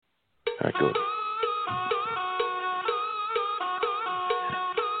spectacular.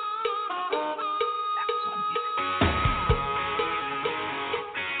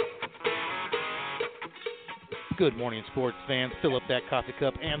 Good morning, sports fans. Fill up that coffee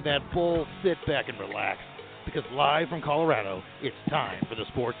cup and that bowl. Sit back and relax. Because live from Colorado, it's time for the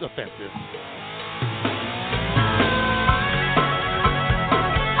Sports Offensive.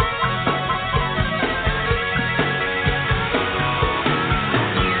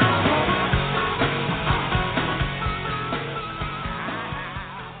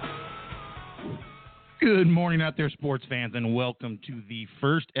 Good morning out there, sports fans, and welcome to the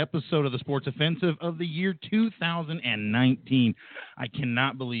first episode of the Sports Offensive of the year 2019. I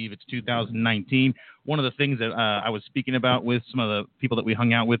cannot believe it's 2019. One of the things that I was speaking about with some of the people that we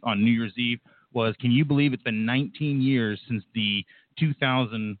hung out with on New Year's Eve was, can you believe it's been 19 years since the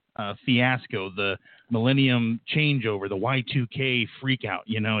 2000 fiasco, the millennium changeover, the Y2K freakout?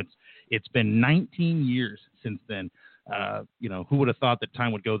 You know, it's been 19 years since then. Who would have thought that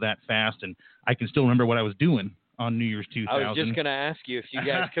time would go that fast? And I can still remember what I was doing on New Year's 2000. I was just going to ask you if you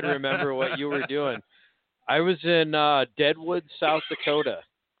guys could remember what you were doing. I was in Deadwood, South Dakota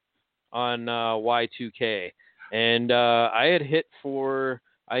on Y2K, and I had hit for,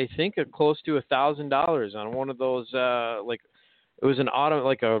 I think, close to $1,000 on one of those, it was an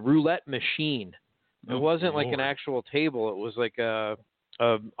a roulette machine. It wasn't like an actual table. It was like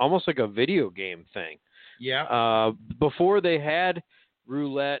almost like a video game thing. Yeah. Before they had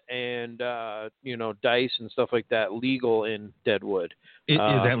roulette and dice and stuff like that legal in Deadwood. Is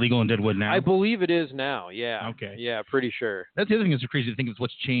that legal in Deadwood now? I believe it is now. Yeah. Okay. Yeah, pretty sure. That's the other thing that's crazy to think of.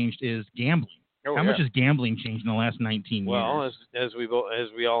 What's changed is gambling. How much has gambling changed in the last 19 years? Well, as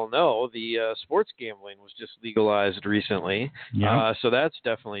we all know, the sports gambling was just legalized recently. Yeah. So that's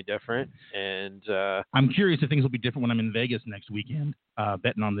definitely different. And I'm curious if things will be different when I'm in Vegas next weekend,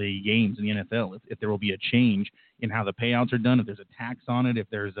 betting on the games in the NFL. If there will be a change in how the payouts are done, if there's a tax on it, if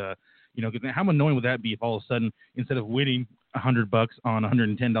there's a, how annoying would that be if all of a sudden, instead of winning $100 on a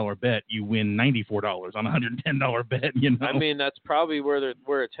 $110 bet, you win $94 on a $110 bet? I mean, that's probably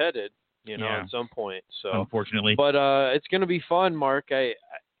where it's headed. At some point. So unfortunately, but it's going to be fun, Mark.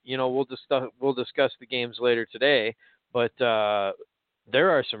 We'll discuss the games later today, but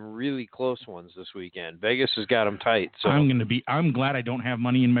there are some really close ones this weekend. Vegas has got them tight. So I'm glad I don't have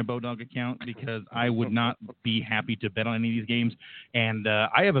money in my Bodog account, because I would not be happy to bet on any of these games. And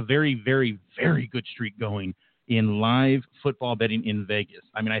I have a very, very, very good streak going in live football betting in Vegas.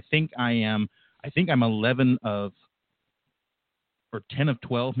 I mean, I think I'm 11 of, or 10 of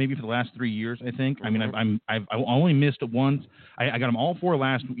 12, maybe for the last 3 years, I think. I mean, I've only missed it once. I got them all 4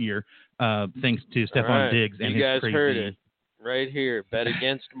 last year, thanks to Stephon Diggs and you guys his crazy. Heard it right here. Bet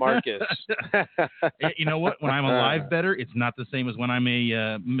against Marcus. You know what? When I'm a live bettor, it's not the same as when I'm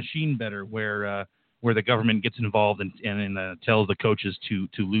a machine bettor, where the government gets involved and tells the coaches to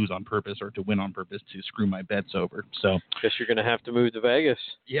lose on purpose or to win on purpose to screw my bets over. So guess you're going to have to move to Vegas.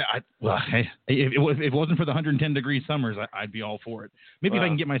 Yeah, if it wasn't for the 110-degree summers, I'd be all for it. Maybe if I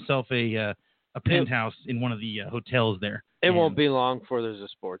can get myself a penthouse in one of the hotels there. It won't be long before there's a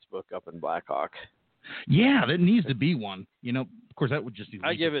sports book up in Blackhawk. Yeah, there needs to be one. Of course, that would just be.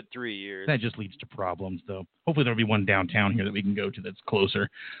 I give it 3 years. That just leads to problems, though. Hopefully, there'll be one downtown here that we can go to that's closer.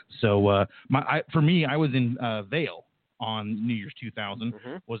 So, for me, I was in Vail on New Year's 2000.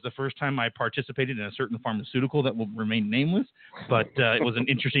 Was the first time I participated in a certain pharmaceutical that will remain nameless, but it was an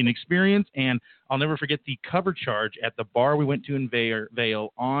interesting experience, and I'll never forget the cover charge at the bar we went to in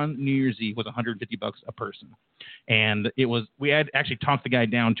Vail on New Year's Eve was $150 a person. And we had actually talked the guy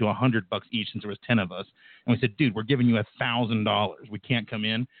down to $100 each since there was 10 of us. And we said, dude, we're giving you $1,000. We can't come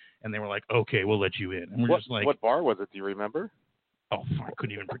in. And they were like, okay, we'll let you in. And we're just like, what bar was it? Do you remember? Oh, I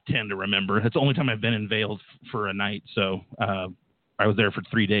couldn't even pretend to remember. It's the only time I've been in Vail for a night. So I was there for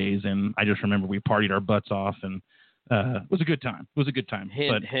 3 days, and I just remember we partied our butts off, and it was a good time.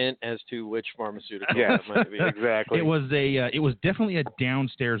 Hint as to which pharmaceutical. Yeah, it might be. Exactly. It was definitely a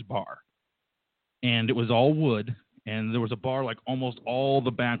downstairs bar. And it was all wood, and there was a bar like almost all the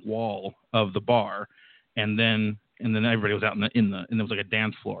back wall of the bar, and then everybody was out and there was like a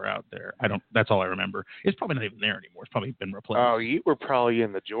dance floor out there. That's all I remember. It's probably not even there anymore. It's probably been replaced. Oh, you were probably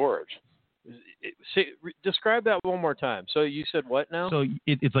in the George. Describe that one more time. So you said what now? So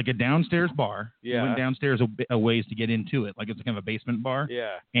it's like a downstairs bar. Yeah. You went downstairs a ways to get into it. Like it's kind of a basement bar.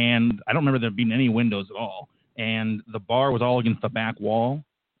 Yeah. And I don't remember there being any windows at all. And the bar was all against the back wall.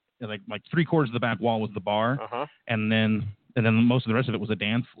 Like 3/4 of the back wall was the bar, and then most of the rest of it was a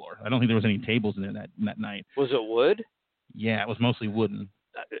dance floor. I don't think there was any tables in there that night. Was it wood? Yeah, it was mostly wooden.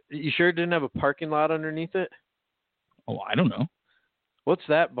 You sure it didn't have a parking lot underneath it? Oh, I don't know. What's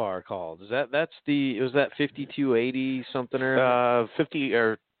that bar called? Was that 5280 something or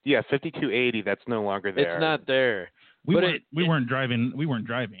 5280. That's no longer there. It's not there. We weren't driving,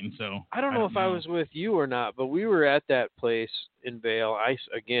 so I don't know if I was with you or not, but we were at that place in Vail. I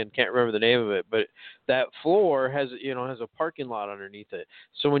again can't remember the name of it, but that floor has a parking lot underneath it.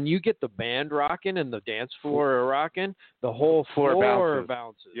 So when you get the band rocking and the dance floor are rocking, the whole floor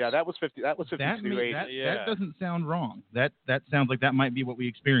bounces. Yeah, that was 5280. That doesn't sound wrong. That sounds like that might be what we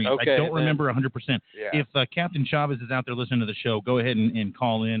experienced. Okay, I don't remember 100%. Yeah. If Captain Chavez is out there listening to the show, go ahead and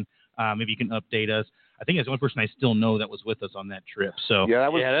call in. Maybe you can update us. I think it's the only person I still know that was with us on that trip. So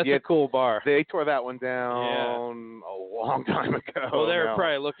that's a cool bar. They tore that one down a long time ago. Well, they were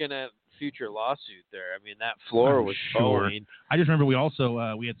probably looking at future lawsuit there. I mean, that floor was bowling. I just remember we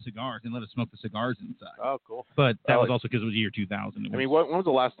also we had cigars and let us smoke the cigars inside. Oh, cool. But that was also because it was year 2000. When was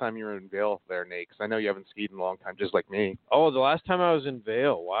the last time you were in Vail there, Nate? Because I know you haven't skied in a long time, just like me. Oh, the last time I was in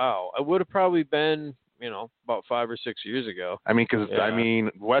Vail, wow. It would have probably been, about 5 or 6 years ago. I mean, because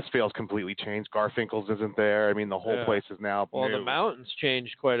West Vail's completely changed. Garfinkel's isn't there. I mean, the whole place is now Well, new. the mountain's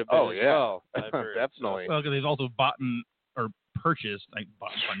changed quite a bit as well. Definitely. Well, because they've also purchased,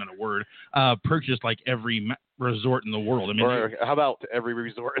 not a word, purchased like every resort in the world. I mean, or how about every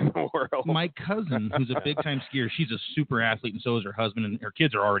resort in the world? My cousin, who's a big-time skier, she's a super athlete, and so is her husband, and her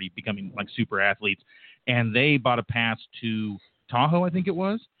kids are already becoming like super athletes. And they bought a pass to Tahoe, I think it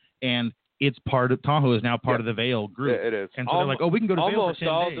was, and Tahoe is now part of the Vail group. Yeah, it is. And so they're like, we can go to Vail for 10 days.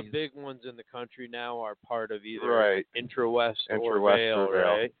 Almost all the big ones in the country now are part of either Intra-West or Vail,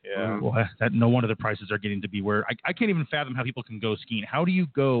 right? Yeah. Mm-hmm. Well, no wonder the prices are getting to be where I can't even fathom how people can go skiing. How do you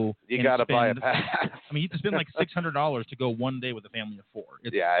go? You got to buy a pass. I mean, you have to spend like $600 to go one day with a family of 4.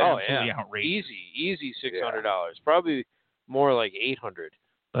 It's absolutely outrageous. Easy $600. Probably more like $800.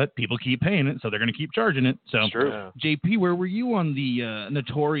 But people keep paying it, so they're going to keep charging it. So, JP, where were you on the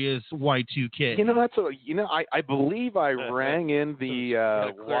notorious Y2K? I believe I rang in the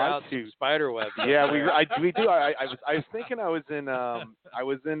Y2 spider web. Yeah, we do. I was thinking I was in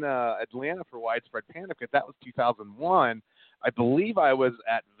Atlanta for Widespread Panic, but that was 2001. I believe I was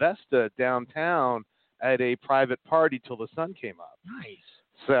at Vesta downtown at a private party till the sun came up. Nice.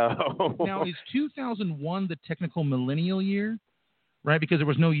 So now is 2001 the technical millennial year? Right, because there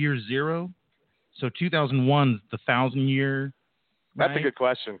was no year 0, so 2001 the 1,000 year. Right? That's a good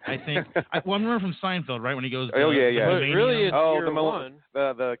question. I think. I remember from Seinfeld, right, when he goes. But really, it's year 1.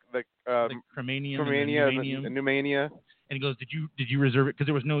 The Cremanium, and Pneumania. And he goes, did you reserve it?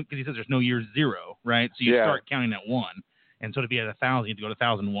 Because he says there's no year 0, right? So you start counting at 1, and so to be at 1,000, you have to go to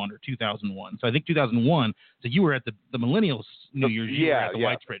 1,001 or 2001. So I think 2001. So you were at the Millennials New Year's. You were at the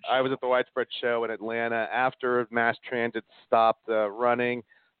Widespread show. I was at the Widespread show in Atlanta after mass transit stopped running.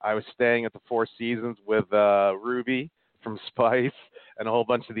 I was staying at the Four Seasons with Ruby from Spice and a whole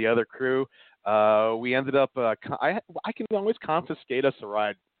bunch of the other crew. We ended up. I can always confiscate us a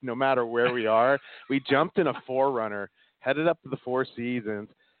ride no matter where we are. We jumped in a 4Runner, headed up to the Four Seasons,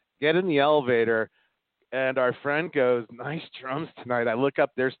 get in the elevator. And our friend goes, "Nice drums tonight." I look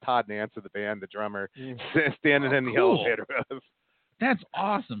up, there's Todd Nance of the band, the drummer, standing in the elevator with us. That's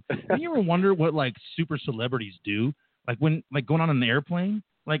awesome. Do you ever wonder what like super celebrities do? Like when going on an airplane?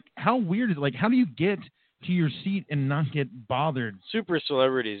 Like how weird is it? Like how do you get to your seat and not get bothered? Super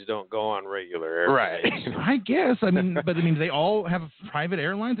celebrities don't go on regular airplanes. Right. I guess. But do they all have private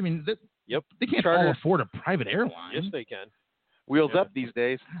airlines? They can't all afford a private airline. Yes, they can. Wheels up these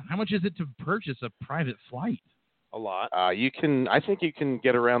days. How much is it to purchase a private flight? A lot. I think you can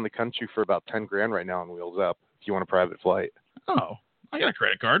get around the country for about $10,000 right now on Wheels Up if you want a private flight. Oh, I got a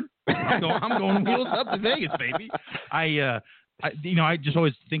credit card. I'm going Wheels Up to Vegas, baby. I just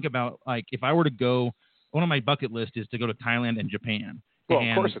always think about like if I were to go. One of my bucket list is to go to Thailand and Japan. Well,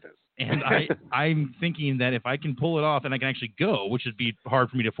 of course it is. And I'm thinking that if I can pull it off and I can actually go, which would be hard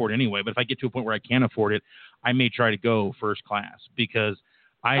for me to afford anyway, but if I get to a point where I can afford it, I may try to go first class because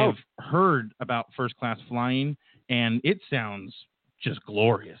I have heard about first class flying and it sounds just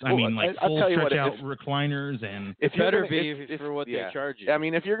glorious. Well, full stretch out recliners and it better be for what they charge you. I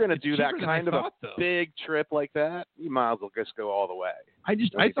mean, if you're going to do that kind of a big trip like that, you might as well just go all the way. I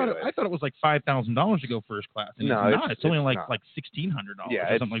thought it was like $5,000 to go first class. And it's only like $1,600 or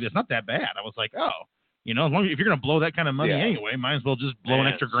something like that. It's not that bad. I was like, as long as if you're going to blow that kind of money anyway, might as well just blow an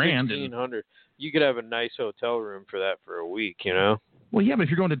extra grand. $1,600. You could have a nice hotel room for that for a week, Well, yeah, but if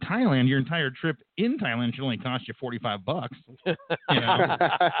you're going to Thailand, your entire trip in Thailand should only cost you $45.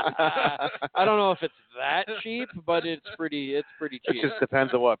 I don't know if it's that cheap, but it's pretty cheap. It just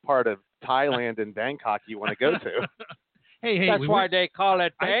depends on what part of Thailand and Bangkok you want to go to. Hey, That's why they call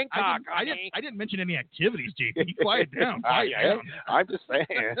it Bangkok. I didn't mention any activities, JP. Quiet down. Quiet down. I'm just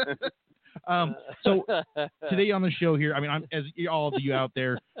saying. So today on the show here, I mean, as all of you out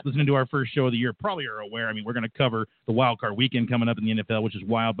there listening to our first show of the year probably are aware, I mean, we're going to cover the wild card weekend coming up in the NFL, which is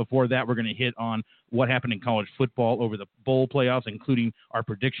wild. Before that, we're going to hit on what happened in college football over the bowl playoffs, including our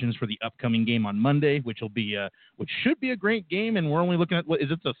predictions for the upcoming game on Monday, which should be a great game. And we're only looking at, what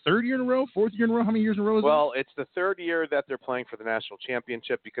is it, the third year in a row, fourth year in a row? How many years in a row is it? Well, it's the third year that they're playing for the national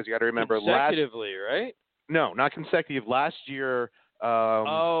championship, because you got to remember consecutively, right? No, not consecutive. Last year. It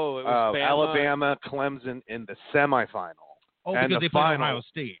was Alabama, Clemson in the semifinal. Oh, because they played Ohio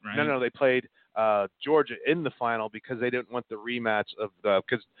State, right? No, they played Georgia in the final because they didn't want the rematch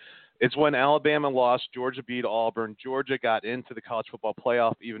because it's when Alabama lost, Georgia beat Auburn. Georgia got into the college football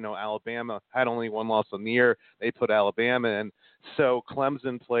playoff, even though Alabama had only one loss on the year. They put Alabama in. So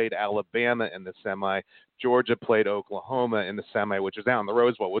Clemson played Alabama in the semi. Georgia played Oklahoma in the semi, which is down the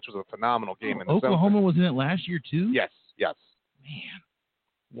Rose Bowl, which was a phenomenal game. Oklahoma was in it last year too? Yes. Man,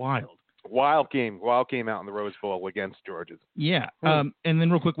 wild game out in the Rose Bowl against Georgia. Yeah, and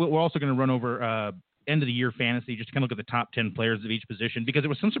then real quick, we're also going to run over end of the year fantasy, just to kind of look at the top 10 players of each position, because there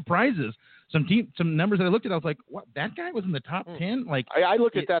was some surprises, some numbers that I looked at. I was like, what? That guy was in the top 10? Like, I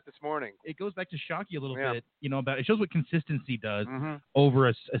looked at that this morning. It goes back to shock you a little bit, about it shows what consistency does Mm-hmm. over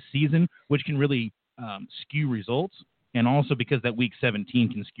a season, which can really skew results. And also because that week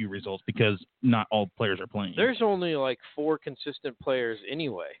 17 can skew results because not all players are playing. There's only like 4 consistent players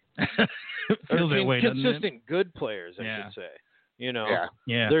anyway. Feels that way, doesn't it? Consistent good players, I should say. Yeah.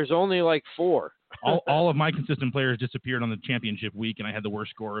 There's only like 4. all of my consistent players disappeared on the championship week, and I had the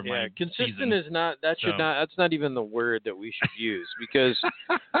worst score of my consistent season. Is not that should not that's not even the word that we should use, because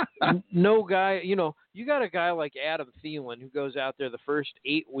no guy, you got a guy like Adam Thielen who goes out there the first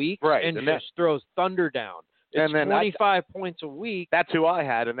 8 weeks and just throws thunder down. It's 25 points a week. That's who I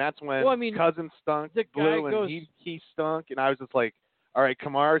had, and that's when Cousins stunk, and he stunk, and I was just like, all right,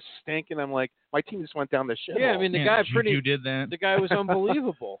 Kamara's stinking. I'm like, my team just went down the shit. Yeah, I mean, the guy Juju did that. The guy was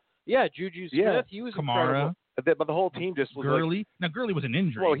unbelievable. Yeah, Juju Smith, he was Kamara. incredible. But the whole team just was Gurley. Now, Gurley was an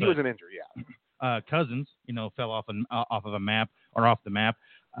injury. Well, he was an injury, Cousins, fell off of a map or off the map.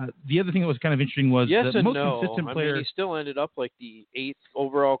 The other thing that was kind of interesting was the most consistent player. I mean, he still ended up like the 8th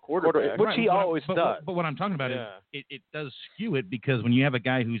overall quarterback, which he always does. But what I'm talking about is it does skew it, because when you have a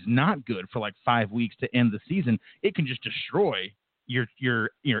guy who's not good for like 5 weeks to end the season, it can just destroy your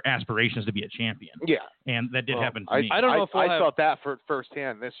aspirations to be a champion. Yeah, and that did happen to me. I don't know if I felt that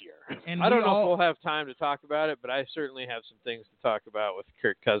firsthand this year. And I don't know if we'll have time to talk about it, but I certainly have some things to talk about with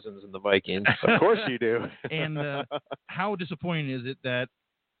Kirk Cousins and the Vikings. Of course you do. And how disappointing is it that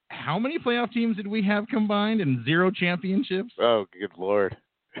how many playoff teams did we have combined and 0 championships? Oh, good Lord.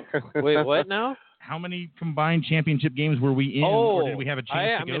 Wait, what now? How many combined championship games were we in, or did we have a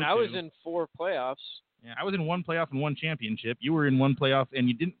chance to go to? I was in 4 playoffs. Yeah, I was in 1 playoff and 1 championship. You were in 1 playoff, and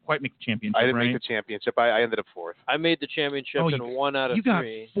you didn't quite make the championship, I didn't right? make the championship. I ended up 4th. I made the championship in 1 out of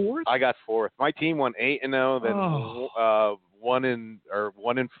 3. You got 4th? I got 4th. My team won 8-0, then 1 and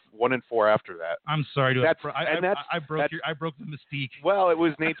 4 after that. I'm sorry to I broke the mystique. Well, it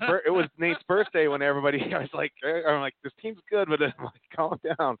was Nate's birthday when everybody. I'm like, this team's good, but I'm like, calm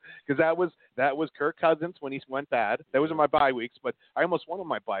down, because that was Kirk Cousins when he went bad. Those are my bye weeks, but I almost won on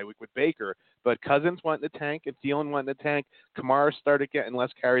my bye week with Baker. But Cousins went in the tank, and Thielen went in the tank. Kamara started getting less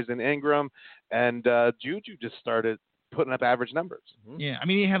carries than Ingram, and Juju just started putting up average numbers. Yeah, I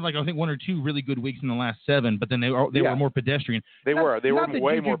mean, he had I think 1 or 2 really good weeks in the last 7, but then they were more pedestrian. They were way Juju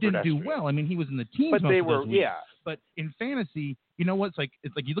more didn't pedestrian. do well. I mean, he was in the teams, but most they of those were weeks. But in fantasy, you know what? It's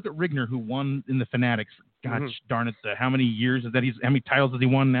like you look at Rigner, who won in the Fanatics. Gosh darn it, how many years is that? How many titles has he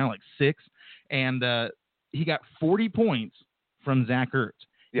won now? Like 6, and he got 40 points from Zach Ertz.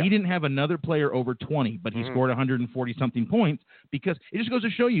 Yeah. He didn't have another player over 20, but he scored 140-something points, because it just goes to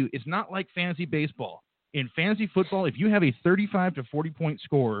show you it's not like fantasy baseball. In fantasy football, if you have a 35 to 40-point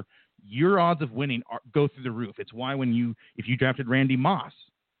score, your odds of winning go through the roof. It's why if you drafted Randy Moss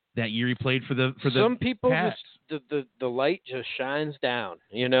that year, he played for the some people Pats. Just the light just shines down.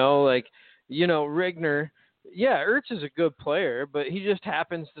 Rigner. Yeah, Ertz is a good player, but he just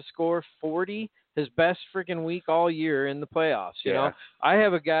happens to score 40, his best freaking week all year in the playoffs. You know, I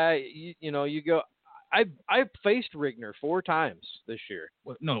have a guy. You go. I faced Rigner 4 times this year.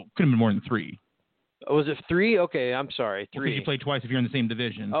 Well, no, could have been more than 3. Was it 3? Okay, I'm sorry, 3. Because you play twice if you're in the same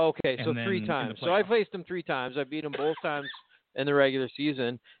division. Okay, so 3 times. So I faced him 3 times. I beat him both times in the regular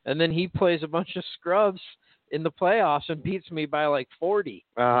season, and then he plays a bunch of scrubs in the playoffs and beats me by like 40.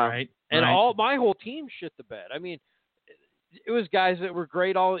 Right. And my whole team shit the bed. I mean, it was guys that were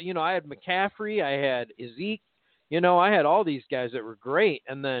great. I had McCaffrey, I had Ezeke, I had all these guys that were great,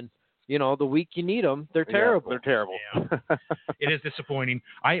 and then, the week you need them, they're terrible. They're terrible. Yeah. It is disappointing.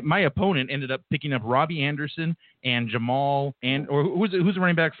 My opponent ended up picking up Robbie Anderson and Jamal, or who's the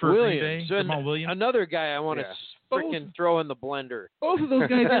running back for Green Bay? Jamal Williams. Another guy I want to freaking throw in the blender. Both of those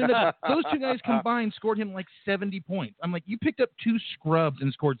guys ended up, those two guys combined scored him like 70 points. I'm like, you picked up 2 scrubs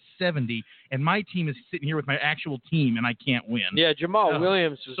and scored 70, and my team is sitting here with my actual team, and I can't win. Yeah, Jamal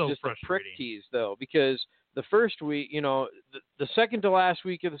Williams was so just a prick tease, though, because the first week, the second to last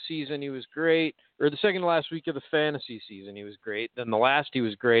week of the season, he was great. Or the second to last week of the fantasy season, he was great. Then the last, he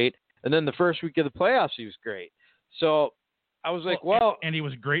was great. And then the first week of the playoffs, he was great. So I was like, and he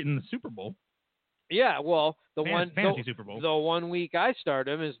was great in the Super Bowl. Yeah, well, fantasy Super Bowl. The 1 week I start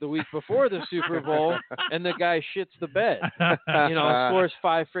him is the week before the Super Bowl, and the guy shits the bed. Scores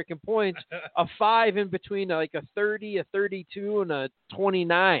 5 freaking points, a 5 in between like a 30, a 32, and a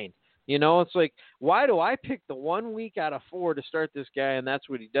 29. It's like, why do I pick the 1 week out of 4 to start this guy, and that's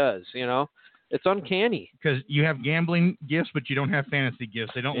what he does? It's uncanny. Because you have gambling gifts, but you don't have fantasy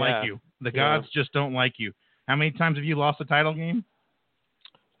gifts. They don't like you. The gods just don't like you. How many times have you lost a title game?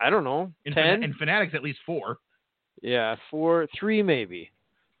 I don't know. 10? In Fanatics, at least 4. Yeah, 4, 3 maybe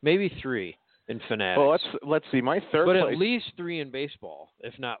 3 in Fanatics. Well, let's see. My third but place. At least 3 in baseball,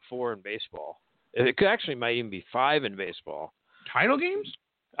 if not 4 in baseball. It could actually might even be 5 in baseball. Title games?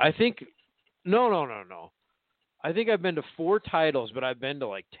 I think no. I think I've been to 4 titles, but I've been to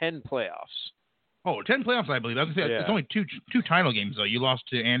like 10 playoffs. Oh, 10 playoffs, I believe. It's only two title games, though. You lost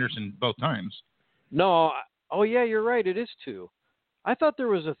to Anderson both times. No. Oh, yeah, you're right. It is 2. I thought there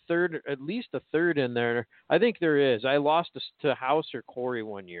was a third, at least a third in there. I think there is. I lost to House or Corey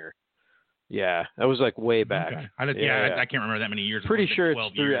 1 year. Yeah, that was like way back. Okay. I can't remember that many years. Pretty sure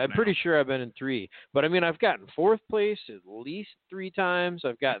it's 3. I'm pretty sure I've been in 3. But, I mean, I've gotten 4th place at least 3 times.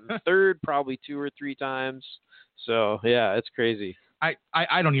 I've gotten 3rd probably 2 or 3 times. So, yeah, it's crazy. I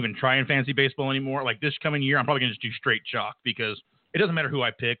don't even try in fantasy baseball anymore. Like this coming year, I'm probably going to just do straight chalk because it doesn't matter who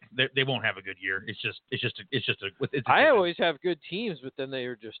I pick. They won't have a good year. I always have good teams, but then they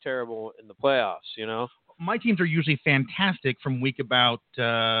are just terrible in the playoffs, My teams are usually fantastic from week about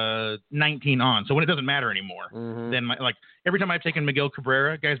 19 on. So when it doesn't matter anymore, then every time I've taken Miguel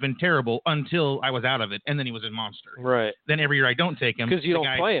Cabrera, guy's been terrible until I was out of it, and then he was a monster. Right. Then every year I don't take him because you don't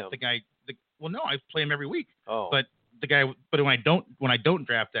play him. Well, no, I play him every week. Oh. But when I don't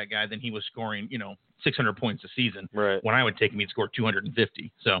draft that guy, then he was scoring 600 points a season. Right. When I would take him, he'd score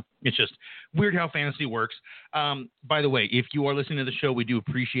 250. So it's just weird how fantasy works. By the way, if you are listening to the show, we do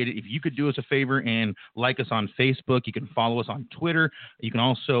appreciate it. If you could do us a favor and like us on Facebook, you can follow us on Twitter. You can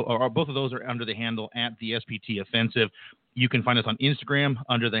also, or both of those are under the handle at the SPT Offensive. You can find us on Instagram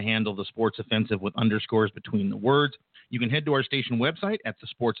under the handle The Sports Offensive with underscores between the words. You can head to our station website at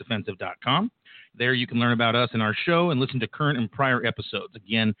thesportsoffensive.com. There you can learn about us and our show and listen to current and prior episodes.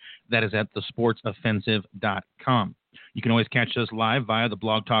 Again, that is at thesportsoffensive.com. You can always catch us live via the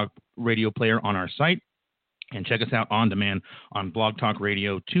Blog Talk radio player on our site. And check us out on demand on Blog Talk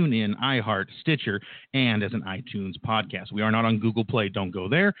Radio, TuneIn, iHeart, Stitcher, and as an iTunes podcast. We are not on Google Play. Don't go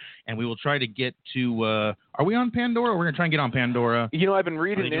there. And we will try to get to are we on Pandora? We're going to try and get on Pandora. I've been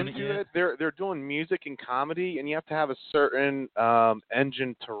reading into it. They're doing music and comedy, and you have to have a certain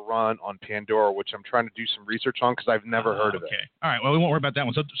engine to run on Pandora, which I'm trying to do some research on because I've never heard of it. Okay. All right. Well, we won't worry about that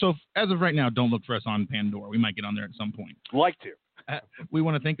one. So as of right now, don't look for us on Pandora. We might get on there at some point. Like to. We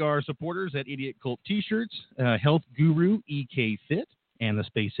want to thank our supporters at Idiot Cult T-Shirts, Health Guru, EK Fit, and the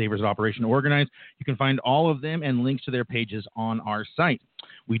Space Savers of Operation Organize. You can find all of them and links to their pages on our site.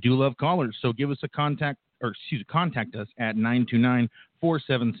 We do love callers, so give us a contact us at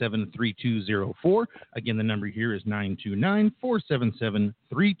 929-477-3204. Again, the number here is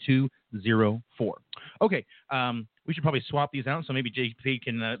 929-477-3204. Okay, we should probably swap these out, so maybe JP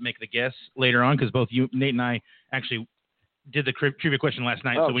can make the guess later on, because both you, Nate, and I actually did the trivia question last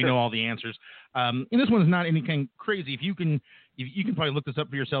night, so we know all the answers. And this one's not anything crazy. If you can probably look this up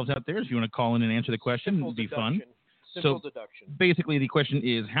for yourselves out there. If you want to call in and answer the question, it'll be fun. Simple deduction. Basically, the question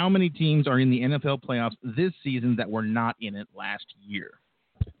is, how many teams are in the NFL playoffs this season that were not in it last year?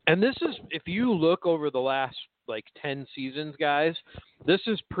 And this is, if you look over the last 10 seasons, guys, this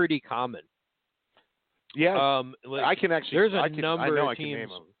is pretty common. Yeah, I can actually. There's a number of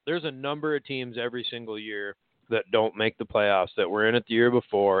teams. There's a number of teams every single year that don't make the playoffs that were in it the year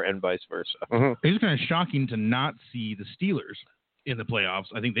before, and vice versa. Mm-hmm. It's kind of shocking to not see the Steelers in the playoffs.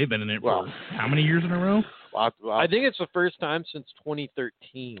 I think they've been in it for how many years in a row? I think it's the first time since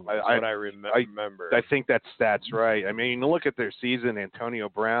 2013. What I remember. I think that stat's right. I mean, look at their season. Antonio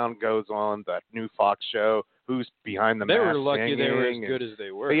Brown goes on that new Fox show. Who's behind the mask? They were lucky they were as good as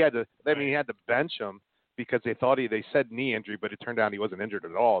they were. He had to bench him because they said knee injury, but it turned out he wasn't injured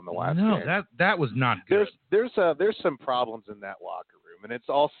at all in the last No, game. that was not good. There's some problems in that locker room, and it's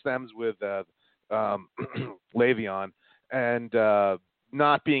all stems with Le'Veon and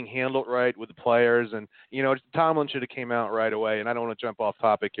not being handled right with the players. And Tomlin should have came out right away. And I don't want to jump off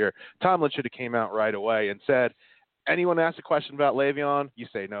topic here. Tomlin should have came out right away and said, anyone asks a question about Le'Veon, you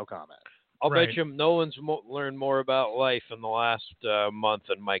say no comment. I'll bet you no one's learned more about life in the last month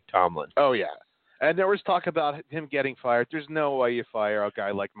than Mike Tomlin. Oh, yeah. And there was talk about him getting fired. There's no way you fire a guy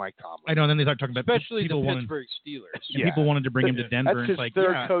like Mike Tomlin. I know, and then they start talking about especially the Pittsburgh Steelers. Yeah. People wanted to bring him to Denver. That's his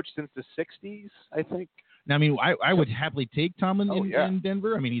third coach since the 60s, I think. Now, I mean, I would happily take Tomlin in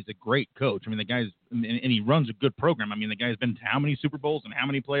Denver. I mean, he's a great coach. I mean, the guy's and he runs a good program. I mean, the guy's been to how many Super Bowls and how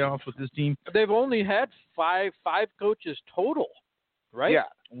many playoffs with his team? They've only had five coaches total, right? Yeah.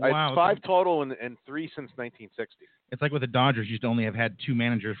 Wow. It's 5 total and 3 since 1960. It's like with the Dodgers, used to only have had 2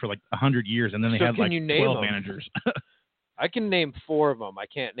 managers for like 100 years, and then they had like 12 managers. I can name 4 of them. I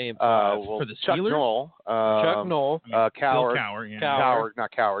can't name 5. For the Chuck Steelers? Noll. Chuck Noll. Coward. Coward.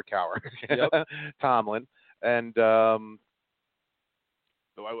 Not Coward. Yep. Tomlin. And was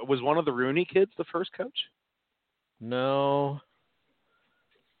one of the Rooney kids the first coach? No.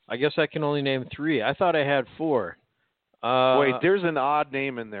 I guess I can only name 3. I thought I had 4. Wait, there's an odd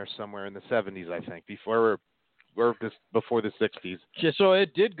name in there somewhere in the 70s, I think, before the 60s. So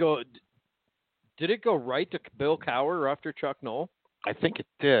it did go. Did it go right to Bill Cowher after Chuck Noll? I think it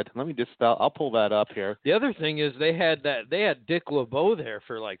did. Let me just. I'll pull that up here. The other thing is they had Dick LeBeau there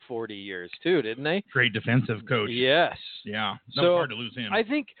for like 40 years too, didn't they? Great defensive coach. Yes. Yeah. So hard to lose him. I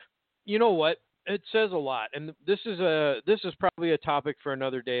think, you know what? It says a lot, and this is probably a topic for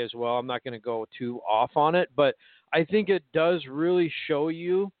another day as well. I'm not going to go too off on it, but I think it does really show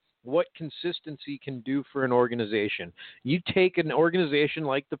you what consistency can do for an organization. You take an organization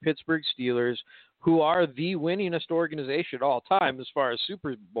like the Pittsburgh Steelers, who are the winningest organization of all time as far as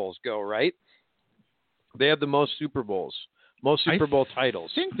Super Bowls go, right? They have the most Super Bowls, most Super Bowl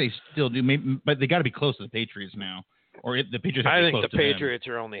titles. I think they still do, maybe, but they got to be close to the Patriots now. Or the Patriots have to be close to them. I think the Patriots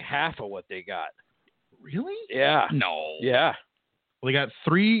are only half of what they got. Really? Yeah. No. Yeah. Well, they got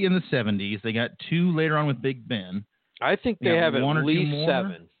 3 in the 70s. They got 2 later on with Big Ben. I think they have at least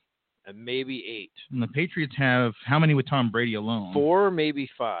 7 and maybe 8. And the Patriots have how many with Tom Brady alone? 4, maybe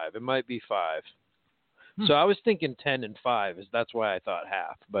 5. It might be 5. So I was thinking 10 and 5. That's why I thought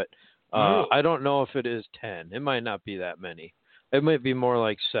half. But I don't know if it is 10. It might not be that many. It might be more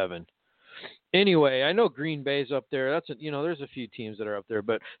like 7. Anyway, I know Green Bay's up there. There's a few teams that are up there.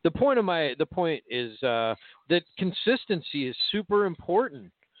 But the point is that consistency is super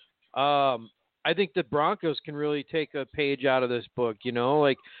important. I think the Broncos can really take a page out of this book.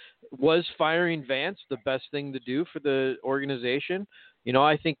 Was firing Vance the best thing to do for the organization?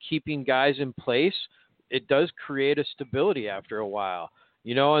 I think keeping guys in place, it does create a stability after a while.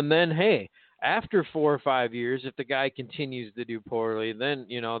 And then, hey, after 4 or 5 years, if the guy continues to do poorly, then,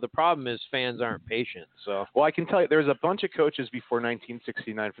 the problem is fans aren't patient. So, well, I can tell you there's a bunch of coaches before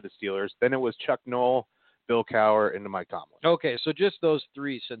 1969 for the Steelers. Then it was Chuck Noll, Bill Cowher, and Mike Tomlin. Okay, so just those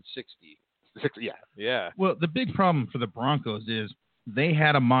 3 since 60. Yeah. Well, the big problem for the Broncos is they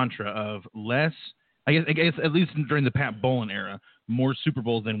had a mantra of less, I guess at least during the Pat Bowlen era, more Super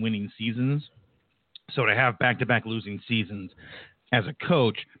Bowls than winning seasons. So to have back-to-back losing seasons as a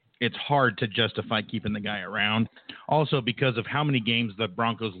coach, it's hard to justify keeping the guy around. Also because of how many games the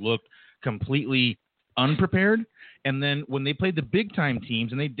Broncos looked completely unprepared. And then when they played the big-time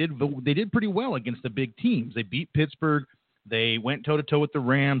teams, and they did pretty well against the big teams. They beat Pittsburgh. They went toe-to-toe with the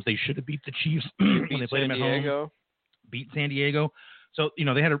Rams. They should have beat the Chiefs when they played them at home. Beat San Diego. So,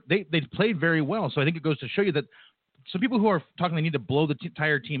 they played very well. So I think it goes to show you that some people who are talking they need to blow the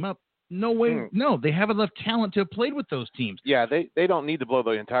entire team up, no way. No, they have enough talent to have played with those teams. Yeah, they don't need to blow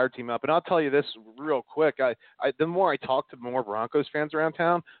the entire team up. And I'll tell you this real quick. The more I talk to more Broncos fans around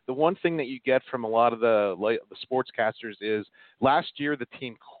town, the one thing that you get from a lot of the sportscasters is last year the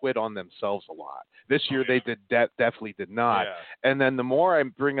team quit on themselves a lot. This year they definitely did not. Yeah. And then the more I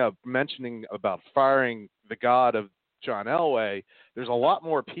bring up mentioning about firing the god of John Elway, there's a lot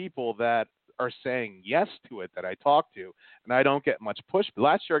more people that are saying yes to it that I talk to, and I don't get much push.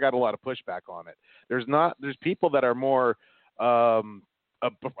 Last year I got a lot of pushback on it. There's people that are more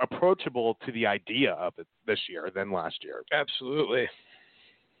approachable to the idea of it this year than last year. Absolutely.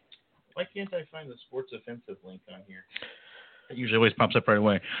 Why can't I find the Sports Offensive link on here? It usually always pops up right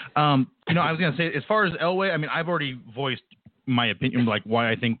away. I was going to say, as far as Elway, I mean, I've already voiced my opinion, like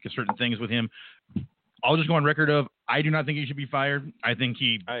why I think certain things with him. I'll just go on record of I do not think he should be fired. I think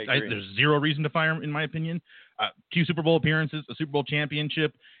there's zero reason to fire him, in my opinion. 2 Super Bowl appearances, a Super Bowl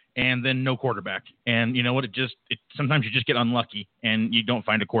championship. and then no quarterback. And you know what? Sometimes you just get unlucky and you don't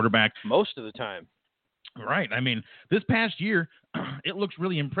find a quarterback. Most of the time. Right. I mean, this past year, it looks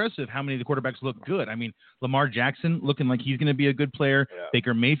really impressive how many of the quarterbacks look good. I mean, Lamar Jackson looking like he's going to be a good player. Yeah.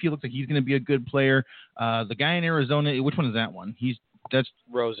 Baker Mayfield looks like he's going to be a good player. The guy in Arizona, which one is that one? That's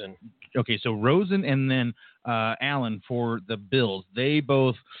Rosen. Okay, so Rosen and then Allen for the Bills. They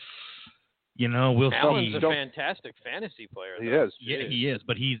both, we'll Allen's see. a fantastic fantasy player. He though. is. Yeah, he is,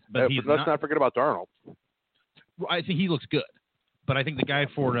 but he's let's not forget about Darnold. I think he looks good. But I think the guy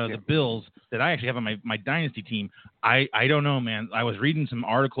for the Bills that I actually have on my dynasty team, I don't know, man. I was reading some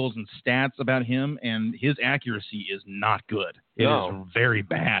articles and stats about him, and his accuracy is not good. It is very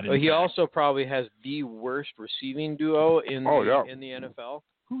bad. But he also probably has the worst receiving duo in the NFL.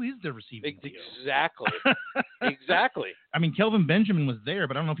 Who is the receiving duo? Exactly. Exactly. I mean, Kelvin Benjamin was there,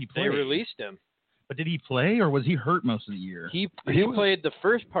 but I don't know if he played. They released him. But did he play, or was he hurt most of the year? He played the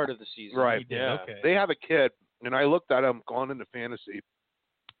first part of the season. Right. Yeah. Okay. They have a kid, and I looked at him going into fantasy,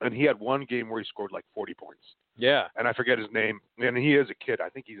 and he had one game where he scored like 40 points. Yeah. And I forget his name, and he is a kid. I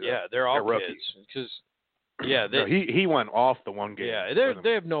think he's they're all rookies. Because he went off the one game. Yeah,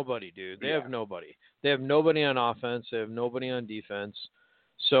 they have nobody, dude. They have nobody. They have nobody on offense. They have nobody on defense.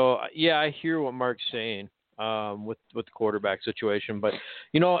 So I hear what Mark's saying with the quarterback situation, but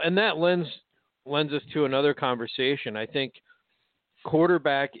and that lends us to another conversation. I think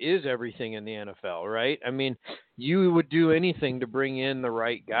quarterback is everything in the NFL, right? I mean, you would do anything to bring in the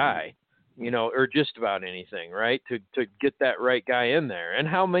right guy, or just about anything, right? To get that right guy in there. And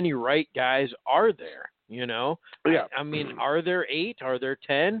how many right guys are there? Yeah. I mean, are there 8? Are there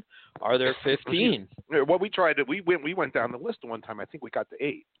 10? Are there 15? Well, we tried it. We went down the list one time. I think we got to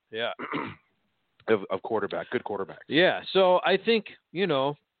 8. Yeah. of good quarterbacks. Yeah. So I think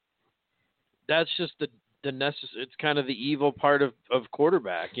that's just the it's kind of the evil part of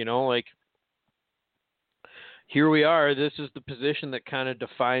quarterback. Like here we are. This is the position that kind of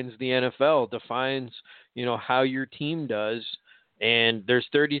defines the NFL. Defines how your team does. And there's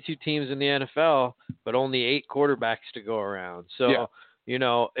 32 teams in the NFL, but only 8 quarterbacks to go around. So,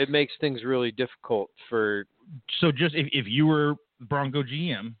 it makes things really difficult for. So just if you were Bronco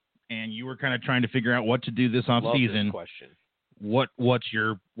GM and you were kind of trying to figure out what to do this off season, question. What's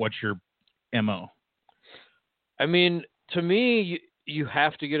your MO? I mean, to me, you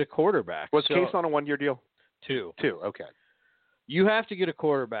have to get a quarterback. Was Case on a 1-year deal? 2. 2. Okay. You have to get a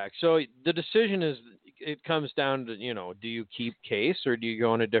quarterback. So the decision is. It comes down to, do you keep Case or do you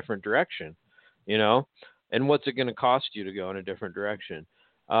go in a different direction, and what's it going to cost you to go in a different direction?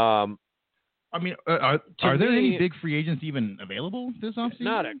 I mean, are there any big free agents even available this offseason?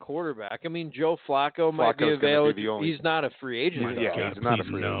 Not at quarterback. I mean, Joe Flacco might be available. He's not a free agent. He's not a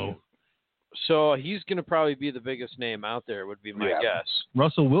free agent. So he's going to probably be the biggest name out there, would be my guess.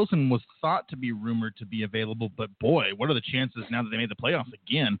 Russell Wilson was thought to be rumored to be available, but boy, what are the chances now that they made the playoffs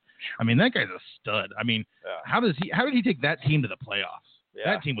again? I mean, that guy's a stud. I mean, how did he take that team to the playoffs?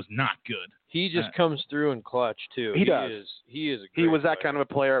 Yeah. That team was not good. He just comes through in clutch too. He does. He is. He was that kind of a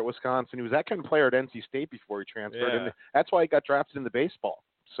player at Wisconsin. He was that kind of player at NC State before he transferred. And that's why he got drafted into baseball.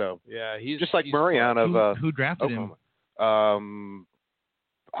 So he's just like Murray out of who drafted Oklahoma. him.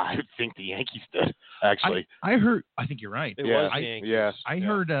 I think the Yankees did, actually. I heard. I think you're right. It was the Yankees. Yes. I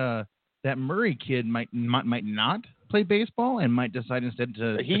heard that Murray kid might not play baseball and might decide instead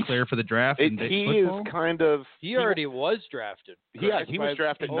to declare for the draft. He football. is kind of. He already was drafted. Yeah, he was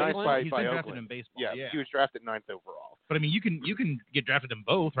drafted 9th by He's been Oakland. drafted in baseball. Yeah, he was drafted 9th overall. But I mean, you can get drafted in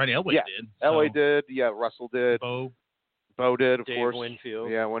both, right? Elway did. Elway did. Yeah, Russell did. Bo did, of Dave course.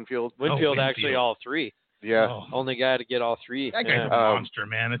 Winfield. Yeah, Winfield. Winfield actually all 3. Yeah. Oh. Only guy to get all 3. That guy's a monster,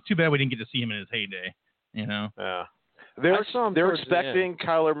 man. It's too bad we didn't get to see him in his heyday. Yeah. They're expecting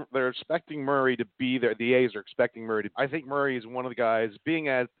Kyler. They're expecting Murray to be there. The A's are expecting Murray to. I think Murray is one of the guys being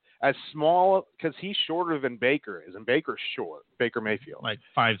as small because he's shorter than Baker is, and Baker's short. Baker Mayfield, like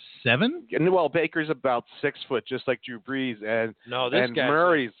 5'7". Well, Baker's about 6 foot, just like Drew Brees, and this guy's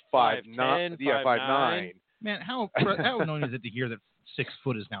Murray's 5'9". 5'9". Man, how annoying is it to hear that 6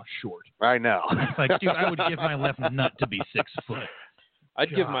 foot is now short? I know. It's like, dude, I would give my left nut to be 6 foot.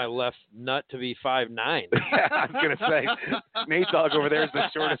 I'd give my left nut to be 5'9". Yeah, I was gonna say, Nate Dogg over there is the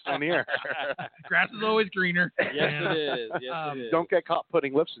shortest one here. Grass is always greener. Yes, it is. Yes, it is. Don't get caught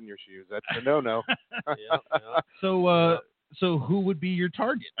putting lips in your shoes. That's a no-no. Yeah. So who would be your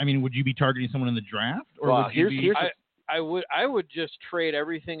target? I mean, would you be targeting someone in the draft, or would you be? I would just trade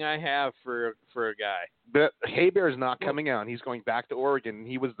everything I have for a guy. But Haybear's not coming out. He's going back to Oregon.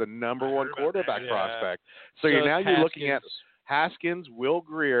 He was the number 1 quarterback prospect. So now you're looking at Haskins, Will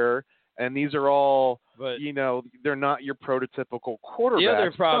Grier, And these are all, But they're not your prototypical quarterbacks. the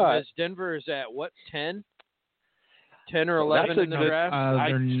other problem but is Denver is at what, 10 or Well, 11 that's in the a good- draft?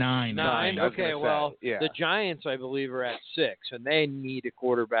 They're 9. 9. I was Okay, gonna well, say, yeah. the Giants, I believe, are at 6, and they need a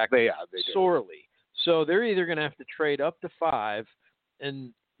quarterback They do. sorely. So they're either going to have to trade up to 5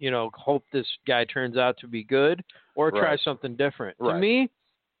 and, hope this guy turns out to be good, or try Right. something different. To Right. me,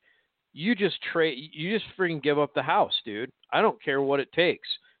 you just freaking give up the house, dude. I don't care what it takes.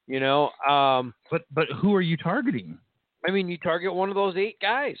 But who are you targeting? I mean, you target one of those 8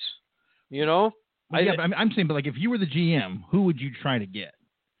 guys. Well, yeah, but I'm saying, but like if you were the GM, who would you try to get?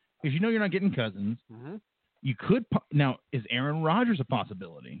 Because you're not getting Cousins. Mm-hmm. You could now. Is Aaron Rodgers a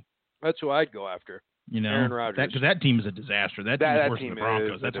possibility? That's who I'd go after. Aaron Rodgers. Because that team is a disaster. That team is worse than the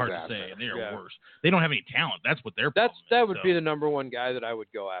Broncos. That's hard to say. They are worse. They don't have any talent. That's what their problem is. That would be the number one guy that I would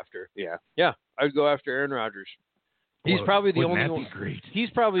go after. Yeah. Yeah, I would go after Aaron Rodgers. He's probably the only one. Great? He's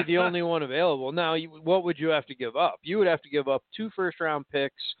probably the only one available. Now, what would you have to give up? You would have to give up 2 first-round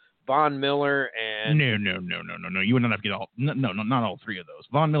picks, Von Miller, and No. You would not have to get all. No, not all 3 of those.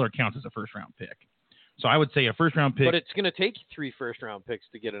 Von Miller counts as a first-round pick. So I would say a first-round pick. But it's going to take 3 first-round picks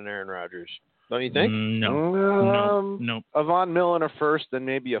to get an Aaron Rodgers. Don't you think? No. A Von Miller and a first, then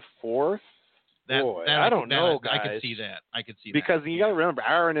maybe a 4th. I don't know, guys. I could see that. Because you got to remember,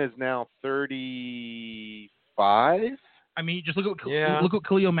 Aaron is now 35. I mean, just look what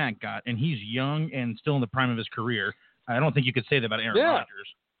Khalil Mack got, and he's young and still in the prime of his career. I don't think you could say that about Aaron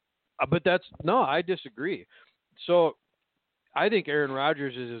Rodgers. But I disagree. So I think Aaron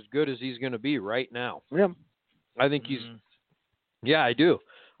Rodgers is as good as he's going to be right now. Yeah. I think he's – yeah, I do.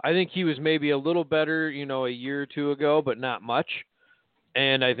 I think he was maybe a little better, a year or 2 ago, but not much.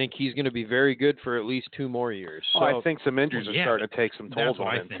 And I think he's going to be very good for at least 2 more years. So, I think some injuries are starting to take some tolls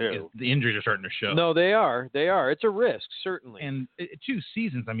on him, too. The injuries are starting to show. No, they are. It's a risk, certainly. And 2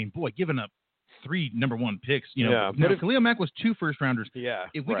 seasons, I mean, boy, giving up 3 number 1 picks, Yeah, but if Khalil Mack was 2 first-rounders. Yeah.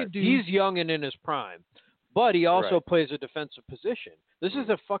 If we could do, he's young and in his prime, but he also plays a defensive position. This is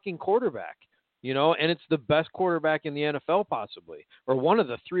a fucking quarterback. And it's the best quarterback in the NFL, possibly, or one of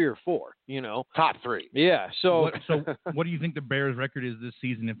the 3 or 4. Top 3. Yeah. So, what do you think the Bears' record is this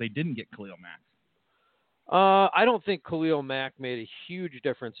season if they didn't get Khalil Mack? I don't think Khalil Mack made a huge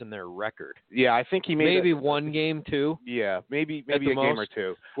difference in their record. Yeah, I think he made maybe 1 game, 2. Yeah, maybe a most. game or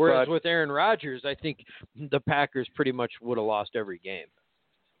 2. Whereas with Aaron Rodgers, I think the Packers pretty much would have lost every game.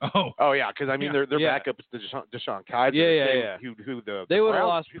 Oh yeah, because I mean their backup is Deshaun Kaiser. Yeah. Who they would have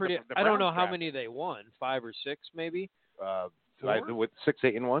lost pretty. The I don't know how Browns many they won, 5 or 6 maybe. With 6,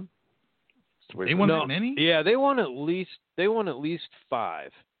 8, and 1. They won that many? Yeah, they won at least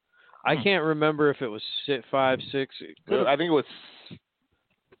 5. I can't remember if it was 5, 6. I think it was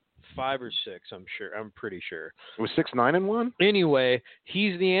 5 or 6. I'm pretty sure. It was 6, 9, and 1. Anyway,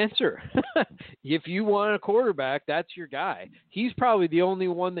 he's the answer. If you want a quarterback, that's your guy. He's probably the only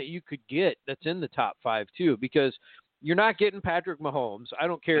one that you could get that's in the top 5 too, because you're not getting Patrick Mahomes. I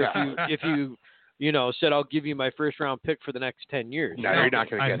don't care if you said I'll give you my first round pick for the next 10 years. No, you're not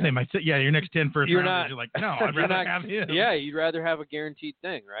going to get him. Your next 10 first rounders. You're like, no, I'd rather have him. Yeah, you'd rather have a guaranteed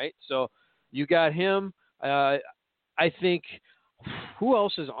thing, right? So you got him. I think. Who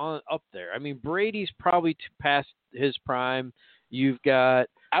else is up there? I mean, Brady's probably past his prime. You've got.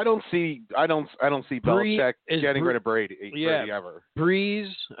 I don't see Belichick getting rid of Brady ever.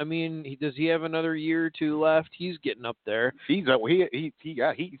 Breeze. I mean, does he have another year or 2 left? He's getting up there. He's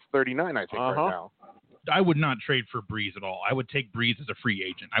 39, I think, right now. I would not trade for Breeze at all. I would take Breeze as a free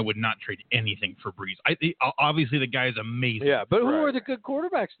agent. I would not trade anything for Breeze. Obviously, the guy is amazing. Yeah, but who are the good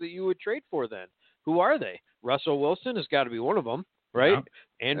quarterbacks that you would trade for then? Who are they? Russell Wilson has got to be one of them, right?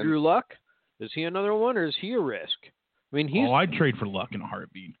 Yeah. Andrew Luck, is he another one, or is he a risk? I mean, I'd trade for Luck in a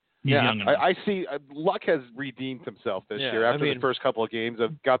heartbeat. He's young enough. I see. Luck has redeemed himself this year after the first couple of games.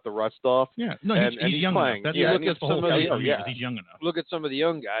 Have got the rust off. Yeah, no, he's young playing. enough. Look at some of he's young enough. Look at some of the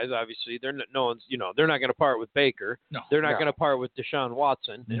young guys. Obviously, they're not going to part with Baker. No, they're not going to part with Deshaun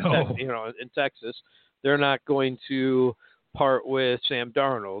Watson. No. In Texas, they're not going to part with Sam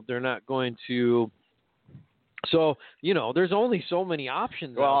Darnold. They're not going to. So, there's only so many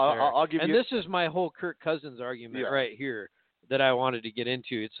options out there. I'll give and you... this is my whole Kirk Cousins argument right here that I wanted to get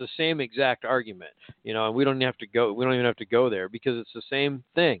into. It's the same exact argument, and we don't even have to go there because it's the same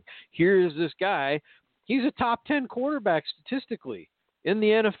thing. Here's this guy. He's a top 10 quarterback statistically in the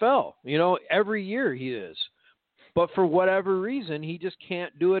NFL. Every year he is. But for whatever reason, he just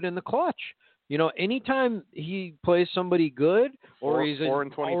can't do it in the clutch. Anytime he plays somebody good or he's on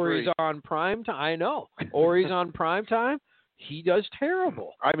prime time, or he's on prime time, he does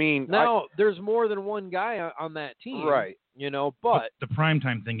terrible. I mean, Now there's more than one guy on that team, right? But the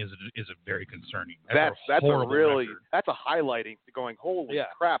primetime thing is a very concerning. That's a horrible really record. that's a highlighting. Going, holy Yeah.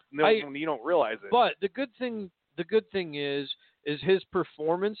 crap! No, you don't realize it. But the good thing is his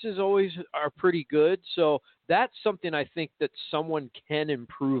performances always are pretty good. So that's something I think that someone can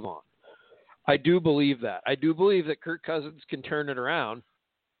improve on. I do believe that. I do believe that Kirk Cousins can turn it around.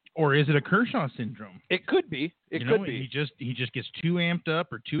 Or is it a Kershaw syndrome? It could be. It could be. He just gets too amped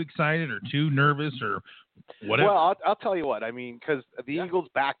up, or too excited, or too nervous, or whatever. Well, I'll tell you what. I mean, because the Eagles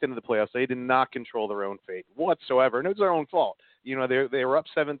backed into the playoffs, they did not control their own fate whatsoever, and it was their own fault. They were up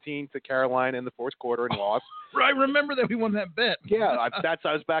 17 to Carolina in the fourth quarter and lost. I remember that we won that bet. Yeah, I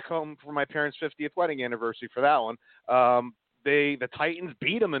was back home for my parents' 50th wedding anniversary for that one. The Titans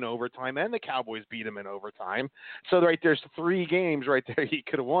beat them in overtime, and the Cowboys beat them in overtime. So there's 3 games right there he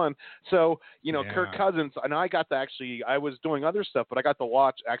could have won. So Kirk Cousins, and I was doing other stuff, but I got to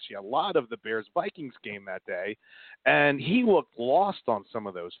watch actually a lot of the Bears-Vikings game that day, and he looked lost on some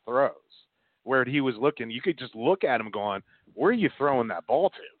of those throws where he was looking. You could just look at him going, where are you throwing that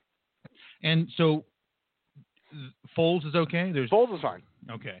ball to? And so Foles is okay? Foles is fine.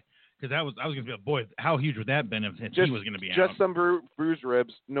 Okay. Because I was going to be like, boy, how huge would that have been if he was going to be out? Just some bruised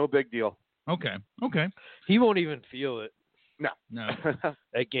ribs, no big deal. Okay. He won't even feel it. No.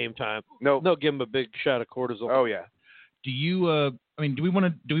 At game time. No. They'll give him a big shot of cortisol. Oh yeah. Do you? Do we want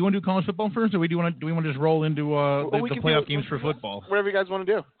to do college football first, or do we want to just roll into the playoff games for football? Whatever you guys want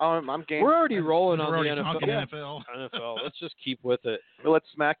to do. I'm game. We're already rolling on the NFL. NFL. Let's just keep with it. Well, let's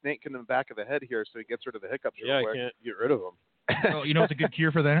smack Nate in the back of the head here so he gets rid of the hiccups. Yeah, real quick. I can't get rid of them. Oh, you know what's a good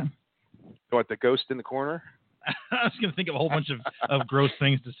cure for that? What, the ghost in the corner? I was going to think of a whole bunch of gross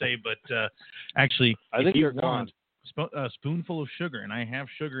things to say, but actually, I think you're gone. A spoonful of sugar, and I have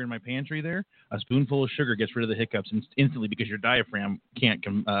sugar in my pantry there. A spoonful of sugar gets rid of the hiccups instantly because your diaphragm can't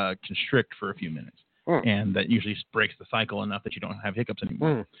constrict for a few minutes. And that usually breaks the cycle enough that you don't have hiccups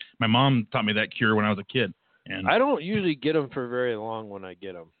anymore. My mom taught me that cure when I was a kid. And I don't usually get them for very long when I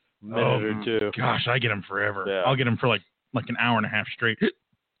get them. A minute or two. Gosh, I get them forever. Yeah. I'll get them for like an hour and a half straight.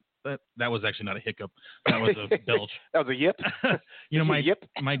 That was actually not a hiccup. That was a belch. That was a yip?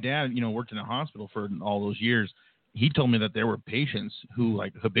 My dad, worked in a hospital for all those years. He told me that there were patients who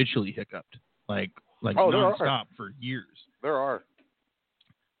habitually hiccuped, nonstop for years. There are.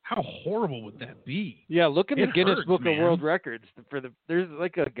 How horrible would that be? Yeah, look in the Guinness hurts, Book man. of World Records. There's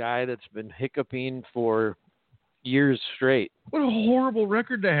like a guy that's been hiccuping for years straight. What a horrible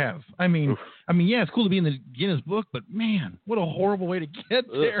record to have. I mean, yeah, it's cool to be in the Guinness Book, but man, what a horrible way to get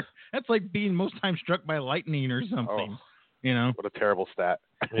there. That's like being most times struck by lightning or something. What a terrible stat.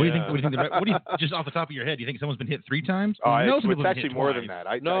 What do you think? What do you just off the top of your head? Do you think someone's been hit 3 times? It's actually more than that.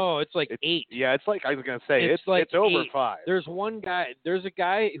 It's like 8. Yeah, it's like I was gonna say it's over 5. There's a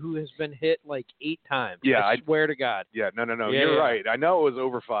guy who has been hit like 8 times. Yeah, I swear to God. Yeah, no. You're right. I know it was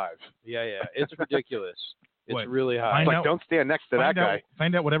over 5. Yeah. It's ridiculous. It's really high. Don't stand next to that guy.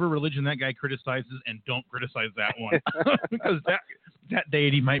 Find out whatever religion that guy criticizes and don't criticize that one. Because that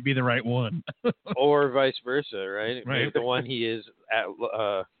deity might be the right one. Or vice versa, right? Right. The one he is at,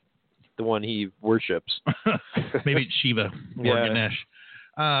 the one he worships. Maybe it's Shiva or Ganesh.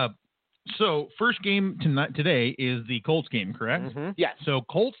 So first game today is the Colts game, correct? Mm-hmm. Yes. So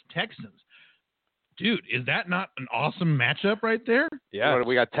Colts-Texans. Dude, is that not an awesome matchup right there? Yeah.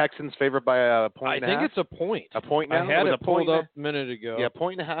 We got Texans favored by a point and a half. I think it's a point. A point now? I had it pulled up a minute ago. Yeah,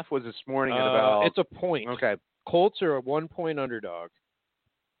 point and a half was this morning at about... It's a point. Okay. Colts are a 1-point underdog.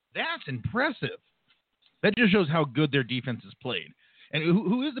 That's impressive. That just shows how good their defense is played. And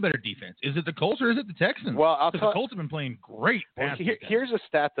who is the better defense? Is it the Colts or is it the Texans? Well, the Colts have been playing great. Here's a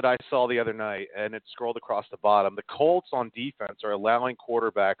stat that I saw the other night, and it scrolled across the bottom. The Colts on defense are allowing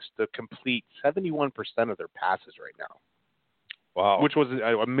quarterbacks to complete 71% of their passes right now. Wow. Which was an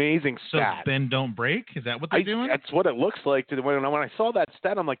amazing stat. So bend, don't break? Is that what they're doing? That's what it looks like. When I saw that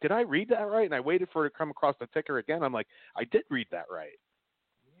stat, I'm like, did I read that right? And I waited for it to come across the ticker again. I'm like, I did read that right.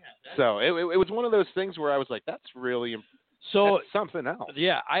 Yeah. So it was one of those things where I was like, that's really that's something else.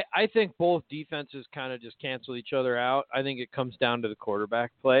 Yeah, I think both defenses kind of just cancel each other out. I think it comes down to the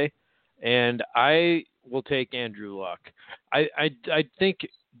quarterback play, and I will take Andrew Luck. I think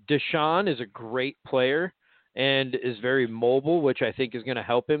Deshaun is a great player and is very mobile, which I think is going to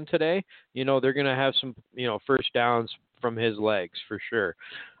help him today. They're going to have some, first downs from his legs for sure.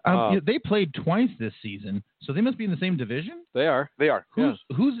 They played twice this season, so they must be in the same division. They are.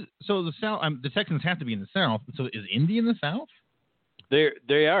 Who's so the South? The Texans have to be in the South. So is Indy in the South?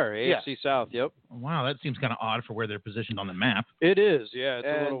 They are AFC South. Yep. Wow, that seems kind of odd for where they're positioned on the map. It is. Yeah, it's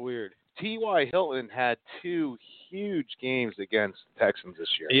a little weird. T.Y. Hilton had 2 huge games against the Texans this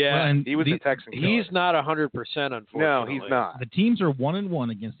year. Yeah, Well, and he was the Texan killer. He's not 100%, unfortunately. No, he's not. the teams are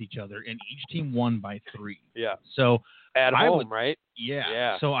 1-1 against each other, and each team won by 3. Yeah. So At home, right?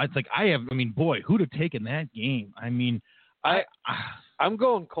 yeah. So it's like who'd have taken that game? I mean, I'm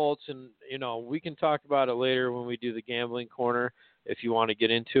going Colts, and we can talk about it later when we do the gambling corner if you want to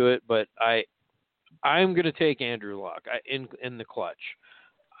get into it. But I'm going to take Andrew Luck in the clutch.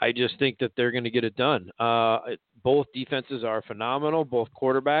 I just think that they're going to get it done. Both defenses are phenomenal. Both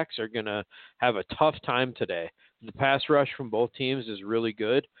quarterbacks are going to have a tough time today. The pass rush from both teams is really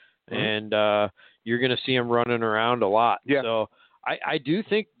good, and you're going to see them running around a lot. Yeah. So I do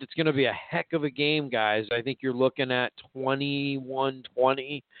think it's going to be a heck of a game, guys. I think you're looking at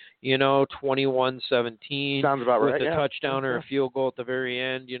 21-20, 21-17. Sounds about right. With a touchdown or a field goal at the very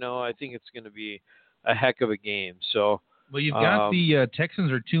end. I think it's going to be a heck of a game. So. Well, you've got the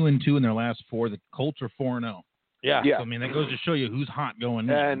Texans are 2-2 in their last 4. The Colts are 4-0. Yeah. So, I mean, that goes to show you who's hot going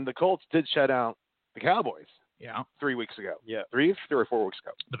in. And the Colts did shut out the Cowboys. Yeah. 3 weeks ago. Yeah. 3 or 4 weeks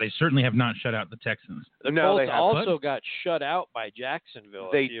ago. But they certainly have not shut out the Texans. The No, Colts they have. also got shut out by Jacksonville.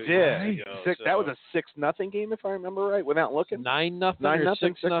 They a few did. years ago, That was a 6-0 game, if I remember right, without looking. 9-0 or 9-0,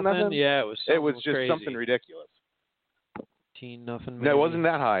 6-0. Yeah, it was just crazy. something ridiculous. 18-0. No, it wasn't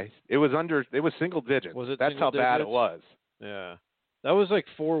that high. It was single digits. Was it That's single how bad digits? it was. Yeah. That was like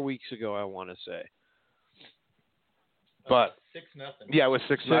 4 weeks ago, I want to say. But 6-0. yeah, it was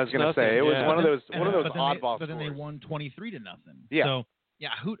 6. I was going to say it was yeah. one of those But oddball then they scores. won 23-0. Yeah. So yeah,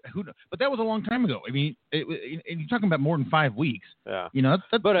 who? But that was a long time ago. I mean, and you're talking about more than 5 weeks. Yeah.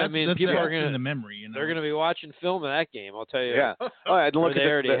 But I mean, people are going in the memory. They're going to be watching film of that game. I'll tell you. Yeah. And Or look they at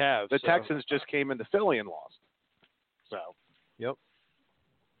already have. the so. Texans just came into Philly and lost. So. Yep.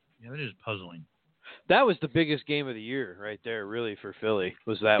 Yeah, that is puzzling. That was the biggest game of the year, right there. Really for Philly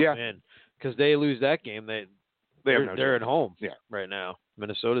was that win, because they lose that game, they're at home. Right now.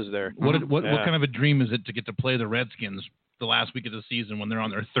 Minnesota's there. What kind of a dream is it to get to play the Redskins the last week of the season when they're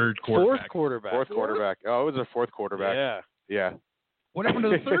on their third quarterback? Fourth quarterback. Oh, it was a fourth quarterback. Yeah. What happened to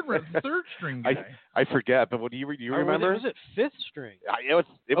the third string guy? I forget, but what do you remember? Was it fifth string? It was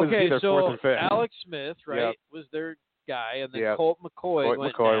either fourth and fifth. Alex Smith, right, was their guy, and then Yep. Colt McCoy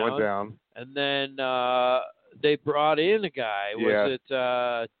went down. And then they brought in a guy. Was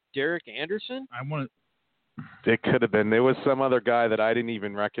it Derek Anderson? It could have been. There was some other guy that I didn't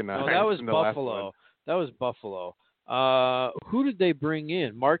even recognize. No, that was in the last Buffalo. one. That was Buffalo. Who did they bring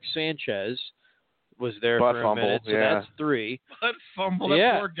in? Mark Sanchez was there Butt for a fumble, minute, so that's 3. Butt fumble,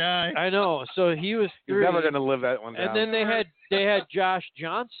 that poor guy. I know. So he was 3. You're never going to live that one down. And then they had Josh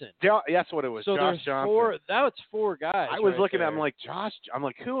Johnson. That's what it was. So Josh there's Johnson. 4. That was 4 guys. I was looking there. at him like Josh. I'm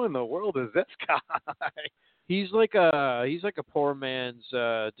like, who in the world is this guy? He's like a poor man's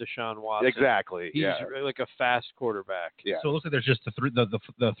Deshaun Watson. Exactly. He's like a fast quarterback. Yeah. So it looks like there's just the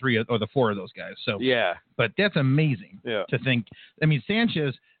 3 or the 4 of those guys. So yeah. But that's amazing. Yeah. To think. I mean,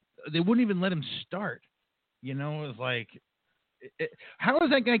 Sanchez, they wouldn't even let him start. It was like, how does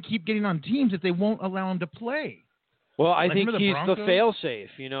that guy keep getting on teams if they won't allow him to play? Well, I think he's Broncos? the fail-safe.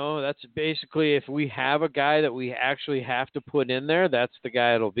 That's basically, if we have a guy that we actually have to put in there, that's the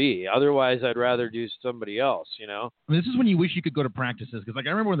guy it'll be. Otherwise, I'd rather do somebody else, I mean, this is when you wish you could go to practices, because I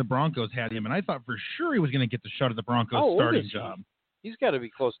remember when the Broncos had him, and I thought for sure he was going to get the shot at the Broncos starting job. He's got to be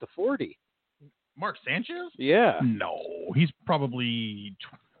close to 40. Mark Sanchez? Yeah. No, he's probably,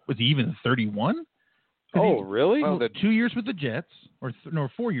 was he even 31? Oh, really? Well, 2 years with the Jets, or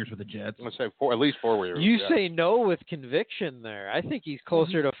 4 years with the Jets. I'm going to say at least 4 years. You say no with conviction there. I think he's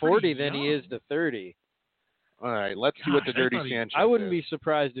closer to 40 than he is to 30. All right, let's see what the Dirty Sanchez I wouldn't is. be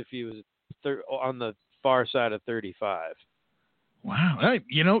surprised if he was on the far side of 35. Wow.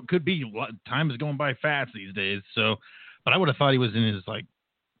 It could be. Time is going by fast these days. So, but I would have thought he was in his, like,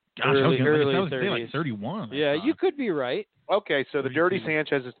 gosh, early I was 30s. like 31. Yeah, you could be right. Okay, so the Dirty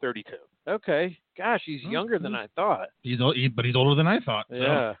Sanchez is 32. Okay. Gosh, he's younger than I thought. But he's older than I thought. So,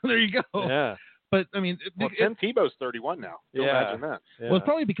 Yeah. there you go. Yeah. But I mean, Tim Tebow's 31 now. Imagine that. Yeah. Well, it's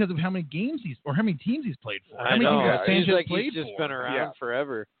probably because of how many games how many teams he's played for. How many know. teams has Sanchez played he's just for? been around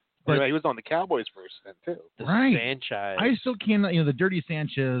forever. But he was on the Cowboys first then too. Right. Sanchez. I still cannot. The Dirty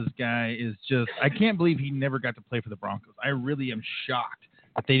Sanchez guy is just. I can't believe he never got to play for the Broncos. I really am shocked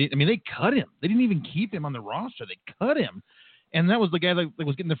that they didn't. I mean, they cut him. They didn't even keep him on the roster. They cut him, and that was the guy that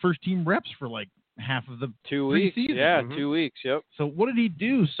was getting the first team reps for like half of the 2 weeks. preseason. Yeah, Mhm. 2 weeks. Yep. So what did he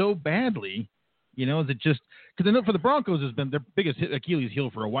do so badly? Is it just because I know for the Broncos has been their biggest Achilles heel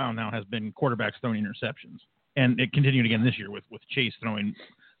for a while now has been quarterbacks throwing interceptions, and it continued again this year with Chase throwing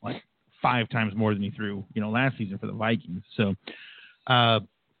like 5 times more than he threw last season for the Vikings. So,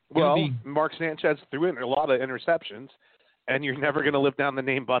 Well, Mark Sanchez threw in a lot of interceptions, and you're never going to live down the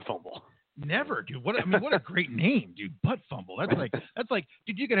name Butt Fumble. Never, dude. What a great name, dude. Butt Fumble. That's like,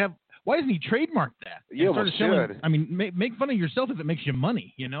 dude. You could have. Why doesn't he trademark that? Yeah, well, should. I mean, make fun of yourself if it makes you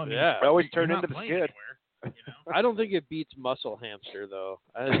money. You know. I mean, yeah. Always turn into the skid. Anywhere, you know? I don't think it beats Muscle Hamster though.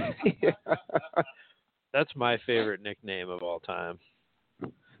 That's my favorite nickname of all time.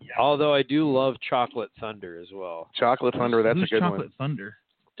 Yeah. Although I do love Chocolate Thunder as well. Chocolate Thunder, that's a good Chocolate one. Thunder?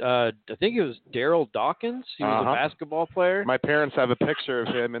 I think it was Daryl Dawkins. He was a basketball player. My parents have a picture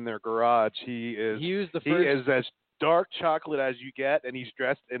of him in their garage. He is as dark chocolate as you get, and he's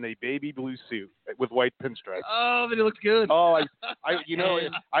dressed in a baby blue suit with white pinstripes. Oh, but he looks good. Oh,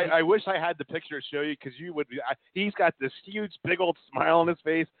 I wish I had the picture to show you because you would. He's got this huge, big old smile on his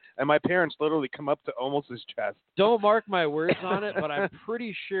face, and my parents literally come up to almost his chest. Don't mark my words on it, but I'm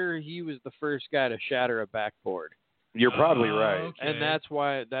pretty sure he was the first guy to shatter a backboard. You're probably right. Okay. And that's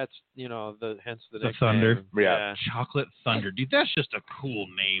why hence the nickname. Thunder. Yeah. Chocolate Thunder. Dude, that's just a cool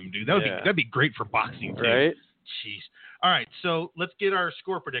name, dude. That'd be great for boxing, too. Right? Jeez. All right, so let's get our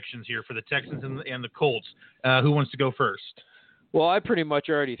score predictions here for the Texans and the Colts. Who wants to go first? Well, I pretty much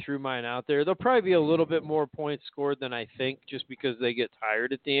already threw mine out there. There'll probably be a little bit more points scored than I think just because they get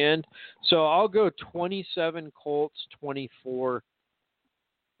tired at the end. So I'll go 27 Colts, 24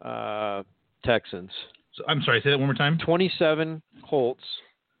 Texans. So, I'm sorry, say that one more time. 27 Colts,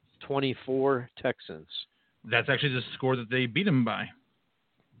 24 Texans. That's actually the score that they beat them by.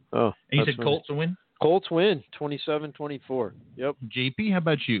 Oh. And you said Colts will win? Colts win, 27-24. Yep. JP, how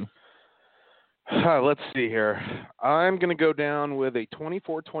about you? Let's see here. I'm going to go down with a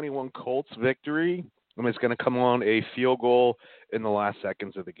 24-21 Colts victory. And it's going to come on a field goal in the last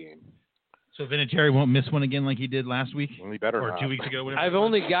seconds of the game. So Vinatieri won't miss one again like he did last week? Well, he better or not. 2 weeks ago? I've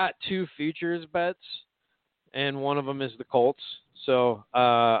only got 2 futures bets, and one of them is the Colts. So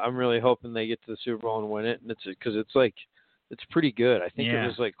I'm really hoping they get to the Super Bowl and win it. And it's pretty good. I think it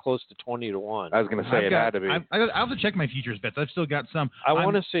was like close to 20-1. I was going to say it had to be. I'll have to check my futures bets. I've still got some. I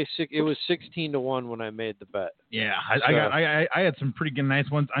want to say it was 16-1 when I made the bet. Yeah, I had some pretty good nice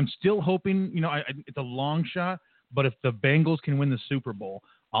ones. I'm still hoping. It's a long shot, but if the Bengals can win the Super Bowl,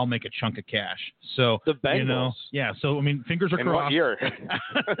 I'll make a chunk of cash. So the Bengals. Yeah. So I mean, fingers are crossed. In what year?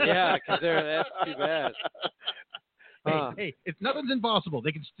 Yeah, because that's too bad. Hey, nothing's impossible.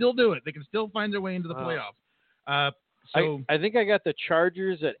 They can still do it. They can still find their way into the playoffs. So I think I got the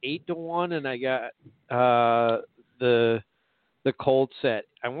Chargers at 8-1, and I got the Colts at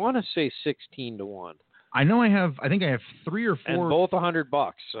I want to say 16-1. I know I think I have 3 or 4, and both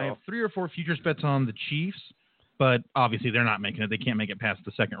 $100. So I have 3 or 4 futures bets on the Chiefs, but obviously they're not making it. They can't make it past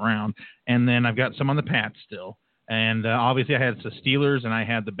the second round. And then I've got some on the Pats still. And obviously I had the Steelers, and I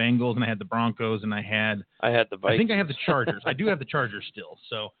had the Bengals, and I had the Broncos, and I had the Vikings. I think I have the Chargers. I do have the Chargers still.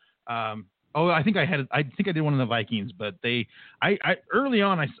 So. I think I did one of the Vikings, but I early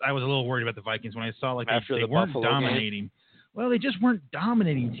on I was a little worried about the Vikings when I saw they weren't dominating. Game. Well, they just weren't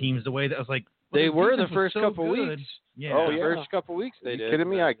dominating teams the way that I was like. They were the first couple weeks. Yeah. Oh, yeah. First couple weeks they did. Are you kidding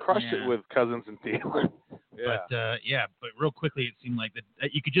me? I crushed it with Cousins and Thielen. Yeah. But real quickly it seemed like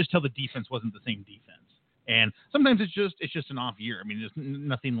that you could just tell the defense wasn't the same defense. And sometimes it's just an off year. I mean, there's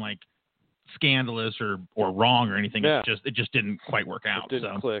nothing like scandalous or wrong or anything. Yeah. It just didn't quite work out. It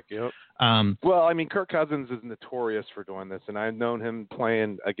didn't click. Yep. Well, I mean, Kirk Cousins is notorious for doing this, and I've known him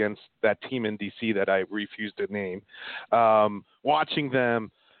playing against that team in D.C. that I refused to name, watching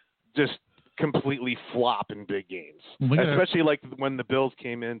them just completely flop in big games, especially like when the Bills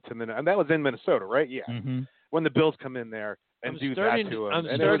came into and that was in Minnesota, right? Yeah. Mm-hmm. When the Bills come in there and do that to them. I'm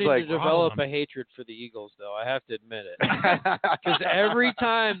starting to develop a hatred for the Eagles, though. I have to admit it. Because every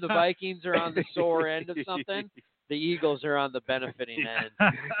time the Vikings are on the sore end of something, the Eagles are on the benefiting end.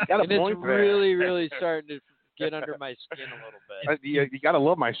 And it's really, really starting to get under my skin a little bit. You got to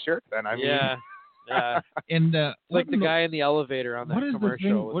love my shirt then. I mean. Yeah. And like the guy in the elevator on that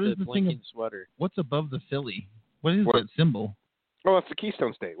commercial with the blinking sweater. What's above the Philly? What is that symbol? Oh, it's the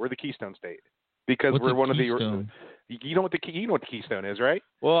Keystone State. We're the Keystone State. Because we're one Keystone? of the you know what the Keystone is, right?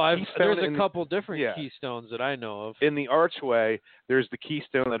 Well, there's a couple different Keystones that I know of. In the archway, there's the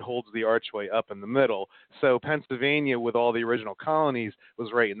keystone that holds the archway up in the middle. So Pennsylvania, with all the original colonies,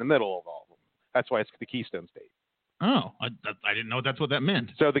 was right in the middle of all of them. That's why it's the Keystone State. Oh, I didn't know that's what that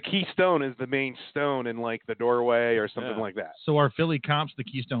meant. So the keystone is the main stone in like the doorway or something like that. So are Philly cops the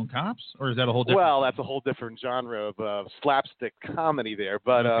Keystone Cops, or is that a whole different? Well, that's a whole different genre of slapstick comedy there.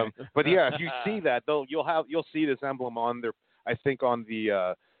 But but yeah, if you see that, you'll see this emblem on their, I think on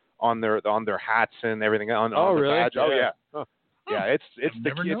their hats and everything on the really? badge. Yeah. Oh yeah. Yeah,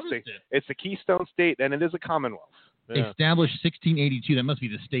 it's the Keystone State, and it is a Commonwealth. Established 1682. That must be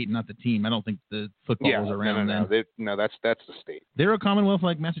the state, not the team. I don't think the football was around then. No, that's the state. They're a commonwealth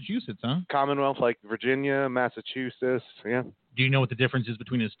like Massachusetts, huh? Commonwealth like Virginia, Massachusetts. Yeah. Do you know what the difference is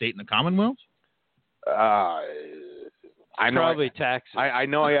between a state and a commonwealth? I know. Probably taxes. I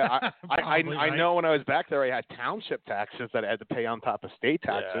know. I right. know. When I was back there, I had township taxes that I had to pay on top of state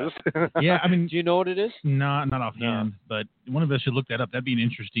taxes. Yeah, I mean, do you know what it is? Not offhand, but one of us should look that up. That'd be an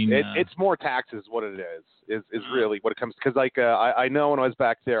interesting. It's more taxes. What it is really what it comes, because I know when I was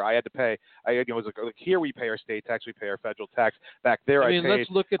back there, I had to pay. It was like here we pay our state tax, we pay our federal tax. Back there, let's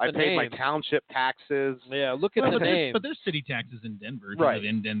look at the I paid name. my township taxes. Yeah, look at the name. But there's city taxes in Denver. If right. you live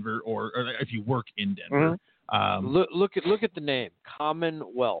in Denver, or if you work in Denver. Look at the name,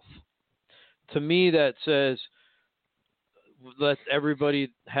 Commonwealth. To me, that says let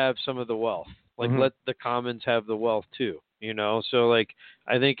everybody have some of the wealth. Like let the commons have the wealth too. So I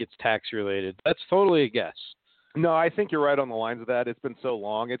think it's tax related. That's totally a guess. No, I think you're right on the lines of that. It's been so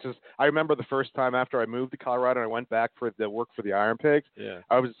long. It's just I remember the first time after I moved to Colorado and I went back for the work for the Iron Pigs. Yeah.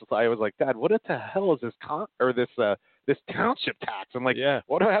 I was like, Dad, what the hell is this this township tax? I'm like,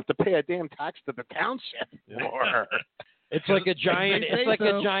 what do I have to pay a damn tax to the township for? It's like a giant. It's like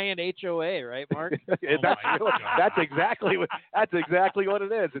a giant HOA, right, Mark? That's exactly what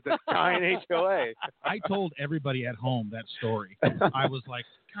it is. It's a giant HOA. I told everybody at home that story. I was like,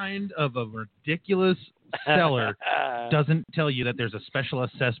 kind of a ridiculous seller doesn't tell you that there's a special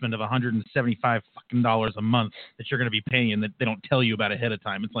assessment of $175 a month that you're going to be paying that they don't tell you about ahead of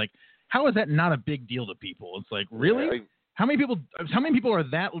time. It's like, how is that not a big deal to people? It's like, really? How many people are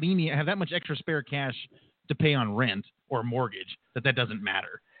that lenient, have that much extra spare cash to pay on rent or mortgage that doesn't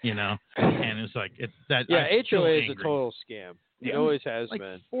matter, And it's like HOA is a total scam. It always has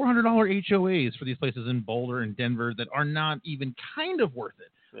been. $400 HOAs for these places in Boulder and Denver that are not even kind of worth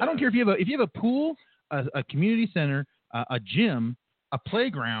it. Yeah. I don't care if you have a pool, a community center, a gym, a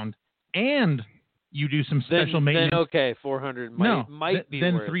playground, and you do some special maintenance. Then okay, 400 might be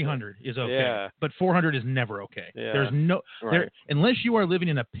then worth 300 it. is okay. Yeah. But 400 is never okay. Yeah. There's no unless you are living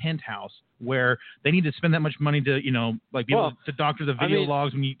in a penthouse where they need to spend that much money to, be able to doctor the video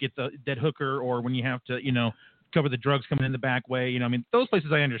logs when you get the dead hooker, or when you have to, cover the drugs coming in the back way. Those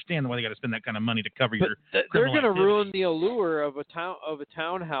places I understand why they got to spend that kind of money to cover your they're going to ruin the allure of a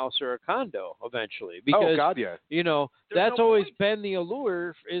townhouse or a condo eventually, because that's always been the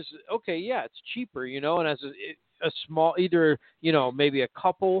allure is it's cheaper, and as a small, either maybe a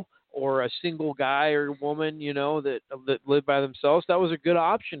couple or a single guy or woman, that live by themselves, that was a good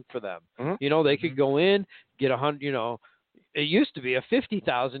option for them. They could go in, get $100, it used to be a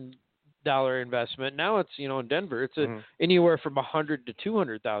 $50,000 investment. Now it's, in Denver, it's anywhere from $100,000 to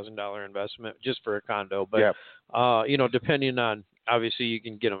 $200,000 investment just for a condo. But, depending on, obviously you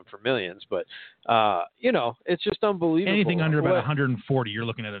can get them for millions, but, it's just unbelievable. Anything under about 140, you're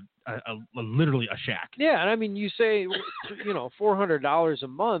looking at a literally a shack. Yeah. And you say, $400 a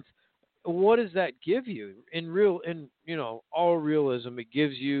month, what does that give you in all realism? It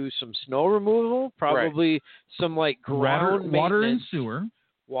gives you some snow removal, probably some ground water and sewer.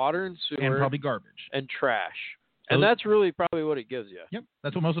 And probably garbage. And trash. And that's really probably what it gives you. Yep.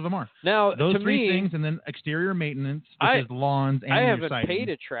 That's what most of them are. Now, those three things, and then exterior maintenance, which is lawns and I your haven't paid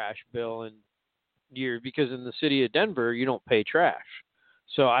a trash bill in years, because in the city of Denver, you don't pay trash.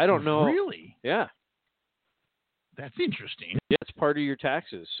 So I don't know. Really? Yeah. That's interesting. Yeah, it's part of your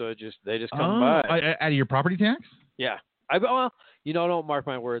taxes. So they just come by. Out of your property tax? Yeah. Don't mark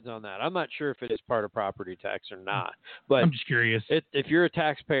my words on that. I'm not sure if it is part of property tax or not. But I'm just curious. If you're a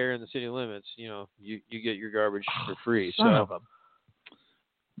taxpayer in the city limits, you get your garbage for free.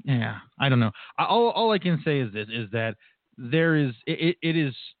 Yeah, I don't know. All I can say is this: is that it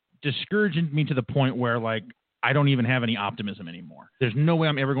is discouraging me to the point where I don't even have any optimism anymore. There's no way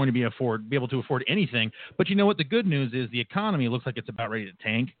I'm ever going to be able to afford anything. But you know what? The good news is the economy looks like it's about ready to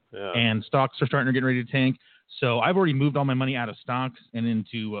tank, and stocks are starting to get ready to tank. So I've already moved all my money out of stocks and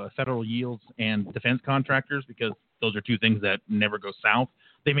into federal yields and defense contractors, because those are two things that never go south.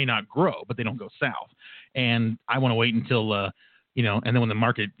 They may not grow, but they don't go south. And I want to wait until, and then when the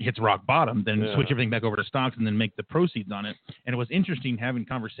market hits rock bottom, then switch everything back over to stocks and then make the proceeds on it. And it was interesting having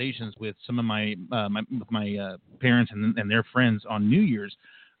conversations with some of my parents and their friends on New Year's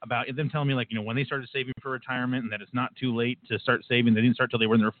about them telling me, when they started saving for retirement and that it's not too late to start saving. They didn't start till they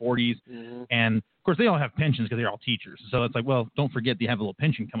were in their 40s. Mm-hmm. And, of course, they all have pensions because they're all teachers. So it's like, well, don't forget they have a little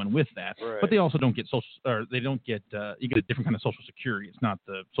pension coming with that. Right. But they also don't get you get a different kind of Social Security. It's not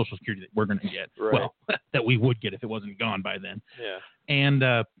the Social Security that we're going to get. Right. Well, that we would get if it wasn't gone by then. Yeah. And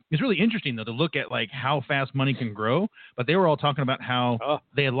it's really interesting, though, to look at, like, how fast money can grow. But they were all talking about how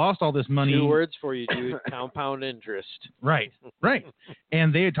they had lost all this money. 2 words for you, dude. Compound interest. Right.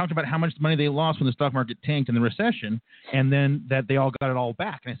 And they had talked about how much money they lost when the stock market tanked in the recession, and then that they all got it all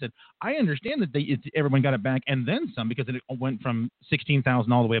back. And I said, I understand that everyone got it back and then some, because it went from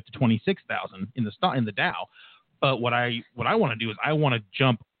 16,000 all the way up to 26,000 in the Dow. But what I want to do is I want to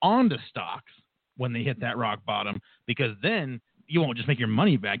jump onto stocks when they hit that rock bottom, because then you won't just make your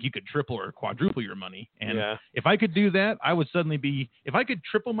money back. You could triple or quadruple your money. And if I could do that, I would suddenly if I could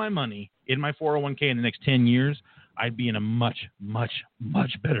triple my money in my 401k in the next 10 years, I'd be in a much, much,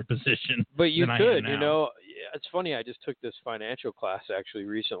 much better position. But you could, now. It's funny. I just took this financial class actually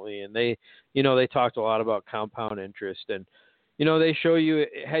recently, and they talked a lot about compound interest, and they show you,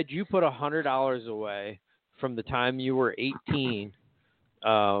 had you put $100 away from the time you were 18,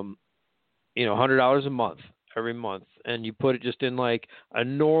 $100 a month every month, and you put it just in like a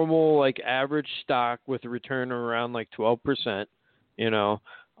normal, like, average stock with a return around like 12%,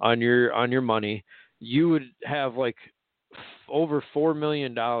 on your money, you would have like over $4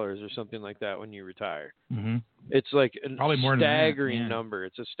 million or something like that when you retire. Mm-hmm. It's like a probably more staggering number.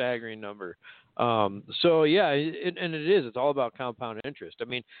 It's a staggering number. So yeah, and it is. It's all about compound interest. I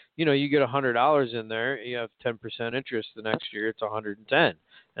mean, you get $100 in there, you have 10% interest. The next year, it's 110,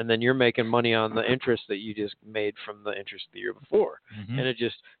 and then you're making money on the interest that you just made from the interest the year before. Mm-hmm. And it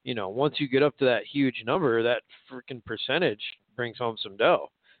just, once you get up to that huge number, that freaking percentage brings home some dough.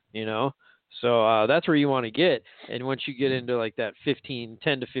 So that's where you want to get. And once you get into like that 10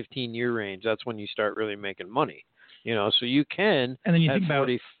 to 15 year range, that's when you start really making money. So you can, and then you at think about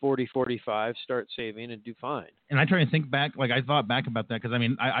 40, 45, start saving and do fine. And I try to think back, like I thought back about that, because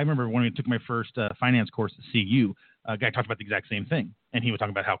I remember when I took my first finance course at CU, a guy talked about the exact same thing. And he was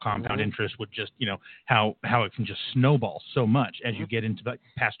talking about how compound interest would just, how it can just snowball so much as you get into the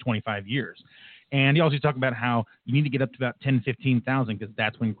past 25 years. And he also talked about how you need to get up to about 10, 15,000, because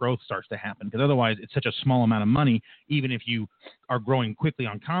that's when growth starts to happen. Because otherwise, it's such a small amount of money. Even if you are growing quickly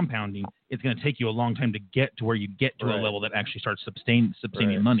on compounding, it's going to take you a long time to get to where you get to a level that actually starts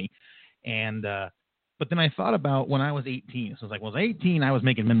sustaining money. And but then I thought about when I was 18. So I was like, well, I was 18, I was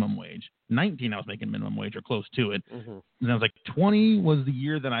making minimum wage. 19, I was making minimum wage or close to it. Mm-hmm. And I was like, 20 was the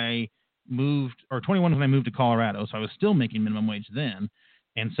year that I moved, or 21 when I moved to Colorado. So I was still making minimum wage then.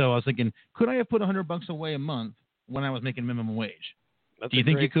 And so I was thinking, could I have put $100 away a month when I was making minimum wage? That's Do you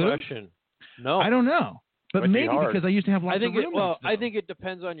think you could? Question. No, I don't know, but maybe because I used to have lots of roommates. I think it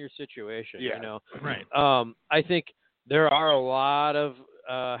depends on your situation. Yeah. Right. I think there are a lot of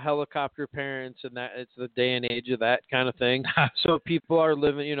helicopter parents, and that it's the day and age of that kind of thing. So people are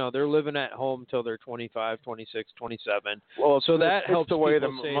living, they're living at home till they're 25, 26, 27. Well, so that helps the way the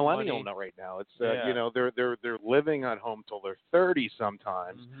save millennial money. right now. It's they're living at home till they're 30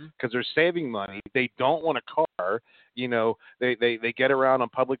 sometimes because they're saving money. They don't want a car. They get around on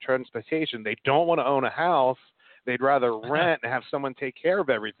public transportation. They don't want to own a house. They'd rather rent and have someone take care of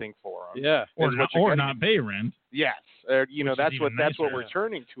everything for them. Yeah, or not pay rent. Yes, that's what we're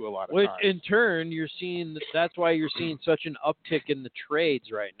turning to a lot of times. In turn, you're seeing that's why you're seeing such an uptick in the trades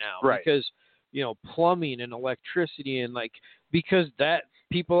right now. Right. Because plumbing and electricity and because that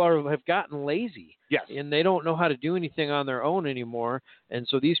people have gotten lazy. Yes. And they don't know how to do anything on their own anymore, and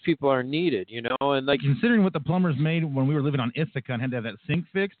so these people are needed. And considering what the plumbers made when we were living on Ithaca and had to have that sink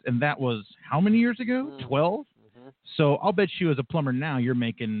fixed, and that was how many years ago? 12. So I'll bet you as a plumber now you're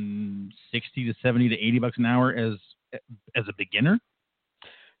making 60 to 70 to $80 an hour as a beginner.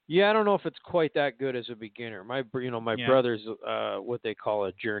 Yeah, I don't know if it's quite that good as a beginner. My brother's what they call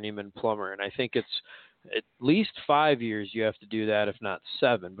a journeyman plumber, and I think it's at least 5 years you have to do that, if not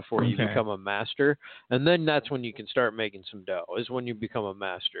 7, before you become a master. And then that's when you can start making some dough. Is when you become a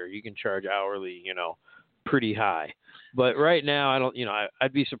master. You can charge hourly, pretty high. But right now, I don't.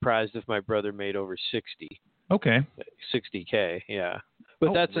 I'd be surprised if my brother made over 60. Okay. 60K, yeah.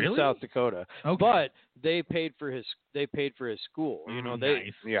 But that's really? in South Dakota. Okay. But they paid for his school.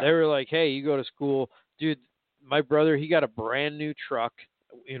 Nice. They were like, hey, you go to school, dude. My brother, he got a brand new truck,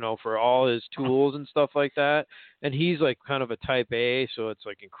 for all his tools and stuff like that. And he's like kind of a type A, so it's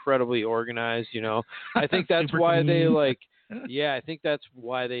like incredibly organized. I think that's why they Yeah, I think that's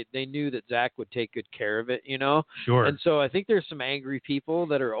why they knew that Zach would take good care of it, Sure. And so I think there's some angry people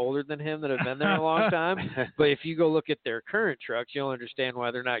that are older than him that have been there a long time. But if you go look at their current trucks, you'll understand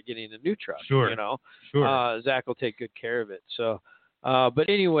why they're not getting a new truck. Sure. Sure. Zach will take good care of it. So, but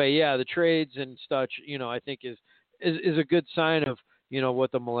anyway, yeah, the trades and such, I think is a good sign of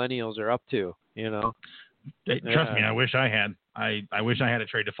what the millennials are up to. Trust me, I wish I had. I wish I had a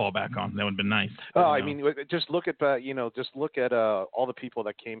trade to fall back on. That would have been nice. Oh, I mean, just look at all the people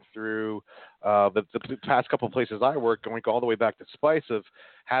that came through the past couple of places I worked, going all the way back to Spice, of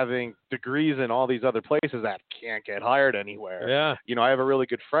having degrees in all these other places that can't get hired anywhere. Yeah. I have a really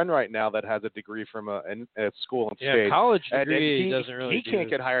good friend right now that has a degree from a school in state. College degree and doesn't really. He can't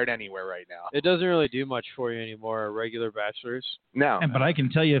get hired anywhere right now. It doesn't really do much for you anymore. A regular bachelor's. No. But I can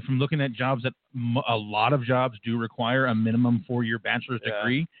tell you from looking at jobs that a lot of jobs do require a minimum 4-year bachelor's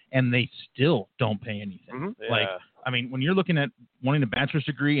degree, and they still don't pay anything. Mm-hmm. Like, I mean, when you're looking at wanting a bachelor's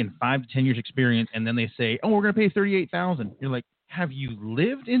degree and 5 to 10 years experience, and then they say, "Oh, we're going to pay $38,000." You're like, have you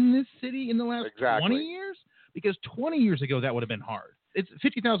lived in this city in the last 20 years? Because 20 years ago, that would have been hard. It's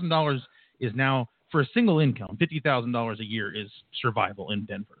 $50,000 is now, for a single income, $50,000 a year is survival in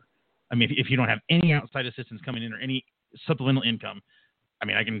Denver. I mean, if you don't have any outside assistance coming in or any supplemental income, I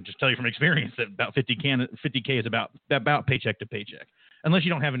mean, I can just tell you from experience that about $50K is about paycheck to paycheck, unless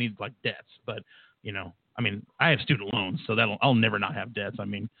you don't have any like debts. But I mean, I have student loans, so I'll never not have debts. I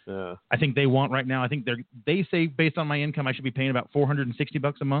mean, I think they want right now. I think they say based on my income, I should be paying about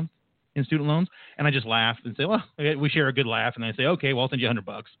 $460 a month in student loans, and I just laugh and say, well, we share a good laugh, and I say, okay, well, I'll send you $100,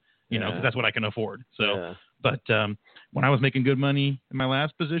 because that's what I can afford. So, but when I was making good money in my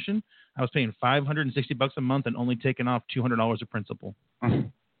last position, I was paying $560 a month and only taking off $200 of principal. Oh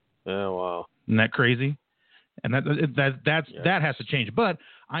wow! Isn't that crazy? And that has to change. But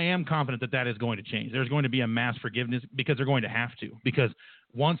I am confident that is going to change. There's going to be a mass forgiveness because they're going to have to. Because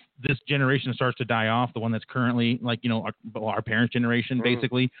once this generation starts to die off, the one that's currently our parents' generation,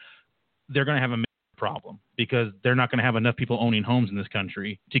 basically, they're going to have a problem because they're not going to have enough people owning homes in this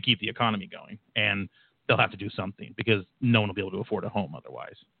country to keep the economy going. And they'll have to do something because no one will be able to afford a home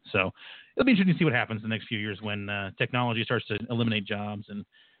otherwise. So it'll be interesting to see what happens in the next few years when technology starts to eliminate jobs and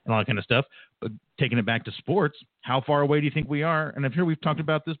all that kind of stuff. But taking it back to sports, how far away do you think we are? And I'm sure we've talked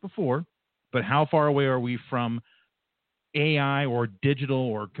about this before, but how far away are we from AI or digital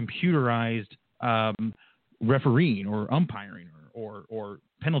or computerized refereeing or umpiring or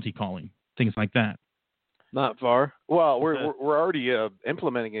penalty calling, things like that? Not far. Well, we're already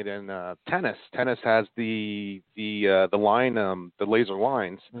implementing it in tennis. Tennis has the line, the laser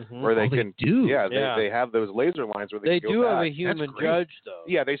lines where they can do. They have those laser lines where they can go have back. a human judge though.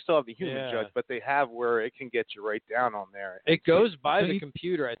 Yeah, they still have the human judge, but they have where it can get you right down on there. It goes by the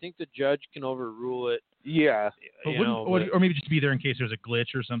computer. I think the judge can overrule it. Yeah, or maybe just be there in case there's a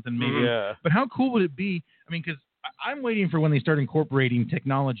glitch or something. Maybe. Yeah. But how cool would it be? I mean, because I'm waiting for when they start incorporating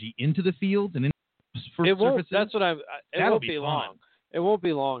technology into the fields and it won't. surfaces. That's what I'm. It won't be long. It won't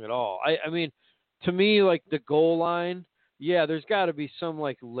be long at all. I mean, to me, like the goal line. Yeah, there's got to be some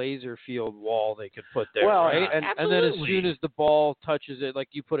like laser field wall they could put there, right? And then as soon as the ball touches it, like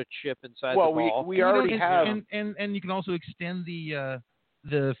you put a chip inside the ball. Well, we already have, and you can also extend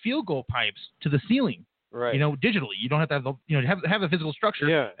the field goal pipes to the ceiling. Right. Digitally. You don't have to have have a physical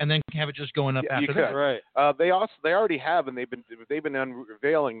structure, and then have it just going up after that. Right. They already have, and they've been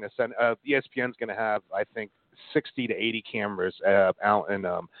unveiling this. And ESPN's going to have, I think, 60 to 80 cameras out in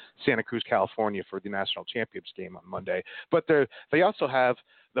Santa Cruz, California, for the national championships game on Monday. But they also have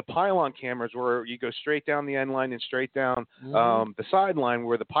the pylon cameras where you go straight down the end line and straight down the sideline,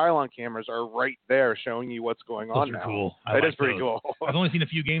 where the pylon cameras are right there showing you what's going on now. Cool. That is pretty cool. I've only seen a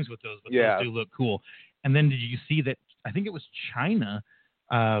few games with those, but those do look cool. And then did you see that? I think it was China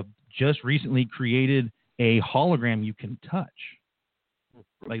just recently created a hologram you can touch,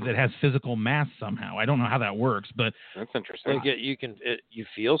 like that has physical mass somehow. I don't know how that works, but that's interesting. Like you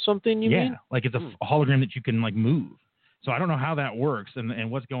feel something? You mean? Like it's a hologram that you can like move. So I don't know how that works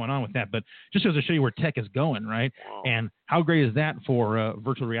and what's going on with that, but just to show you where tech is going, right? Wow. And how great is that for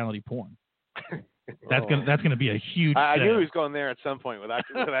virtual reality porn? That's gonna be a huge. I knew he was going there at some point with that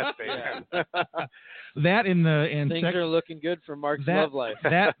statement. That and things are looking good for Mark's love life.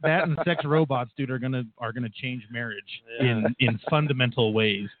 That and sex robots, dude, are gonna change marriage in fundamental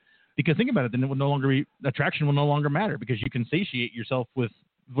ways. Because think about it, then attraction will no longer matter because you can satiate yourself with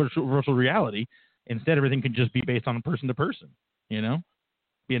virtual reality. Instead, everything can just be based on person to person. Be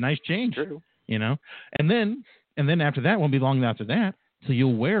a nice change. True. And then after that, won't be long after that. So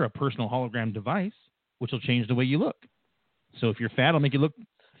you'll wear a personal hologram device, which will change the way you look. So if you're fat, it'll make you look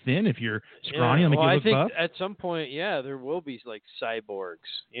thin. If you're scrawny, it'll make well, you I look think buff. at some point, there will be like cyborgs.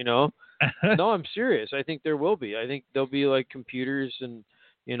 No, I'm serious. I think there will be. I think there'll be like computers and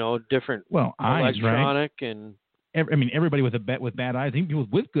different eyes, electronic right? and. Everybody with bad eyes, even people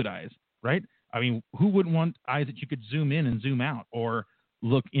with good eyes, right? I mean, who wouldn't want eyes that you could zoom in and zoom out, or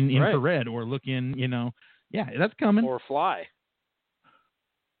look in infrared, or look in, yeah, that's coming. Or fly.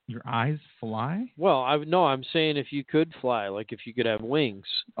 Your eyes fly? Well, I'm saying if you could fly, like if you could have wings.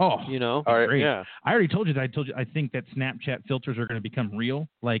 Oh, all right, great. Yeah. I already told you that. I think that Snapchat filters are going to become real.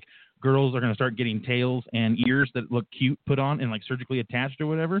 Like girls are going to start getting tails and ears that look cute put on and like surgically attached or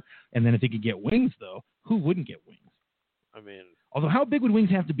whatever. And then if they could get wings, though, who wouldn't get wings? I mean, although how big would wings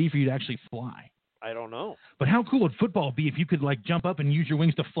have to be for you to actually fly? I don't know. But how cool would football be if you could like jump up and use your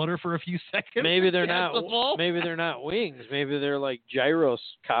wings to flutter for a few seconds? Maybe they're not. Maybe they're not wings. Maybe they're like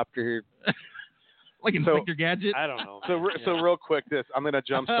gyroscopter. Like Inspector Gadget. I don't know. So real quick, I'm going to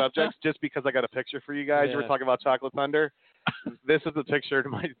jump subjects just because I got a picture for you guys. You were talking about Chocolate Thunder. This is a picture of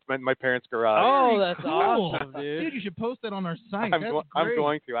my parents' garage. Oh, that's cool. awesome, dude. Dude, you should post that on our site. I'm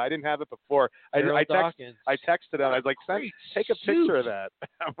going to. I didn't have it before. I texted them. I was like, take a picture of that.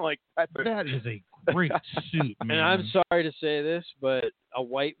 I'm like, that is a great suit, man. And I'm sorry to say this, but a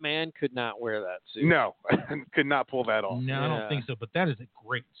white man could not wear that suit. No, could not pull that off. No, I don't think so. But that is a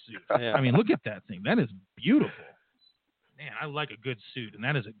great suit. Yeah. I mean, look at that thing. That is beautiful. Man, I like a good suit, and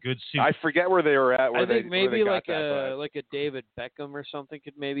that is a good suit. I forget where they were at. I think maybe like a David Beckham or something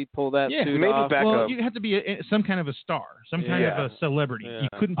could maybe pull that suit maybe off. Beckham. Well, you have to be some kind of a star, some kind of a celebrity. Yeah. You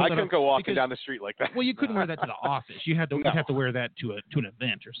couldn't. Pull I couldn't go walking down the street like that. Well, you couldn't wear that to the office. You had to. No. You'd have to wear that to an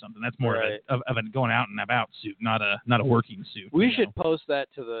event or something. That's more of a going out and about suit, not a working suit. We should post that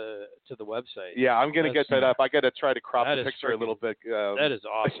to the website. Yeah, I'm gonna get that up. I got to try to crop the picture a little bit. That is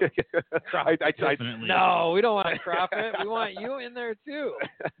awesome. Definitely. No, we don't want to crop it. We want you in there too.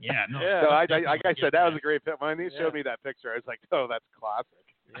 Yeah, no. Yeah. So like I said, that was a great picture. When they showed me that picture, I was like, oh, that's classic.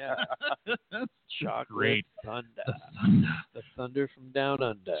 Yeah. Chocolate great. Thunder. The thunder from down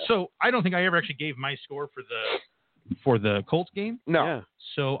under. So I don't think I ever actually gave my score for the Colts game. No. Yeah.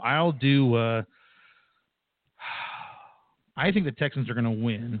 So I'll do. I think the Texans are going to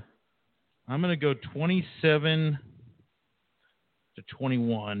win. I'm going to go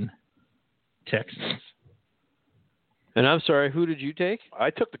 27-21 Texans. And I'm sorry, who did you take? I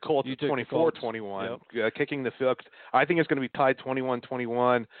took the Colts at 24-21, kicking the field. I think it's going to be tied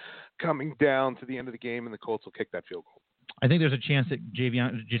 21-21, coming down to the end of the game, and the Colts will kick that field goal. I think there's a chance that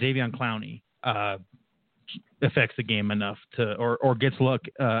Jadeveon Clowney affects the game enough to, or gets Luck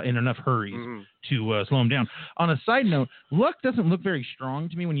in enough hurries to slow him down. On a side note, Luck doesn't look very strong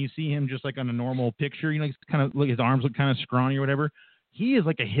to me when you see him just like on a normal picture. He's kind of his arms look kind of scrawny or whatever. He is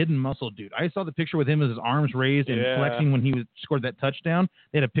like a hidden muscle dude. I saw the picture with him with his arms raised and flexing when he scored that touchdown.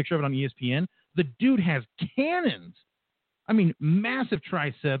 They had a picture of it on ESPN. The dude has cannons. I mean, massive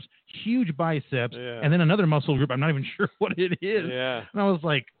triceps, huge biceps, and then another muscle group. I'm not even sure what it is. Yeah. And I was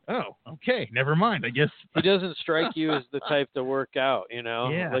like, oh, okay, never mind. I guess he doesn't strike you as the type to work out,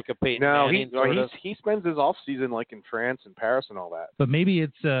 like a Peyton Manning. No, he spends his off season like in France and Paris and all that. But maybe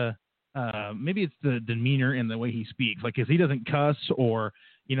it's the demeanor and the way he speaks. Like, if he doesn't cuss or,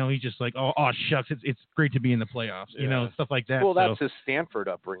 he's just like, oh shucks, it's great to be in the the playoffs, stuff like that. Well, that's his Stanford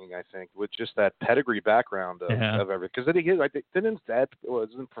upbringing, I think, with just that pedigree background of everything. Because didn't his dad was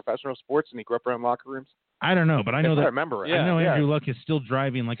in professional sports and he grew up around locker rooms? I don't know, but I know that. I remember it. I know Andrew Luck is still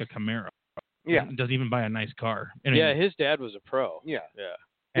driving like a Camaro. Yeah. Doesn't even buy a nice car. His dad was a pro. Yeah.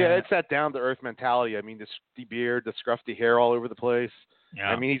 It's that down-to-earth mentality. I mean, the scruffy beard, the scruffy hair all over the place. Yeah.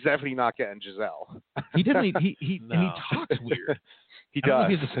 I mean, he's definitely not getting Giselle. He definitely and he talks weird. He does. I don't know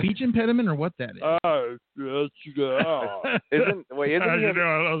if he has a speech impediment or what that is. Isn't he? I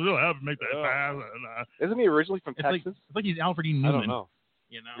was real happy to make that pass. Isn't he originally from Texas? It's like he's Alfred E. Newman. I don't know.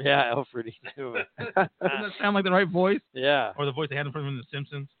 Yeah, Alfred E. Newman. Doesn't that sound like the right voice? Yeah. Or the voice they had in front of him in The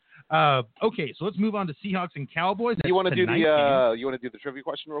Simpsons. Okay, so let's move on to Seahawks and Cowboys. You want to do the trivia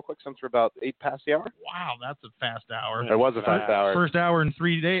question real quick since we're about 8 past the hour? Wow, that's a fast hour. It was a fast hour. First hour in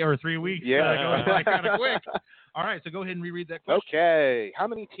 3 days or 3 weeks. Yeah. Goes by kind of quick. All right, so go ahead and reread that question. Okay. How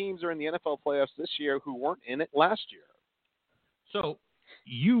many teams are in the NFL playoffs this year who weren't in it last year? So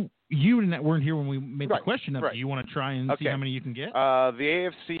you weren't here when we made the question up. Right. Do you want to try and see how many you can get?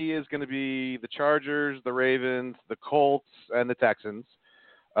 The AFC is going to be the Chargers, the Ravens, the Colts, and the Texans.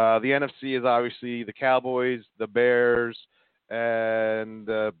 The NFC is obviously the Cowboys, the Bears, and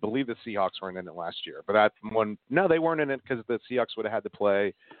I believe the Seahawks weren't in it last year. But they weren't in it because the Seahawks would have had to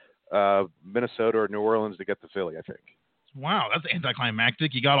play Minnesota or New Orleans to get to Philly, I think. Wow, that's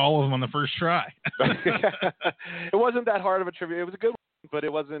anticlimactic. You got all of them on the first try. It wasn't that hard of a trivia. It was a good one. but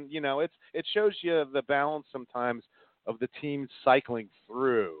it wasn't. It shows you the balance sometimes of the teams cycling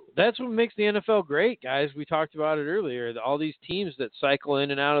through. That's what makes the NFL great, guys. We talked about it earlier. All these teams that cycle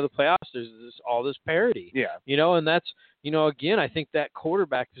in and out of the playoffs, there's all this parity. Yeah. And that's, again, I think that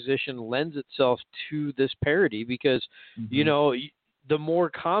quarterback position lends itself to this parity because, the more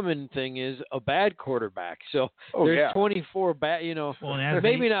common thing is a bad quarterback. So there's 24 bad,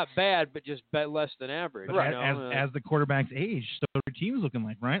 maybe not bad, but just less than average. Right. As the quarterbacks age, so their team's looking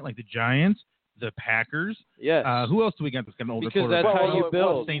like, right? Like the Giants, the Packers. Yes. Who else do we got that's got an older because quarterback? That's how you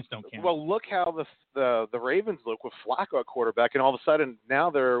build. Saints don't count. Well, look how the Ravens look with Flacco at quarterback, and all of a sudden now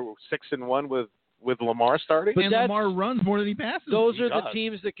they're 6-1 with Lamar starting. And Lamar runs more than he passes. Those are the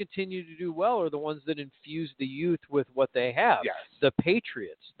teams that continue to do well, are the ones that infuse the youth with what they have. Yes. The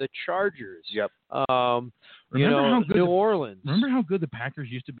Patriots, the Chargers. Yep. New Orleans. Remember how good the Packers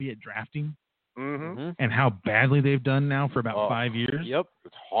used to be at drafting? Mm-hmm. And how badly they've done now for about 5 years? Yep.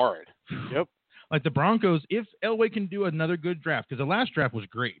 It's hard. Yep. Like the Broncos, if Elway can do another good draft, because the last draft was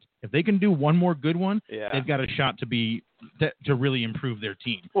great. If they can do one more good one, they've got a shot to really improve their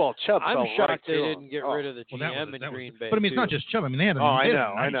team. Well, Chubb. I'm shocked right they didn't get rid of the GM in Green Bay. But I mean, it's not just Chubb. I mean, they had a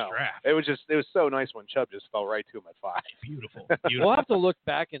nice draft. It was so nice when Chubb just fell right to him at 5. Beautiful. We'll have to look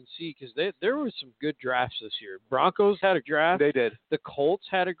back and see because there were some good drafts this year. Broncos had a draft. They did. The Colts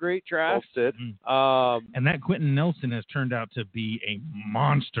had a great draft. Colts did. And that Quentin Nelson has turned out to be a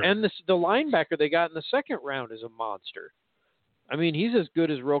monster. And the linebacker they got in the second round is a monster. I mean, he's as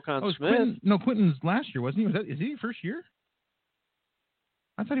good as Roquan Smith. Quentin's last year, wasn't he? Is he first year?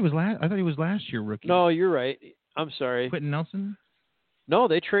 I thought he was last year rookie. No, you're right. I'm sorry. Quentin Nelson? No,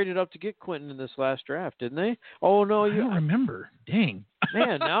 they traded up to get Quentin in this last draft, didn't they? Oh no, I don't remember. Dang.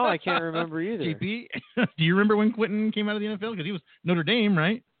 Man, now I can't remember either. JP, do you remember when Quentin came out of the NFL? Because he was Notre Dame,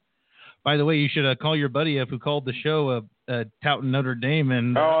 right? By the way, you should call your buddy up who called the show touting Notre Dame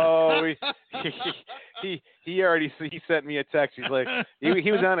and. He already sent me a text. He's like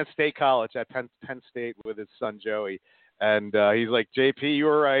he was down at State College at Penn State with his son Joey, and he's like, JP, you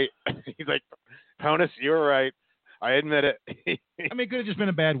were right. He's like, Ponus, you were right. I admit it. I mean, it could have just been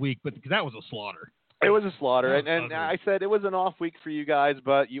a bad week, but because that was a slaughter. It was a slaughter, and I said it was an off week for you guys,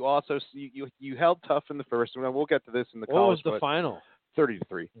 but you also you held tough in the first one. We'll get to this in the college. What was the final?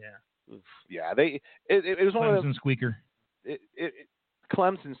 30-3. Yeah. Yeah, it was one of the squeaker.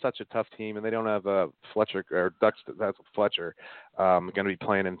 Clemson's such a tough team, and they don't have Fletcher or Dux. That's Fletcher going to be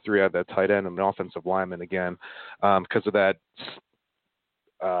playing in 3 out of the tight end and an offensive lineman again because of that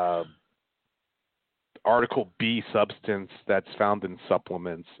Article B substance that's found in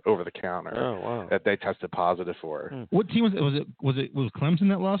supplements over the counter. Oh wow! That they tested positive for. What team was it? Was Clemson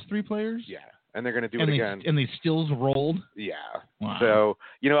that lost 3 players? Yeah. And they're going to do it again. And they stills rolled? Yeah. Wow. So,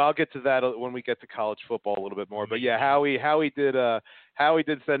 I'll get to that when we get to college football a little bit more. But, yeah, Howie did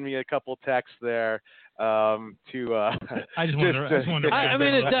send me a couple texts there to I just wonder.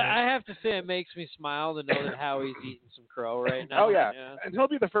 I have to say it makes me smile to know that Howie's eating some crow right now. Oh, yeah. And he'll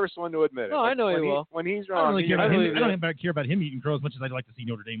be the first one to admit it. No, I know he will. When he's wrong. I don't care care about him eating crow as much as I'd like to see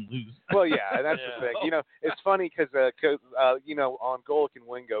Notre Dame lose. Well, yeah, and that's the thing. It's funny because, on Golick and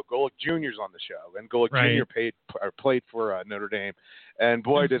Wingo, Golick Jr.'s on the show, and Golick Jr. played for Notre Dame. And,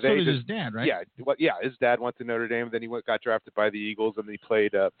 boy, did they his dad, right? Yeah, his dad went to Notre Dame, then he got drafted by the Eagles, and he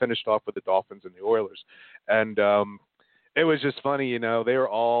finished off with the Dolphins and the Oilers. And it was just funny, they were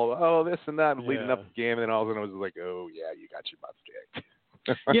all, this and that, and leading up the game, and then all of a sudden it was like, oh, yeah, you got your butt kicked.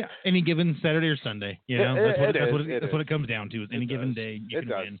 Yeah, any given Saturday or Sunday. That's what it comes down to is any given day you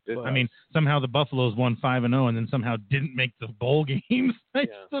can win. I mean, somehow the Buffaloes won 5-0 and then somehow didn't make the bowl games. I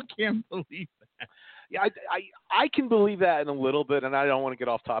still can't believe that. Yeah, I can believe that in a little bit, and I don't want to get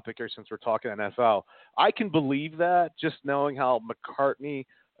off topic here since we're talking NFL. I can believe that just knowing how McIntyre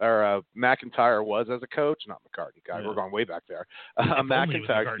was as a coach. Not McCartney, guys. We're going way back there.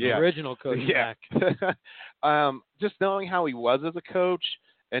 McIntyre, the original coach. Yeah. Just knowing how he was as a coach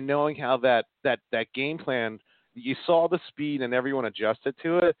and knowing how that game plan, you saw the speed and everyone adjusted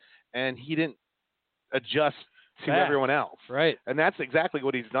to it, and he didn't adjust to everyone else. Right. And that's exactly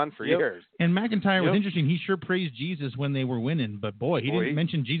what he's done for years. And McIntyre was interesting. He sure praised Jesus when they were winning, but he didn't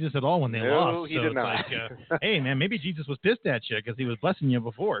mention Jesus at all when they lost. No, he did not. Like, hey, man, maybe Jesus was pissed at you because he was blessing you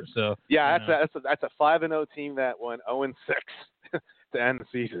before. So yeah, that's a 5-0 team that went 0-6 to end the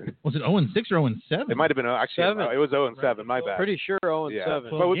season. Was it 0-6 or 0-7? It might have been actually 7. It was 0-7. My bad. Pretty sure 0-7. Yeah.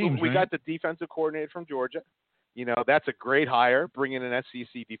 But we got the defensive coordinator from Georgia. That's a great hire, bringing an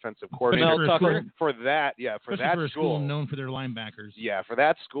SEC defensive coordinator for that. Yeah, for especially that for a school known for their linebackers. Yeah, for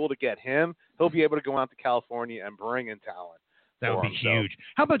that school to get him, he'll be able to go out to California and bring in talent. That would be for 'em, huge.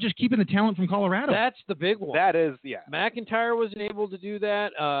 How about just keeping the talent from Colorado? That's the big one. That is, yeah. McIntyre wasn't able to do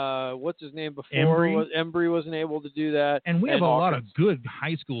that. What's his name before? Embry wasn't able to do that. And we have a lot of good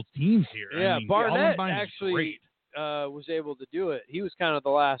high school teams here. Yeah, I mean, Barnett Columbine is actually great. was able to do it. He was kind of the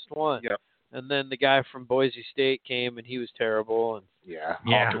last one. Yep. And then the guy from Boise State came, and he was terrible. And Yeah.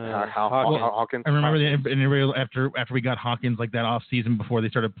 Hawkins. Hawkins. I remember after we got Hawkins like that off season before they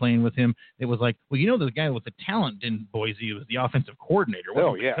started playing with him, it was like, well, the guy with the talent in Boise, it was the offensive coordinator,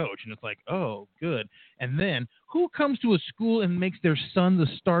 wasn't the coach, and it's like, oh, good. And then who comes to a school and makes their son the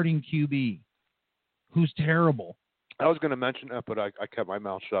starting QB? Who's terrible? I was going to mention that, but I kept my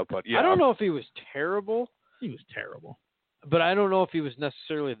mouth shut. But yeah, I don't know if he was terrible. He was terrible. But I don't know if he was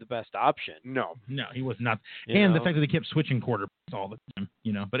necessarily the best option. No, he was not. You know? The fact that they kept switching quarterbacks all the time,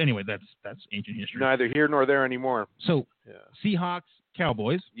 But anyway, that's ancient history. neither here nor there anymore. So, Seahawks,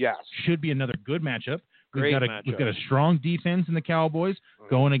 Cowboys. Yes. Should be another good matchup. Great matchup. We've got a matchup. strong defense in the Cowboys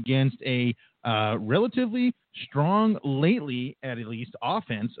going against a relatively strong lately, at least,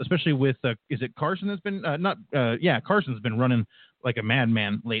 offense, especially with is it Carson that's been Carson's been running like a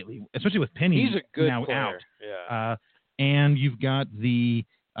madman lately, especially with Penny. He's a good now player. out. Yeah. And you've got the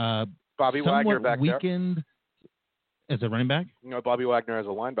Bobby Wagner back weakened as a running back. Bobby Wagner as a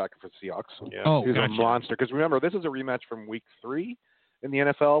linebacker for the Seahawks. Yeah. Oh, he's gotcha. a monster. Because remember, this is a rematch from Week 3 in the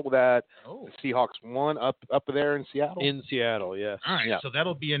NFL that the Seahawks won up there in Seattle. In Seattle, yes. All right, Yeah. so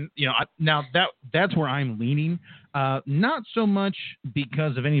that'll be now that's where I'm leaning. Not so much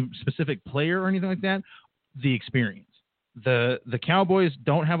because of any specific player or anything like that. The experience. The Cowboys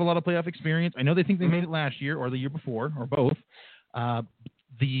don't have a lot of playoff experience. I know they think they made it last year or the year before or both.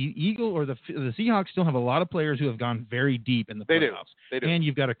 The Eagle or the Seahawks still have a lot of players who have gone very deep in the playoffs. They do. And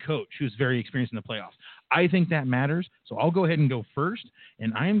you've got a coach who's very experienced in the playoffs. I think that matters. So I'll go ahead and go first.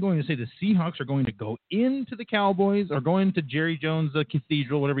 And I am going to say the Seahawks are going to go into the Cowboys or go into Jerry Jones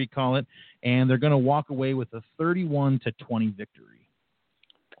Cathedral, whatever you call it, and they're going to walk away with a 31-20 victory.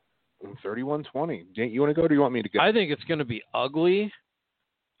 31-20. You want to go or do you want me to go? I think it's going to be ugly,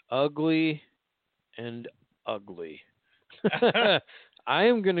 and ugly. I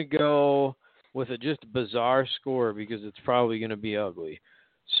am going to go with a just bizarre score because it's probably going to be ugly.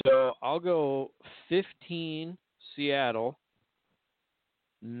 So I'll go 15 Seattle,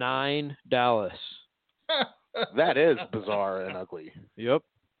 9 Dallas. That is bizarre and ugly. Yep.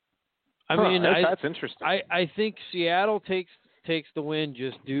 I mean, that's interesting. I think Seattle takes the win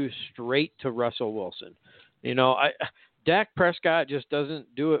just due straight to Russell Wilson. Dak Prescott just doesn't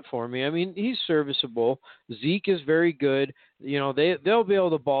do it for me. I mean, he's serviceable. Zeke is very good. They'll be able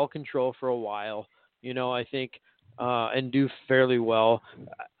to ball control for a while. I think and do fairly well.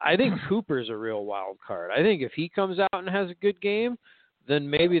 I think Cooper's a real wild card. I think if he comes out and has a good game, then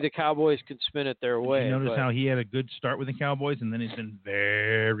maybe the Cowboys could spin it their way. Did you notice how he had a good start with the Cowboys, and then he's been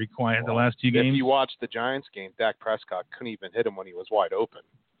very quiet the last 2 games? If you watch the Giants game, Dak Prescott couldn't even hit him when he was wide open.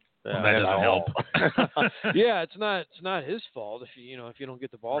 Well, that doesn't help. Yeah, it's not his fault if you don't get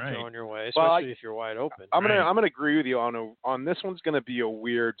the ball thrown your way, especially if you're wide open. I'm gonna agree with you on this one's gonna be a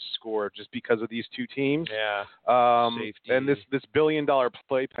weird score just because of these two teams. Yeah. Safety. And this $1 billion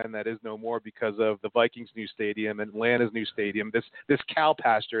playpen that is no more because of the Vikings' new stadium and Atlanta's new stadium. This cow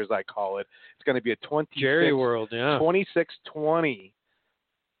pasture, as I call it, it's gonna be a 26-20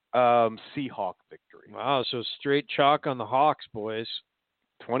 Seahawk victory. Wow, so straight chalk on the Hawks, boys.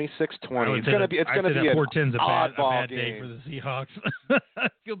 26-20. It's gonna be a odd bad game. day for the Seahawks. I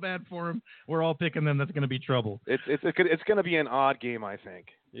feel bad for them. We're all picking them. That's going to be trouble. It's going to be an odd game, I think.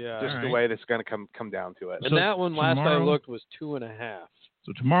 Yeah, just the way that's going to come down to it. And that one last I looked was 2.5.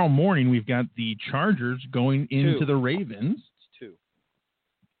 So tomorrow morning we've got the Chargers going into the Ravens. It's 2.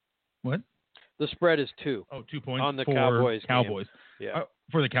 What? The spread is 2. Oh, 2 points on the for Cowboys. Yeah,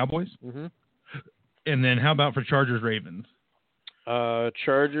 for the Cowboys. Mm-hmm. And then how about for Chargers Ravens?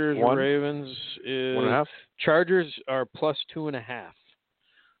 Chargers Ravens is 1.5. Chargers are plus 2.5.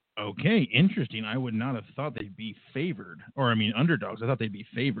 Okay, interesting. I would not have thought they'd be favored, underdogs. I thought they'd be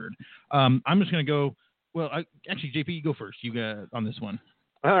favored. I'm just going to go. Well, actually, JP, you go first. You got on this one.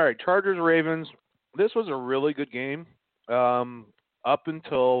 All right, Chargers Ravens. This was a really good game up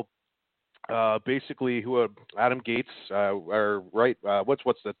until basically Adam Gates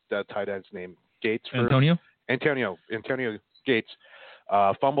what's the tight end's name? Gates. Antonio Gates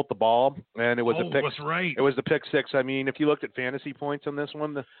fumbled the ball, and it was a pick. That's right. It was the pick six. I mean, if you looked at fantasy points on this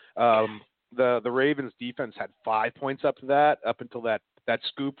one, the Ravens defense had 5 points up until that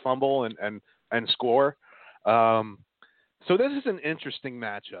scoop fumble and score. So this is an interesting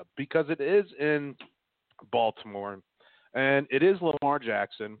matchup because it is in Baltimore, and it is Lamar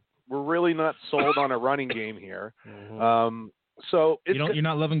Jackson. We're really not sold on a running game here. Mm-hmm. So you're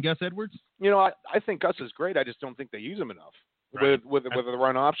not loving Gus Edwards? I think Gus is great. I just don't think they use him enough with the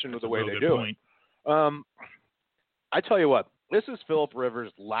run option with the way they do it. I tell you what, this is Phillip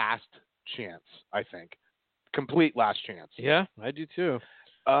Rivers' last chance. I think complete last chance. Yeah, I do too.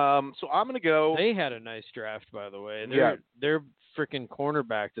 So I'm going to go. They had a nice draft, by the way. Their freaking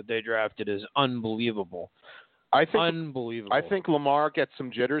cornerback that they drafted is unbelievable. Unbelievable. I think Lamar gets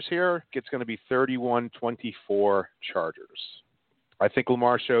some jitters here. It's going to be 31-24 Chargers. I think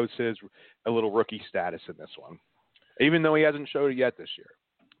Lamar shows a little rookie status in this one, even though he hasn't showed it yet this year.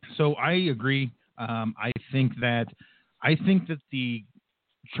 So I agree. I think that the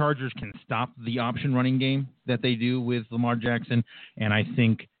Chargers can stop the option running game that they do with Lamar Jackson, and I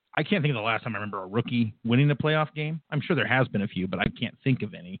can't think of the last time I remember a rookie winning a playoff game. I'm sure there has been a few, but I can't think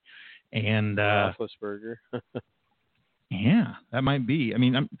of any. And Roethlisberger. Yeah, that might be. I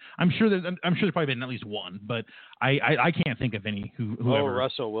mean, I'm sure there's probably been at least one, but I can't think of any whoever.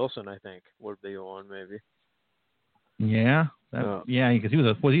 Russell Wilson, I think would be one maybe. Yeah, because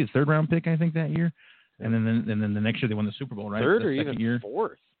was he a third round pick I think that year, and then the next year they won the Super Bowl, right? Third or even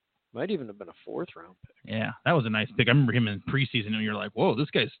fourth. Might even have been a fourth round pick. Yeah, that was a nice pick. I remember him in preseason, and you're like, whoa, this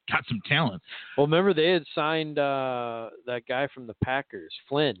guy's got some talent. Well, remember they had signed that guy from the Packers,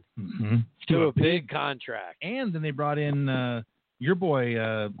 Flynn, to a big contract. And then they brought in your boy,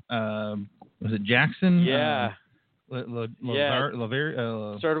 was it Jackson? Yeah. Started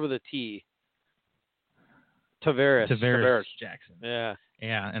with a T. Tavares Jackson. Yeah.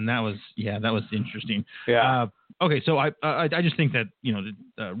 Yeah, and that was interesting. Yeah. Okay, so I just think that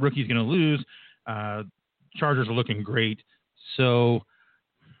the rookie's going to lose. Chargers are looking great, so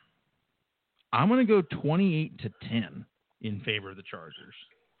I'm going to go 28-10 in favor of the Chargers.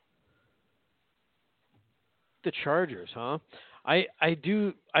 The Chargers, huh? I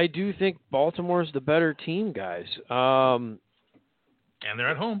do think Baltimore's the better team, guys. And they're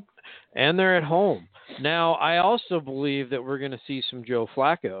at home. Now, I also believe that we're going to see some Joe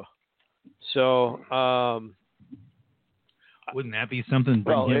Flacco. So, wouldn't that be something?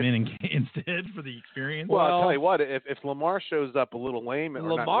 Bring him in instead for the experience. Well, I'll tell you what. If Lamar shows up a little lame,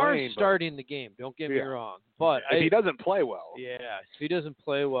 Lamar's starting the game. Don't get me wrong, but if he doesn't play well, if he doesn't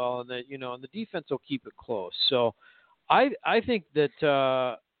play well, and that and the defense will keep it close. So, I think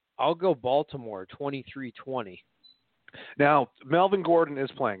that I'll go Baltimore 23-20. Now, Melvin Gordon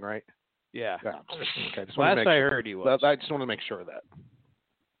is playing, right? Yeah. Okay. Last I heard he was. I just want to make sure of that.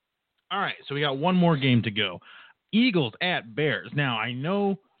 All right, so we got one more game to go. Eagles at Bears. Now, I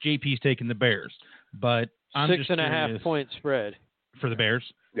know JP's taking the Bears, but I'm 6.5 point spread. For the Bears?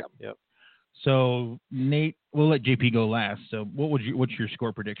 Yep. So, Nate, we'll let JP go last. So, what's your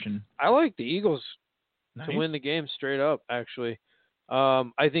score prediction? I like the Eagles to win the game straight up, actually.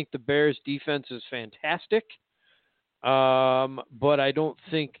 I think the Bears' defense is fantastic. But I don't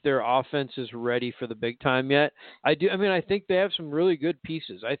think their offense is ready for the big time yet. I think they have some really good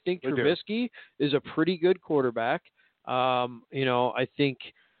pieces. I think Trubisky is a pretty good quarterback. I think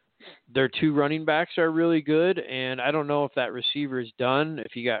their two running backs are really good, and I don't know if that receiver is done,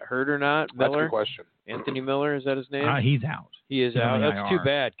 if he got hurt or not. That's a good question. Anthony Miller, is that his name? He's out. He is out. That's too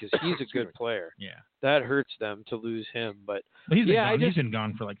bad because he's a good player. Yeah. That hurts them to lose him. But he's been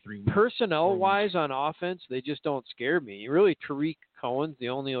gone for like 3 weeks. Personnel-wise on offense, they just don't scare me. Really, Tariq Cohen's the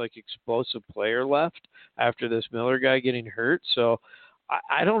only explosive player left after this Miller guy getting hurt. So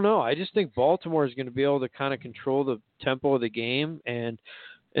I don't know. I just think Baltimore is going to be able to kind of control the tempo of the game. And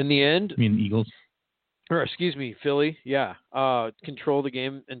in the end... You mean Eagles? Or, excuse me, Philly. Yeah. Control the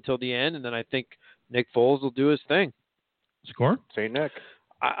game until the end. And then I think Nick Foles will do his thing. Score? St. Nick.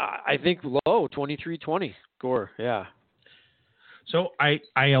 I think low, 23-20 score, yeah. So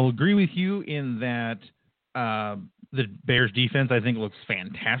I'll agree with you in that the Bears defense I think looks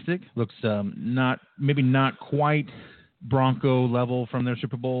fantastic. Looks maybe not quite Bronco level from their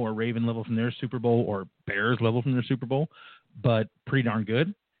Super Bowl or Raven level from their Super Bowl or Bears level from their Super Bowl, but pretty darn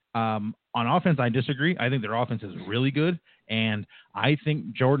good. On offense, I disagree. I think their offense is really good, and I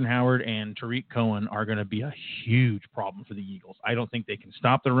think Jordan Howard and Tariq Cohen are going to be a huge problem for the Eagles. I don't think they can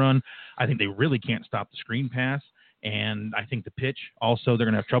stop the run. I think they really can't stop the screen pass, and I think the pitch also they're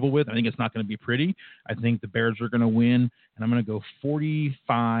going to have trouble with. I think it's not going to be pretty. I think the Bears are going to win, and I'm going to go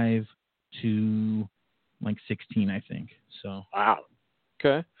 45-16, I think. So. Wow.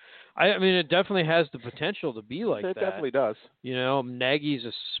 Okay. I mean, it definitely has the potential to be like that. It definitely does. Nagy's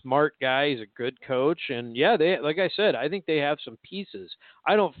a smart guy. He's a good coach. And, yeah, like I said, I think they have some pieces.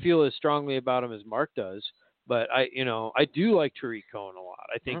 I don't feel as strongly about him as Mark does. But, I do like Tariq Cohen a lot.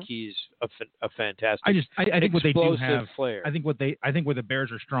 I think he's a fantastic I think what they do have player. I think where the Bears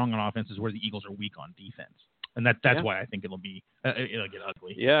are strong on offense is where the Eagles are weak on defense. And that's why I think it'll get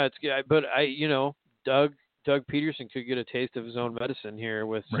ugly. Yeah, it's good. But Doug Peterson could get a taste of his own medicine here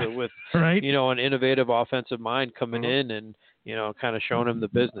with right. an innovative offensive mind coming in and kind of showing him the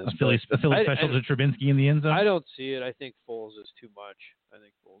business. A Philly special to Trubinsky in the end zone. I don't see it. I think Foles is too much. I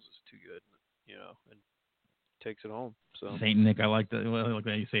think Foles is too good. And takes it home. So Saint Nick, I like that. Well, I like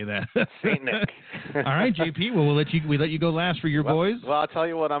how you say that. Saint Nick. All right, JP. Well, we let you go last for your boys. Well, I'll tell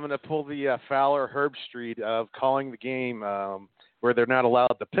you what. I'm going to pull the Fowler Herb Street of calling the game where they're not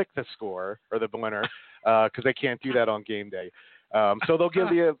allowed to pick the score or the winner because they can't do that on game day. So they'll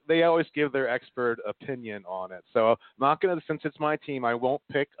they always give their expert opinion on it. So I'm not going to, since it's my team, I won't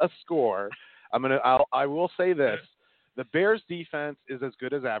pick a score. I will say this: the Bears' defense is as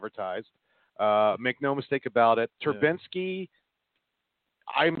good as advertised. Make no mistake about it. Trubinsky,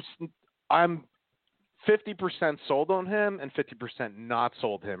 I'm 50% sold on him and 50% not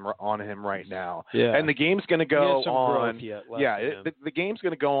sold on him right now. Yeah. And the game's going to go on. The game's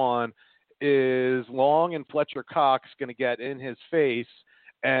going to go on is Long and Fletcher Cox going to get in his face,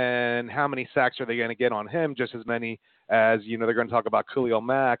 and how many sacks are they going to get on him? Just as many as they're going to talk about Khalil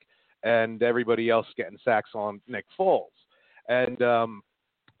Mack and everybody else getting sacks on Nick Foles. And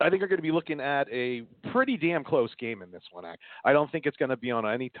I think we're going to be looking at a pretty damn close game in this one. I don't think it's going to be on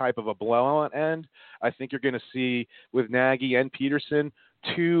any type of a blowout end. I think you're going to see with Nagy and Peterson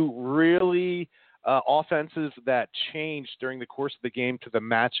two really offenses that change during the course of the game to the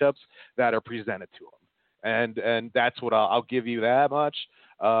matchups that are presented to them. And that's what I'll give you that much.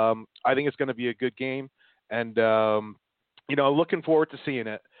 I think it's going to be a good game, and looking forward to seeing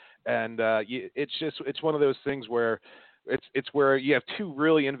it. And it's one of those things where it's where you have two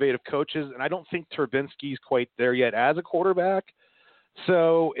really innovative coaches, and I don't think Trubinsky's quite there yet as a quarterback.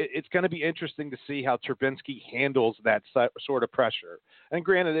 So it's going to be interesting to see how Trubinsky handles that sort of pressure. And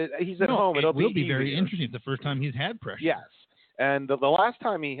granted, he's at home. It will be very interesting. It's the first time he's had pressure. Yes. And the last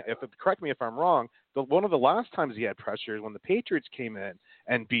time correct me if I'm wrong, one of the last times he had pressure is when the Patriots came in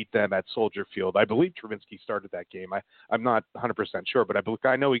and beat them at Soldier Field. I believe Trubinsky started that game. I'm not 100% sure, but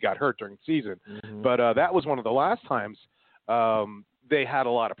I know he got hurt during the season. Mm-hmm. But that was one of the last times they had a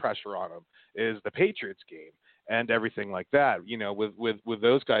lot of pressure on him, is the Patriots game and everything like that, with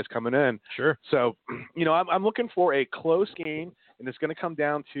those guys coming in. Sure. So, I'm looking for a close game, and it's going to come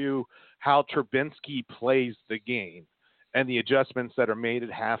down to how Trubinsky plays the game and the adjustments that are made at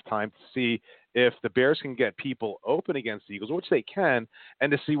halftime to see if the Bears can get people open against the Eagles, which they can,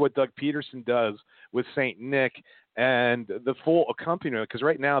 and to see what Doug Peterson does with St. Nick and the full accompaniment, because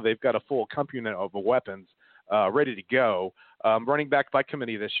right now they've got a full accompaniment of weapons ready to go. Running back by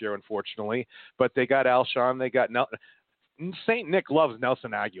committee this year, unfortunately, but they got Alshon, they got St. Nick loves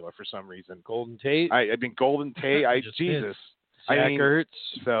Nelson Aguilar for some reason. Golden Tate. Golden Tate. Jesus. Zach Ertz.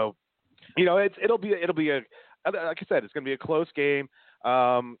 So, it'll be like I said, it's going to be a close game.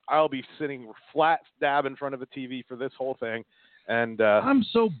 I'll be sitting flat dab in front of a TV for this whole thing. And I'm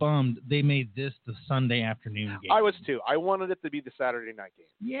so bummed they made this the Sunday afternoon game. I was too. I wanted it to be the Saturday night game.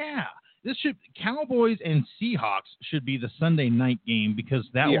 Yeah. Cowboys and Seahawks should be the Sunday night game, because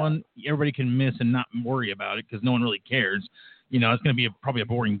that one everybody can miss and not worry about it because no one really cares. It's going to be probably a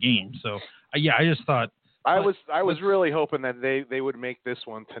boring game. So, I just thought. I was really hoping that they would make this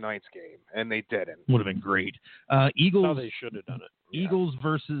one tonight's game, and they didn't. Would have been great. Eagles. Oh, they should have done it. Eagles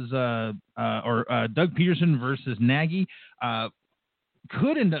versus Doug Peterson versus Nagy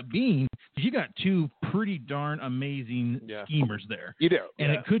could end up being, because you got two pretty darn amazing schemers there. You do,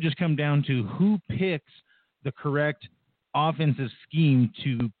 and it could just come down to who picks the correct offensive scheme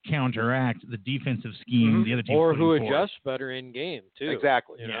to counteract the defensive scheme the other team, or who adjusts better in game too.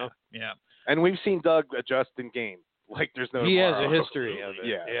 Exactly. Yeah. And we've seen Doug adjust in game. Like there's no. He tomorrow. has a history of it.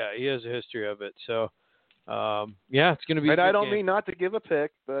 Yeah, he has a history of it. So, it's going to be. And I don't game. mean not to give a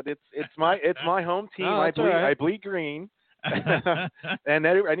pick, but it's my home team. No, I bleed green. And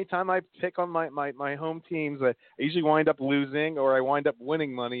anytime I pick on my home teams, I usually wind up losing, or I wind up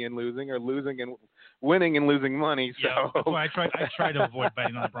winning money and losing, or losing and winning and losing money. So that's why I try to avoid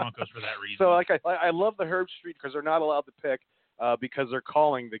betting on the Broncos for that reason. So I love the Herb Street because they're not allowed to pick because they're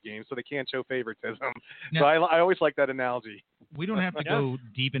calling the game, so they can't show favoritism. Now, so I always like that analogy. We don't have to go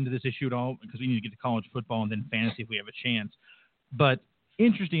deep into this issue at all, because we need to get to college football and then fantasy if we have a chance. But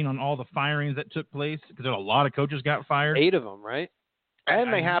interesting on all the firings that took place, because a lot of coaches got fired. 8 of them, right?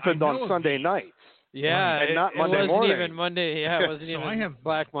 And they happened on Sunday nights. Yeah, and not Monday morning. It wasn't even Monday. Yeah, it wasn't so even I have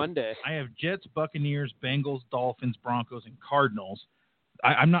Black Monday. I have Jets, Buccaneers, Bengals, Dolphins, Broncos, and Cardinals.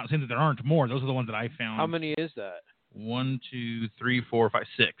 I'm not saying that there aren't more. Those are the ones that I found. How many is that? 1, 2, 3, 4, 5,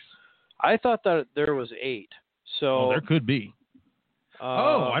 6. I thought that there was 8. So there could be.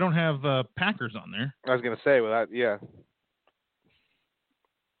 I don't have Packers on there. I was going to say, yeah.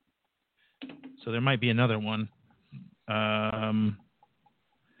 So there might be another one.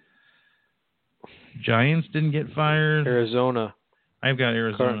 Giants didn't get fired. Arizona. I've got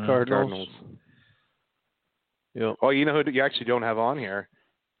Arizona. Cardinals. Yep. Oh, you know who you actually don't have on here?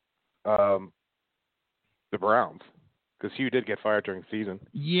 The Browns. Because Hugh did get fired during the season.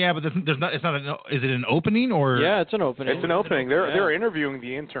 Yeah, but there's not. It's not. Is it an opening or? Yeah, it's an opening. It's an opening. They're interviewing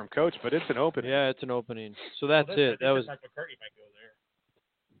the interim coach, but it's an opening. Yeah, it's an opening. So that's it. That was. Mike McCarthy might go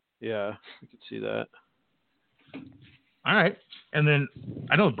there. Yeah, you can see that. All right, and then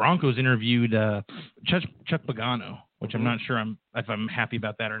I know the Broncos interviewed Chuck Pagano, which I'm not sure if I'm happy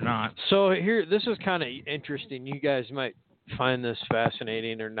about that or not. So here, this is kind of interesting. You guys might find this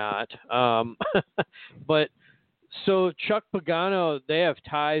fascinating or not, but. So Chuck Pagano, they have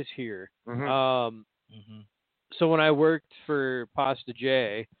ties here. So when I worked for Pasta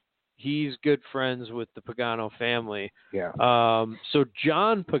J, he's good friends with the Pagano family. Yeah. So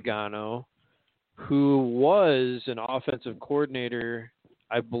John Pagano, who was an offensive coordinator,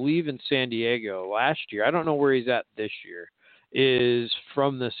 I believe in San Diego last year. I don't know where he's at this year. Is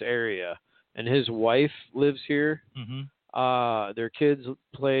from this area, and his wife lives here. Their kids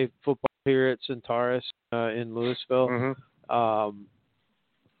play football here at Centaurus in Louisville.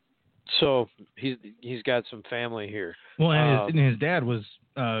 So he's got some family here. Well, and his dad was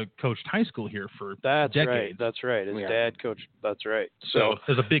coached high school here for decades. That's right. His dad coached. That's right. So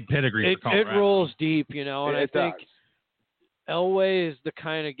there's a big pedigree. It rolls deep, and I think does. Elway is the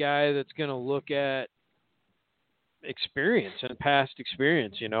kind of guy that's going to look at experience and past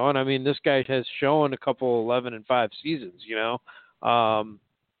experience, and I mean, this guy has shown a couple 11-5 seasons,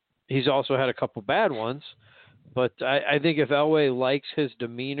 he's also had a couple bad ones, but I think if Elway likes his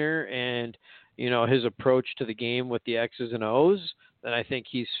demeanor and, his approach to the game with the X's and O's, then I think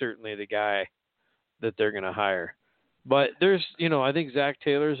he's certainly the guy that they're going to hire. But there's, I think Zach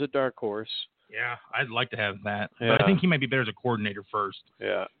Taylor's a dark horse. Yeah, I'd like to have that. Yeah. But I think he might be better as a coordinator first.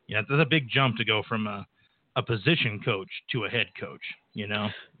 Yeah. Yeah, there's a big jump to go from a position coach to a head coach,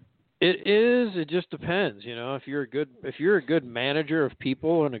 It is. It just depends. If you're a good manager of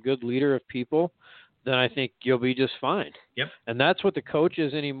people and a good leader of people, then I think you'll be just fine. Yep. And that's what the coach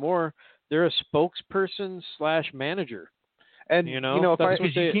is anymore. They're a spokesperson / manager. And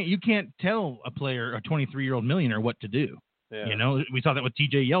you can't tell a player, a 23-year-old millionaire, what to do. Yeah. We saw that with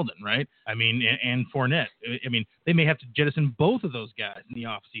T.J. Yeldon, right? I mean, and Fournette. I mean, they may have to jettison both of those guys in the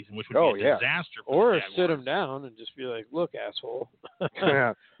offseason, which would be a disaster. Or sit them down and just be like, "Look, asshole."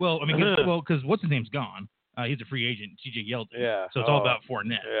 Well, I mean, because what's his name's gone. He's a free agent, T.J. Yeldon. Yeah. So it's all about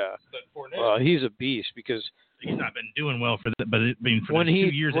Fournette. Yeah. But Fournette, well, he's a beast because he's not been doing well for that. But for when the 2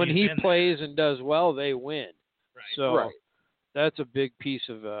 years when he plays there, and does well, they win. Right. So that's a big piece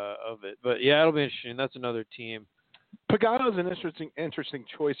of it. But yeah, it'll be interesting. That's another team. Pagano's an interesting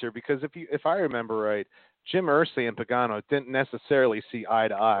choice here because if I remember right, Jim Irsay and Pagano didn't necessarily see eye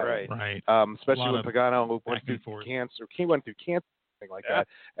to eye. Right. Especially when Pagano went through cancer. He went through cancer, something like that.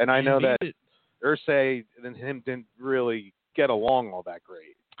 And I know that Irsay and him didn't really get along all that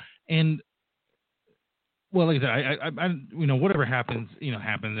great. And well, like I said, I whatever happens,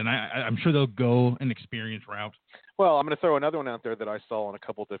 happens, and I'm sure they'll go an experienced route. Well, I'm going to throw another one out there that I saw in a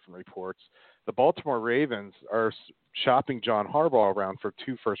couple different reports. The Baltimore Ravens are shopping John Harbaugh around for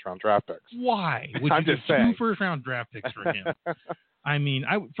 2 first-round draft picks. Why would you give 2 first-round draft picks for him? I mean,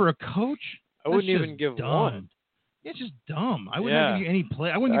 for a coach, I wouldn't even give one. It's just dumb. I wouldn't give you any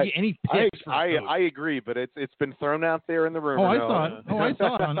play. I wouldn't give you any picks. I agree, but it's been thrown out there in the rumor. I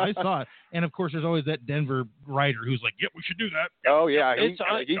saw it. And of course, there's always that Denver writer who's like, "Yeah, we should do that." Oh yeah, he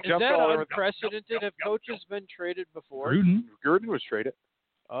jumped all over. Unprecedented? Have coaches been traded before? Gruden was traded.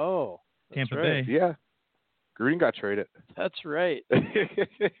 Oh, Tampa right. Bay. Yeah, Gruden got traded. That's right.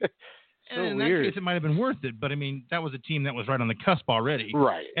 And in that case, it might have been worth it. But, I mean, that was a team that was right on the cusp already.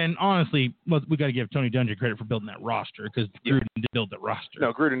 Right. And honestly, we got to give Tony Dungy credit for building that roster because Gruden did build that roster.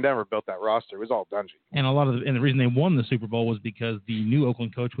 No, Gruden never built that roster. It was all Dungy. And the reason they won the Super Bowl was because the new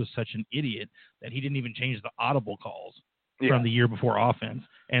Oakland coach was such an idiot that he didn't even change the audible calls from the year before offense.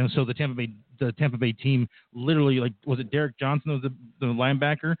 And so the Tampa Bay team literally, like, was it Derek Johnson was the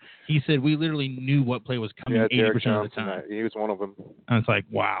linebacker? He said we literally knew what play was coming 80% of the time. He was one of them. And it's like,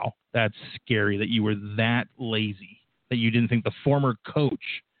 wow, that's scary that you were that lazy that you didn't think the former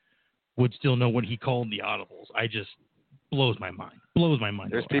coach would still know what he called the audibles. Blows my mind.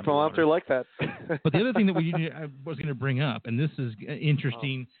 There's people out there like that. But the other thing that I was going to bring up, and this is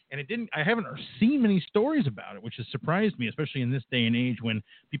interesting, and I haven't seen many stories about it, which has surprised me, especially in this day and age when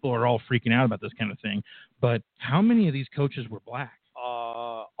people are all freaking out about this kind of thing. But how many of these coaches were black?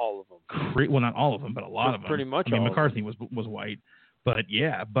 All of them. Well, not all of them, but a lot of them. Pretty much I mean, all of McCarthy was white. But,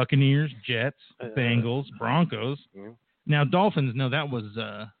 yeah, Buccaneers, Jets, Bengals, Broncos. Now, Dolphins, no, that was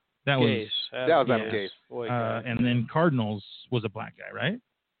Gase. Adam Gase. And then Cardinals was a black guy, right?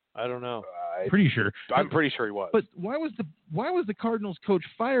 I don't know. Pretty sure. I'm pretty sure he was. But why was the Cardinals coach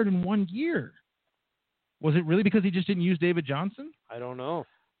fired in 1 year? Was it really because he just didn't use David Johnson? I don't know.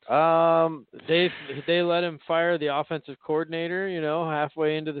 They let him fire the offensive coordinator,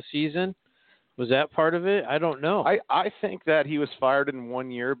 halfway into the season. Was that part of it? I don't know. I think that he was fired in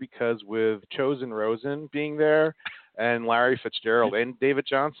 1 year because with Chosen Rosen being there and Larry Fitzgerald and David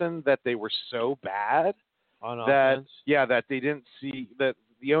Johnson, that they were so bad on that offense. that they didn't see that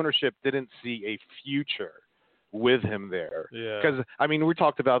the ownership didn't see a future with him there. Yeah. Because I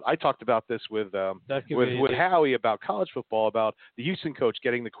talked about this with Howie about college football, about the Houston coach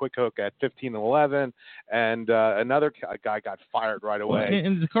getting the quick hook at 15-11, and another guy got fired right away. Well,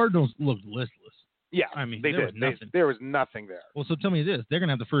 and the Cardinals looked listless. Yeah, I mean, they there did. was nothing. There was nothing there. Well, so tell me this: they're going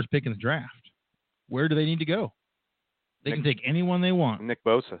to have the first pick in the draft. Where do they need to go? They can take anyone they want. Nick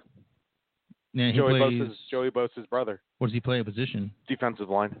Bosa. Yeah, Joey Bosa's brother. What does he play a position? Defensive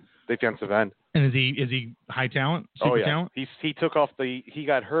line, defensive end. And is he high talent? Super talent? He took off he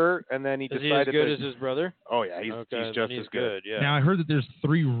got hurt and then he decided. Is he as good as his brother? Oh yeah, he's just as good. Yeah. Now I heard that there's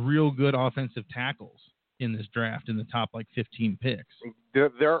 3 real good offensive tackles in this draft in the top 15 picks.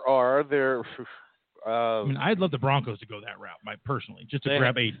 There are. I mean, I'd love the Broncos to go that route, personally, just to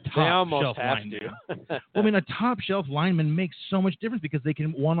grab a top shelf lineman. Well, I mean, a top shelf lineman makes so much difference because they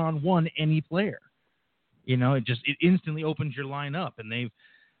can one-on-one any player. It instantly opens your line up, and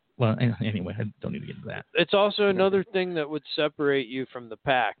anyway, I don't need to get into that. It's also another thing that would separate you from the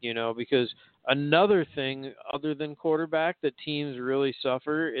pack, because another thing other than quarterback that teams really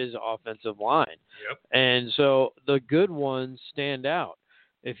suffer is offensive line. Yep. And so the good ones stand out.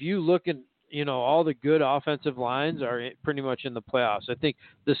 If you look at, all the good offensive lines are pretty much in the playoffs. I think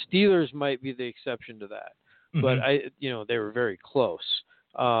the Steelers might be the exception to that. Mm-hmm. But they were very close.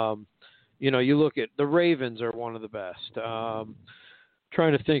 You look at the Ravens are one of the best.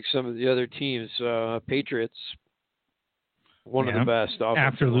 Trying to think some of the other teams. Patriots, one of the best.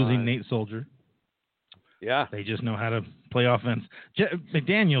 After losing line. Nate Soldier. Yeah. They just know how to play offense.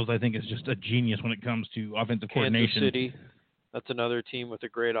 McDaniels, I think, is just a genius when it comes to offensive coordination. Kansas City, that's another team with a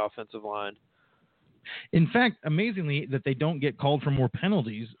great offensive line. In fact, amazingly, that they don't get called for more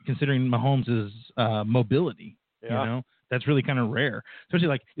penalties, considering Mahomes' mobility. Yeah. That's really kind of rare. Especially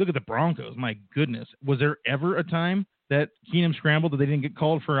look at the Broncos. My goodness. Was there ever a time that Keenum scrambled that they didn't get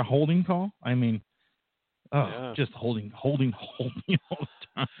called for a holding call? I mean, just holding all the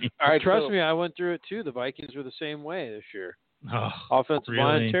time. All right, trust me, I went through it too. The Vikings were the same way this year. Oh, offensive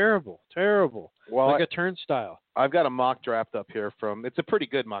line, terrible. Well, like a turnstile. I've got a mock draft up here it's a pretty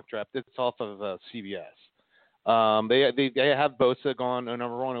good mock draft. It's off of CBS. They have Bosa gone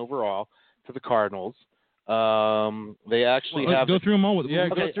number 1 overall to the Cardinals. They actually have go through them all.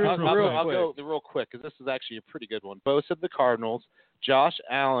 I'll go real quick because this is actually a pretty good one. Bosa the Cardinals, Josh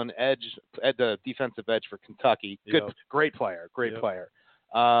Allen the defensive edge for Kentucky. Great player.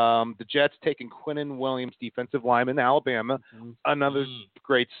 The Jets taking Quinnen Williams, defensive lineman, Alabama, another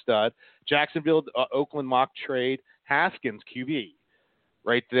great stud. Jacksonville, Oakland mock trade, Haskins, QB,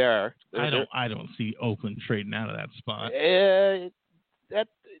 right there. I don't see Oakland trading out of that spot.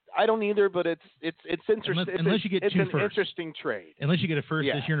 I don't either, but it's interesting. Unless you get it's two an firsts. Interesting trade. Unless you get a first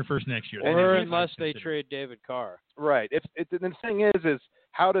this year and a first next year. Or unless they trade David Carr. Right. The thing is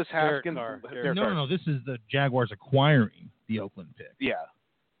how does Haskins? No. This is the Jaguars acquiring the Oakland pick. Yeah.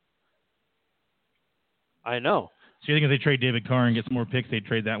 I know. So you think if they trade David Carr and get some more picks, they'd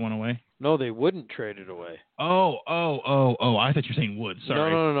trade that one away? No, they wouldn't trade it away. Oh! I thought you were saying would.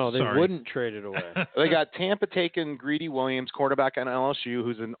 Sorry. No. They wouldn't trade it away. They got Tampa taking Greedy Williams, quarterback on LSU,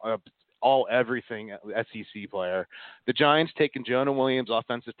 who's an all-everything SEC player. The Giants taking Jonah Williams,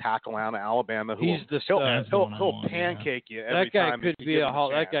 offensive tackle out of Alabama. He's the stud. He'll pancake you every time. That guy could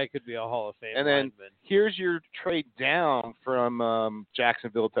be a Hall of Fame And then lineman. Here's your trade down from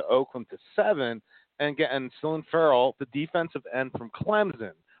Jacksonville to Oakland to 7, and getting Dylan Farrell, the defensive end from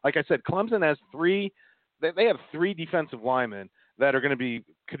Clemson. Like I said, Clemson has 3. They have 3 defensive linemen that are could be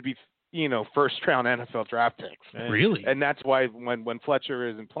first-round NFL draft picks. Really? And that's why when Fletcher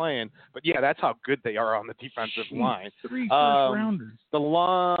isn't playing, but yeah, that's how good they are on the defensive line. 3 first-rounders. The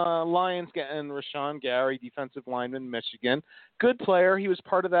Lions getting Rashawn Gary, defensive lineman, Michigan. Good player. He was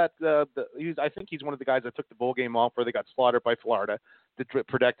part of that. I think he's one of the guys that took the bowl game off where they got slaughtered by Florida to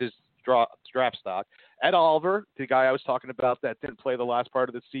protect his draft stock. Ed Oliver, the guy I was talking about that didn't play the last part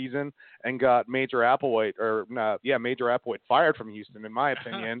of the season and got Major Applewhite fired from Houston, in my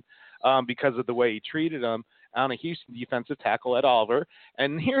opinion, because of the way he treated him. On a Houston defensive tackle, Ed Oliver.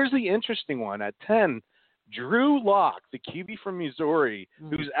 And here's the interesting one. At 10, Drew Lock, the QB from Missouri,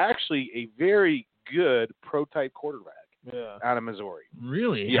 who's actually a very good pro-type quarterback out of Missouri.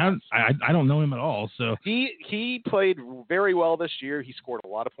 Really? Yes. I don't know him at all. So He played very well this year. He scored a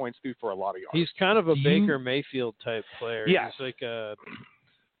lot of points through for a lot of yards. He's kind of a Baker Mayfield type player. Yes. He's like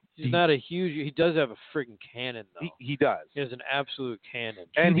he's not a huge. He does have a freaking cannon though. He does. He has an absolute cannon.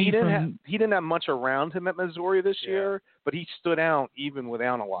 And he didn't have much around him at Missouri this year, but he stood out even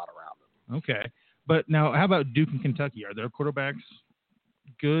without a lot around him. Okay. But now, how about Duke and Kentucky? Are their quarterbacks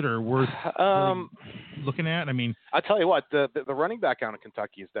good or worth really looking at? I mean, I tell you what, the running back out of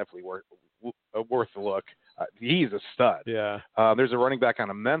Kentucky is definitely worth a look. He's a stud. Yeah. There's a running back out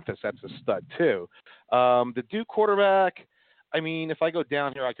of Memphis that's a stud too. The Duke quarterback, I mean, if I go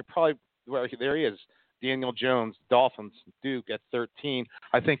down here, I could probably there he is, Daniel Jones, Dolphins, Duke at 13.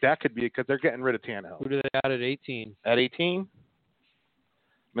 I think that could be because they're getting rid of Tannehill. Who do they add at 18? At 18,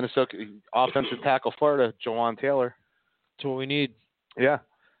 Minnesota offensive tackle, Florida, Jawan Taylor. That's what we need. Yeah,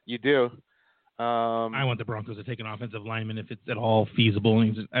 you do. I want the Broncos to take an offensive lineman if it's at all feasible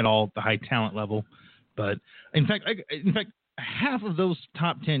and he's at all at the high talent level. But in fact, half of those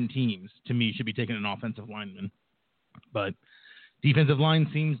top 10 teams to me should be taking an offensive lineman. But defensive line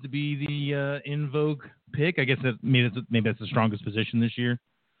seems to be the in vogue pick. I guess that maybe that's the strongest position this year.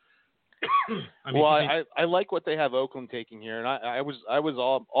 I like what they have Oakland taking here, and I was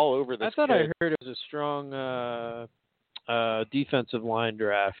all over this. I thought kid. I heard it was a strong defensive line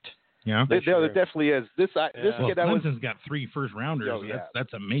draft. Yeah, there definitely is. This kid, Clemson's got 3 first rounders. Oh, yeah.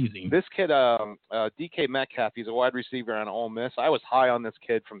 That's amazing. This kid, DK Metcalf, he's a wide receiver on Ole Miss. I was high on this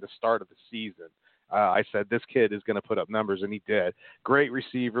kid from the start of the season. I said this kid is going to put up numbers, and he did. Great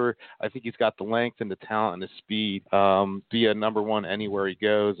receiver. I think he's got the length and the talent and the speed. Be a number one anywhere he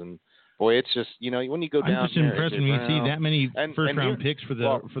goes. And boy, it's just when you go down. I'm just impressed when you see that many first round picks for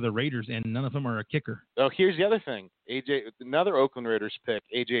the Raiders, and none of them are a kicker. Oh, here's the other thing. Another Oakland Raiders pick,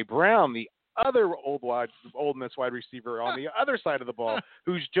 AJ Brown, the other Old Miss wide receiver on the other side of the ball,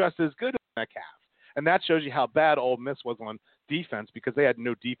 who's just as good as Metcalf. And that shows you how bad Ole Miss was on defense because they had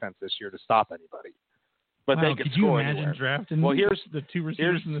no defense this year to stop anybody. But they could score imagine anywhere. drafting the 2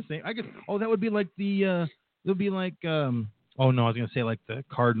 receivers in the same? I guess. Oh, that would be like the. It'll be like. Oh no, I was going to say like the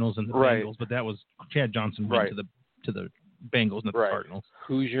Cardinals and the Bengals, but that was Chad Johnson went to the Bengals, not the Cardinals.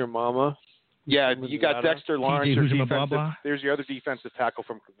 Who's your mama? Yeah, you got Dexter Lawrence. There's your other defensive tackle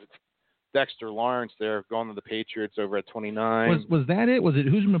from Dexter Lawrence there going to the Patriots over at 29. Was that it? Was it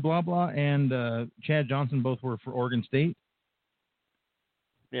Huzma blah blah and Chad Johnson both were for Oregon State?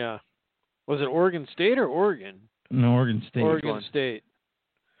 Yeah. Was it Oregon State or Oregon? No, Oregon State. Oregon State.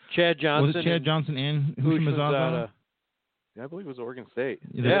 Chad Johnson. Was it Chad Johnson and Huzma? Yeah, I believe it was Oregon State.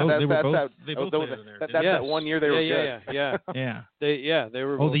 They both played there. That's that 1 year they were good. Yeah. They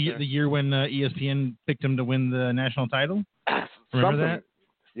were. Oh, the year when ESPN picked them to win the national title. Remember that?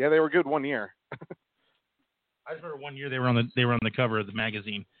 Yeah, they were good 1 year. I just remember 1 year they were on the cover of the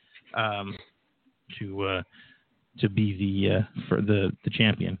magazine, to be the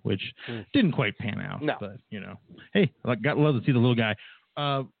champion, which didn't quite pan out. No. But hey, got love to see the little guy.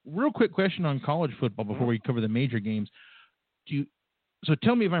 Real quick question on college football before we cover the major games. So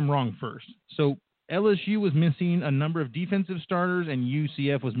tell me if I'm wrong first. So LSU was missing a number of defensive starters, and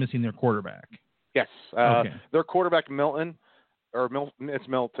UCF was missing their quarterback. Yes. Okay. Their quarterback Milton, went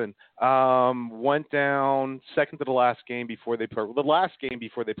down second to the last game before they played. The last game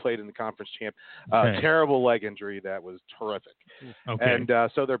before they played in the conference champ. Terrible leg injury that was terrific. Okay. And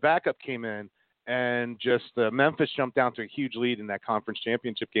so their backup came in, and just Memphis jumped down to a huge lead in that conference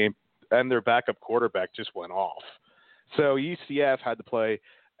championship game, and their backup quarterback just went off. So UCF had to play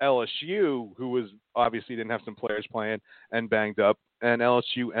LSU, who was obviously didn't have some players playing and banged up, and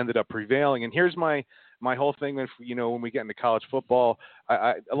LSU ended up prevailing. And here's my whole thing when we get into college football.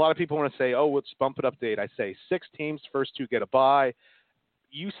 A lot of people want to say, oh, let's bump it up to 8. I say 6 teams, first 2 get a bye.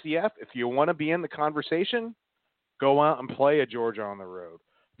 UCF, if you want to be in the conversation, go out and play a Georgia on the road.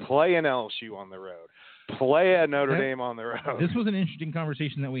 Play an LSU on the road. Play a Notre Dame on the road. This was an interesting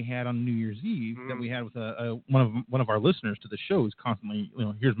conversation that we had on New Year's Eve that we had with one of our listeners to the show who's constantly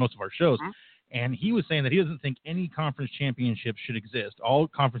hears most of our shows. And he was saying that he doesn't think any conference championship should exist. All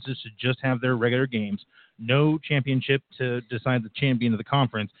conferences should just have their regular games, no championship to decide the champion of the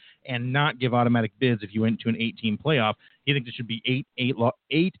conference, and not give automatic bids if you went to an 8-team playoff. He thinks it should be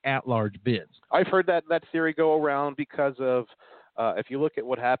 8 at-large bids. I've heard that theory go around because of If you look at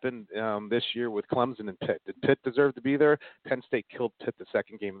what happened this year with Clemson and Pitt, did Pitt deserve to be there? Penn State killed Pitt the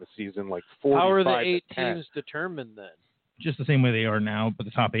second game of the season, like 45-10. How are the 8 teams determined then? Just the same way they are now, but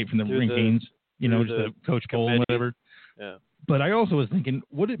the top 8 from the rankings, just the coach poll and whatever. Yeah. But I also was thinking,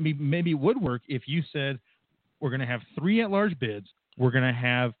 maybe it would work if you said we're going to have 3 at-large bids. We're going to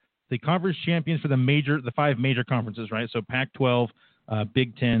have the conference champions for the 5 major conferences, right? So Pac-12,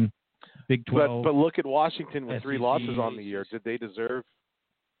 Big 10, Big 12. But look at Washington with SEC, 3 losses on the year. Did they deserve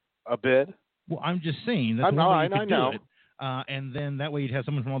a bid? Well, I'm just saying that's one way you could do it. And then that way you'd have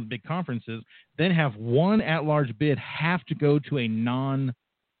someone from all the big conferences. Then have one at-large bid have to go to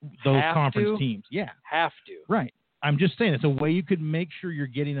those conference teams. Yeah, have to. Right. I'm just saying it's a way you could make sure you're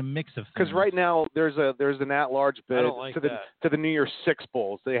getting a mix of things. Because right now there's an at-large bid to the New Year's Six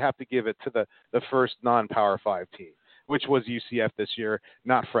Bowls. They have to give it to the first non-Power 5 team, which was UCF this year,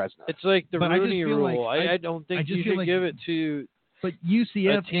 not Fresno. It's like the Rooney Rule. I don't think you should give it to. But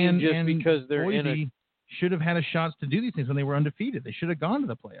UCF and because they're Boise should have had a shot to do these things when they were undefeated. They should have gone to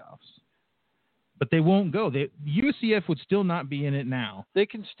the playoffs. But they won't go. UCF would still not be in it now. They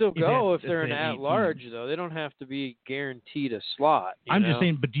can still go if they're an at-large, though. They don't have to be guaranteed a slot. I'm just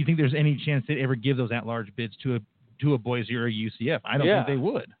saying, but do you think there's any chance they'd ever give those at-large bids to a Boise or a UCF? I don't think they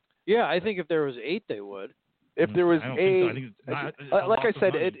would. Yeah, I think if there was 8, they would. If there was 8, like I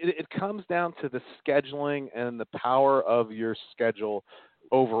said, it comes down to the scheduling and the power of your schedule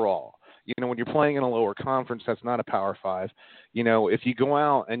overall. When you're playing in a lower conference, that's not a Power 5. If you go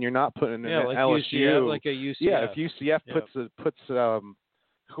out and you're not putting in an like LSU, UCF, like a UCF. Yeah, if UCF puts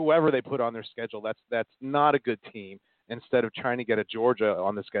whoever they put on their schedule, that's not a good team. Instead of trying to get a Georgia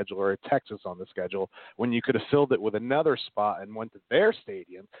on the schedule or a Texas on the schedule, when you could have filled it with another spot and went to their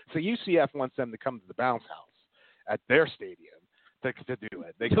stadium. So UCF wants them to come to the bounce house at their stadium to do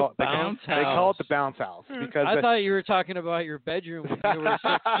it. They call it the bounce house because I thought you were talking about your bedroom when you were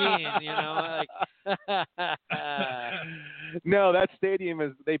 16. No, that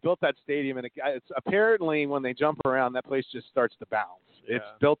stadium they built that stadium and it's apparently when they jump around, that place just starts to bounce. Yeah. It's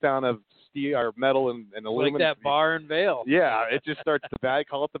built down of steel or metal and aluminum. Like that bar in Vail. Yeah, it just starts to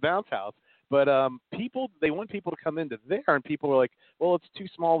call it the bounce house. But they want people to come into there, and people are like, well, it's too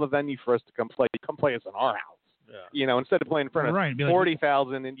small of a venue for us to come play. Come play us in our house. Yeah. Instead of playing in front of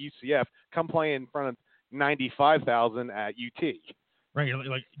 40,000 in UCF, come play in front of 95,000 at UT. Right,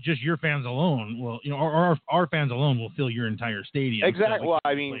 like just your fans alone will, our fans alone will fill your entire stadium. Exactly. Well,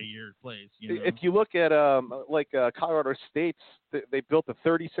 I mean, play your place, if you look at Colorado State's, they built a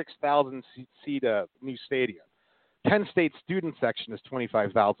 36,000 seat new stadium. Penn State student section is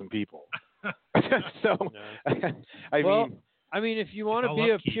 25,000 people. So, I mean, if you want to be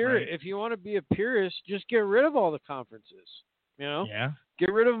if you want to be a purist, just get rid of all the conferences. Yeah.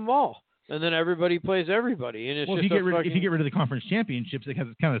 Get rid of them all, and then everybody plays everybody. And it's if you get rid of the conference championships, it has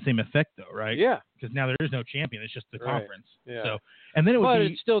kind of the same effect, though, right? Yeah. Because now there is no champion; it's just the conference. Yeah. So, and then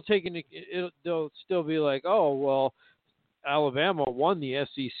it's still they'll still be like, oh well, Alabama won the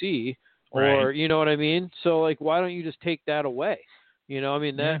SEC, or you know what I mean. So like, why don't you just take that away?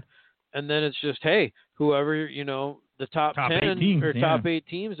 And then it's just, hey, whoever the top 10 or top 8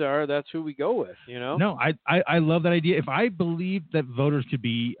 teams are, that's who we go with, No, I love that idea. If I believe that voters could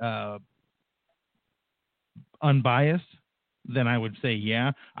be unbiased, then I would say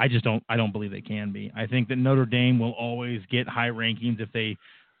yeah. I don't believe they can be. I think that Notre Dame will always get high rankings if they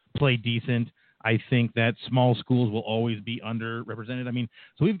play decent. I think that small schools will always be underrepresented. I mean,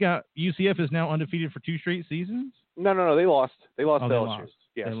 so we've got UCF is now undefeated for 2 straight seasons? No, they lost. They lost to LSU. Lost.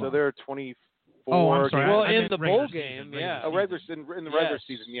 Yeah, they so lost. they're 24. I'm sorry. Well, in the bowl game, yeah. In the regular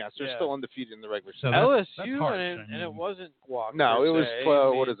season, yes. They're still undefeated in the regular season. LSU, and it wasn't walk. No, it was,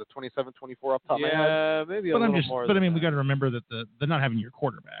 what is it, 27-24 off the top of my head? Yeah, maybe a little more. But, I mean, we got to remember that the not having your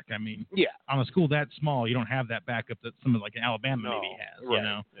quarterback, I mean, on a school that small, you don't have that backup that someone like Alabama maybe has,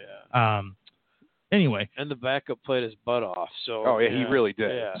 Yeah. Anyway. And the backup played his butt off. So. Oh, yeah, he really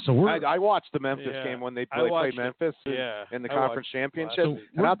did. Yeah. So I watched the Memphis game when they played Memphis in the conference championship.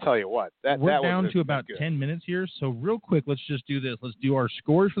 And I'll tell you what. We're down to about 10 minutes here. So real quick, let's just do this. Let's do our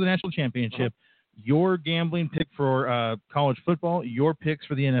scores for the national championship, your gambling pick for college football, your picks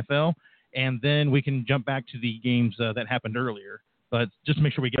for the NFL, and then we can jump back to the games that happened earlier. But just to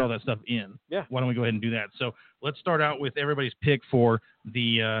make sure we get all that stuff in, why don't we go ahead and do that? So let's start out with everybody's pick for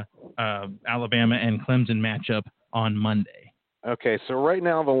the Alabama and Clemson matchup on Monday. Okay, so right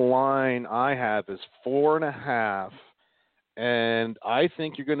now the line I have is 4.5, and I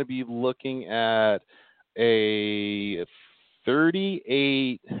think you're going to be looking at a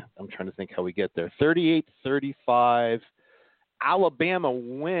 38. I'm trying to think how we get there. 38-35. Alabama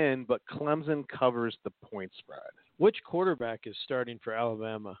win, but Clemson covers the point spread. Which quarterback is starting for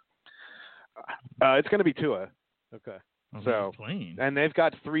Alabama? It's going to be Tua. Okay. So, playing. and they've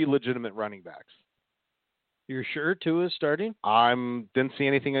got 3 legitimate running backs. You're sure Tua is starting? Didn't see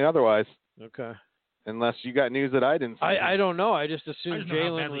anything otherwise. Okay. Unless you got news that I didn't see. I don't know. I just I assumed just know how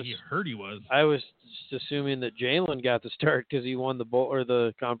Jalen badly was. he heard he was. I was just assuming that Jalen got the start because he won the bowl or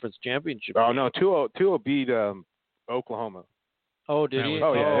the conference championship. Oh game. no, Tua beat Oklahoma. Oh, did he?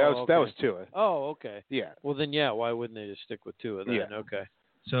 Oh yeah, that was okay. Tua. Oh, okay. Yeah. Well then, yeah. Why wouldn't they just stick with Tua then? Yeah. Okay.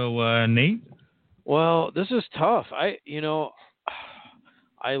 So Nate. Well, this is tough. I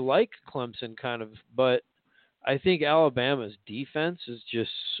like Clemson kind of, but I think Alabama's defense is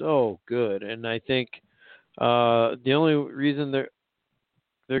just so good, and I think the only reason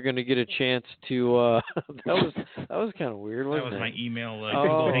they're going to get a chance to that was kind of weird, wasn't it? That was my email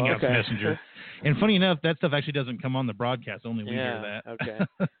okay. messenger. And funny enough, that stuff actually doesn't come on the broadcast. Only we hear that. Okay.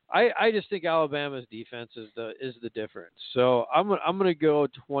 I just think Alabama's defense is the difference. So I'm going to go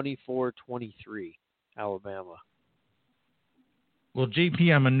 24-23 Alabama. Well,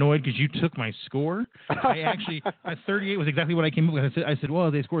 JP, I'm annoyed because you took my score. I 38 was exactly what I came up with. I said,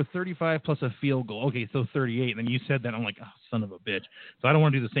 well, they scored 35 plus a field goal. Okay, so 38. And then you said that. I'm like, oh, son of a bitch. So I don't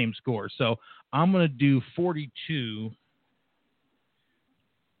want to do the same score. So I'm going to do 42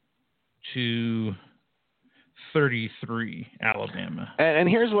 to 33 Alabama. And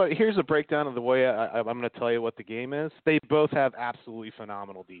here's a breakdown of the way I'm going to tell you what the game is. They both have absolutely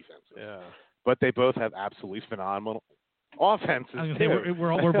phenomenal defenses. Yeah. But they both have absolutely phenomenal offenses too.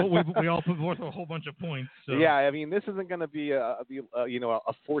 We all put forth a whole bunch of points. So. Yeah, I mean, this isn't going to be a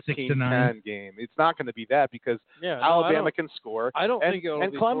 14-10 game. It's not going to be that because Alabama can score. I don't think it'll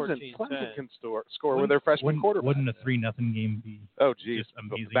be Clemson can score with their freshman quarterback. Wouldn't a 3-0 game be? Oh, geez,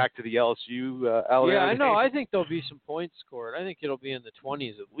 amazing. Back to the LSU. Alabama I know. game. I think there'll be some points scored. I think it'll be in the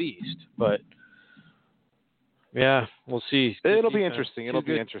 20s at least, but. Yeah, we'll see. It'll be interesting.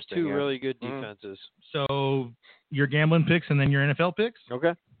 Two really good defenses. So your gambling picks and then your NFL picks?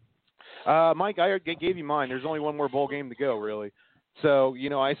 Okay. Mike, I gave you mine. There's only one more bowl game to go, really. So,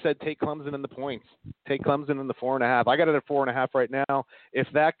 I said take Clemson in the points. Take Clemson in the 4.5. I got it at 4.5 right now. If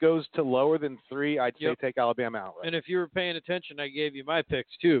that goes to lower than 3, I'd say take Alabama outright. And if you were paying attention, I gave you my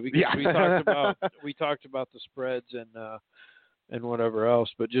picks too because we talked about the spreads and whatever else.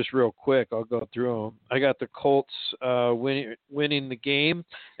 But just real quick, I'll go through them. I got the Colts winning the game,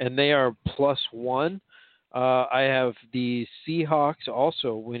 and they are +1. I have the Seahawks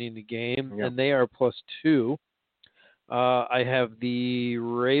also winning the game, and they are +2. I have the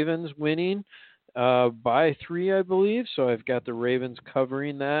Ravens winning by 3, I believe. So I've got the Ravens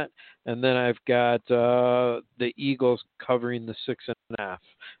covering that, and then I've got the Eagles covering the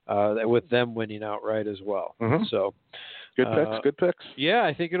 6.5, with them winning outright as well. Mm-hmm. So. Good picks. Yeah,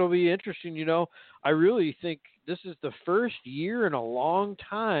 I think it'll be interesting. I really think this is the first year in a long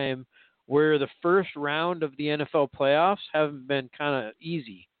time where the first round of the NFL playoffs haven't been kind of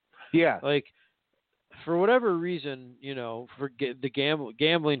easy. Yeah. Like, for whatever reason, for the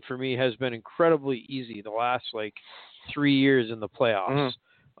gambling for me has been incredibly easy the last, 3 years in the playoffs.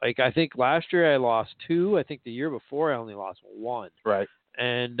 Mm-hmm. Like, I think last year I lost 2. I think the year before I only lost 1. Right.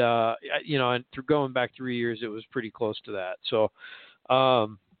 And, and through going back 3 years, it was pretty close to that. So,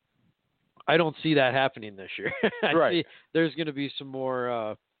 I don't see that happening this year. I see there's going to be some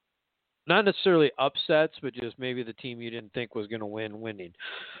more, not necessarily upsets, but just maybe the team you didn't think was going to winning.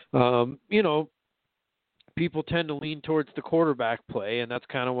 People tend to lean towards the quarterback play, and that's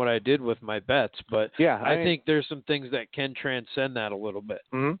kind of what I did with my bets. But I think there's some things that can transcend that a little bit.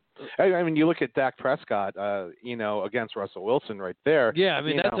 Mm-hmm. I mean, you look at Dak Prescott, against Russell Wilson right there. Yeah, I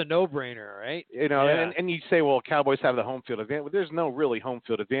mean, that's a no-brainer, right? And you say, well, Cowboys have the home field advantage. Well, there's no really home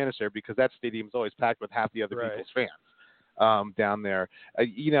field advantage there because that stadium's always packed with half the other people's fans down there.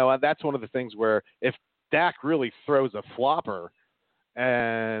 That's one of the things where if Dak really throws a flopper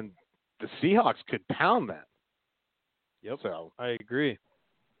and the Seahawks could pound that. Yep. So I agree.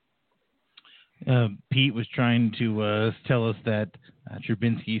 Pete was trying to tell us that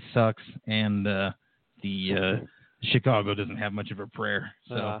Trubinsky sucks and the Chicago doesn't have much of a prayer.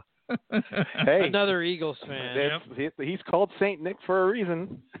 So hey, another Eagles fan. He's called Saint Nick for a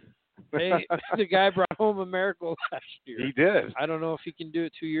reason. Hey, the guy brought home a miracle last year. He did. I don't know if he can do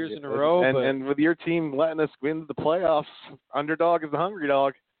it 2 years in a row. And with your team letting us win the playoffs, underdog is the hungry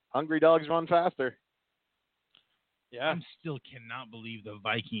dog. Hungry dogs run faster. Yeah. I still cannot believe the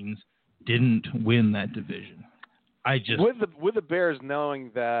Vikings didn't win that division. With the Bears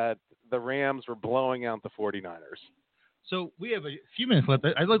knowing that the Rams were blowing out the 49ers. So we have a few minutes left.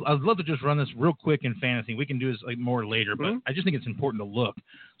 I'd love to just run this real quick in fantasy. We can do this more later, but I just think it's important to look.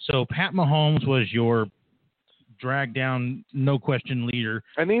 So Pat Mahomes was your drag down, no question leader.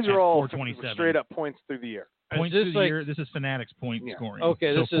 And these are all 427. straight up points through the year. Points through the year. This is Fanatics point scoring.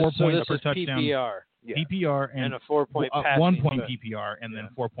 Okay, so this 4 is points per this is touchdown. PPR. Yeah. PPR and a 4-point passing 1 point set. PPR and then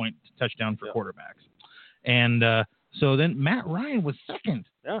 4 point touchdown for quarterbacks. And so then Matt Ryan was second.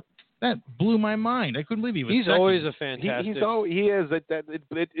 Yeah. That blew my mind. I couldn't believe he was He's second. always a fantastic. He is.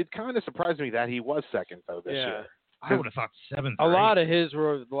 It kind of surprised me that he was second though this year. I would have thought seventh. A lot of his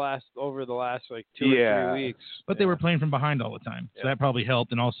were over the last like 2 or 3 weeks. But they were playing from behind all the time, so that probably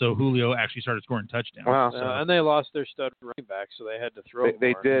helped. And also Julio actually started scoring touchdowns. Wow. And they lost their stud running back, so they had to throw.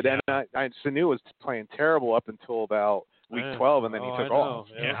 They more. did, and Sanu was playing terrible up until about week 12, and then he took off.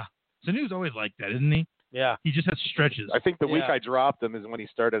 Yeah. Sanu's always like that, isn't he? Yeah. He just has stretches. I think the week I dropped him is when he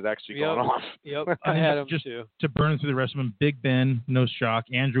started actually going off. Yep. I had him just too. To burn through the rest of them, Big Ben, no shock.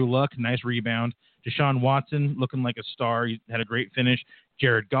 Andrew Luck, nice rebound. Deshaun Watson, looking like a star. He had a great finish.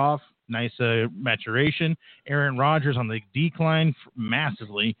 Jared Goff, nice maturation. Aaron Rodgers on the decline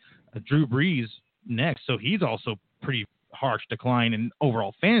massively. Drew Brees next. So he's also pretty harsh decline in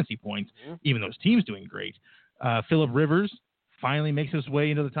overall fantasy points, even though his team's doing great. Phillip Rivers finally makes his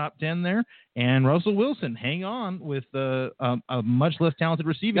way into the top 10 there. And Russell Wilson, hang on with a much less talented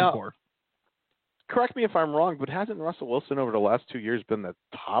receiving core. Correct me if I'm wrong, but hasn't Russell Wilson over the last 2 years been the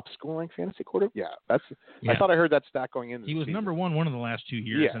top scoring fantasy quarterback? Yeah, I thought I heard that stat going in. He was number one of the last 2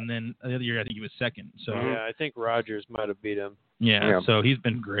 years, and then the other year I think he was second. So I think Rodgers might have beat him. Yeah, so he's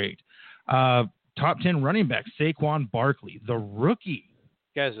been great. Top 10 running back, Saquon Barkley, the rookie.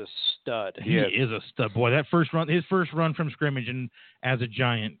 Guy's a stud. He is a stud. Boy, that his first run from scrimmage and as a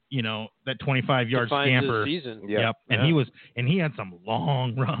Giant, that 25-yard scamper. His season. Yep. And he had some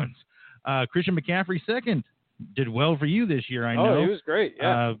long runs. Christian McCaffrey second. Did well for you this year, I know. Oh, he was great.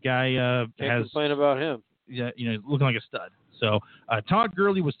 Yeah. Guy Can't complain about him. Yeah, looking like a stud. So Todd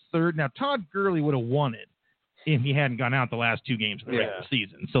Gurley was third. Now Todd Gurley would have won it if he hadn't gone out the last 2 games of the regular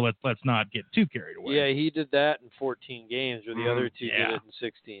season. So let's not get too carried away. Yeah, he did that in 14 games, where the other 2 did it in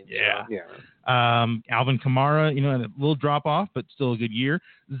 16. Yeah. So. Yeah. Alvin Kamara, had a little drop off, but still a good year.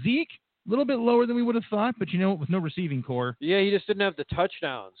 Zeke, a little bit lower than we would have thought, but with no receiving core. Yeah, he just didn't have the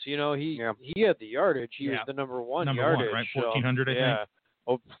touchdowns. He had the yardage. He was the number one yardage. Right? 1,400, I think. Yeah,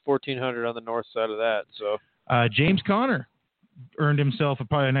 1,400 on the north side of that. So James Conner earned himself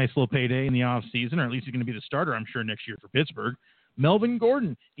probably a nice little payday in the offseason, or at least he's going to be the starter, I'm sure, next year for Pittsburgh. Melvin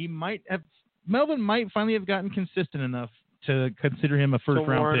Gordon, Melvin might finally have gotten consistent enough to consider him a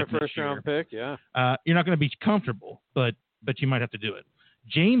first-round pick. Yeah. You're not going to be comfortable, but you might have to do it.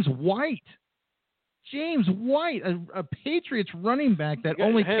 James White, a Patriots running back that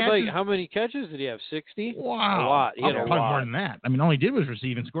only catches. How many catches did he have? 60? Wow. A lot. He had probably more than that. I mean, all he did was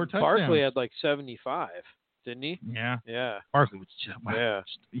receive and score touchdowns. Barkley had 75, didn't he? Yeah. Yeah. Barkley was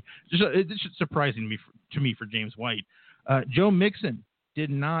it's just surprising to me for James White. Joe Mixon did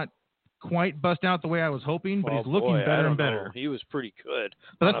not quite bust out the way I was hoping, but he's looking better and better. He was pretty good.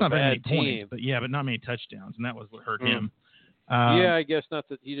 But that's not very many points. But not many touchdowns, and that was what hurt him. I guess not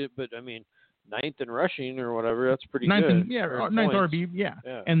that he did, but I mean, 9th in rushing or whatever, that's pretty good. 9th RB, yeah.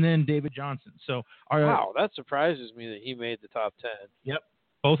 And then David Johnson. So wow, that surprises me that he made the top 10. Yep.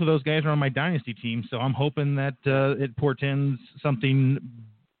 Both of those guys are on my dynasty team, so I'm hoping that it portends something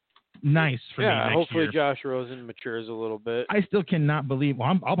nice for me next year. Hopefully Josh Rosen matures a little bit. I still cannot believe. Well,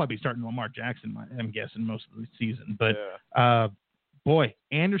 I'll probably be starting Lamar Jackson, I'm guessing, most of the season. But boy,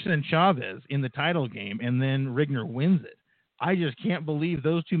 Anderson and Chavez in the title game, and then Rigner wins it. I just can't believe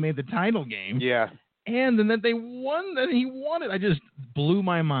those two made the title game. Yeah. And then that they won, that he won it. I just blew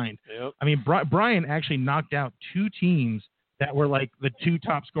my mind. Yep. I mean, Brian actually knocked out 2 teams that were like the 2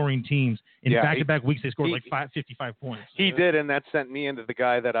 top scoring teams in back-to-back weeks. They scored 55 points. He did, and that sent me into the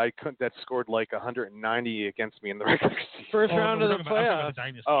guy that that scored like 190 against me in the regular season. First round of the playoffs.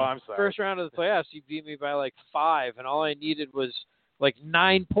 I'm sorry. First round of the playoffs, he beat me by 5, and all I needed was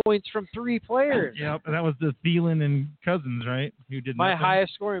 9 points from 3 players. Yep, and that was the Thielen and Cousins, right? Who did my nothing.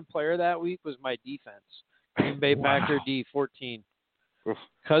 highest scoring player that week was my defense. Green Bay Packer D, 14.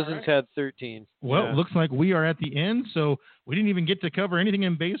 Cousins had 13. Well, it looks like we are at the end, so we didn't even get to cover anything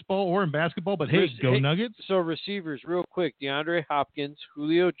in baseball or in basketball, but go Nuggets. So receivers, real quick, DeAndre Hopkins,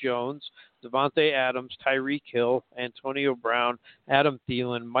 Julio Jones, Devontae Adams, Tyreek Hill, Antonio Brown, Adam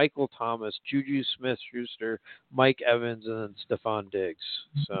Thielen, Michael Thomas, Juju Smith-Schuster, Mike Evans, and then Stephon Diggs.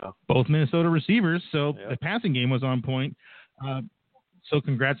 So both Minnesota receivers, so the passing game was on point. So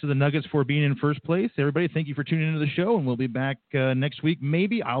congrats to the Nuggets for being in first place. Everybody, thank you for tuning into the show, and we'll be back next week.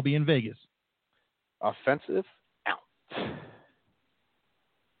 Maybe I'll be in Vegas. Offensive out. Yeah,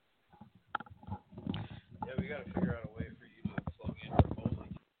 we got to figure out a way for you to plug in remotely.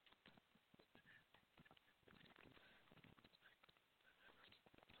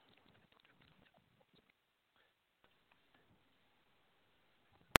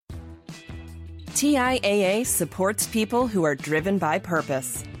 TIAA supports people who are driven by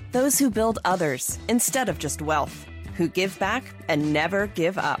purpose, those who build others instead of just wealth, who give back and never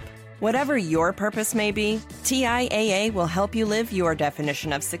give up. Whatever your purpose may be, TIAA will help you live your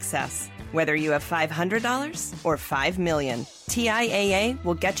definition of success. Whether you have $500 or $5 million, TIAA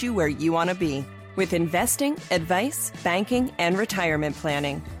will get you where you want to be with investing, advice, banking, and retirement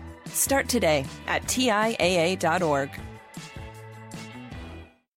planning. Start today at TIAA.org.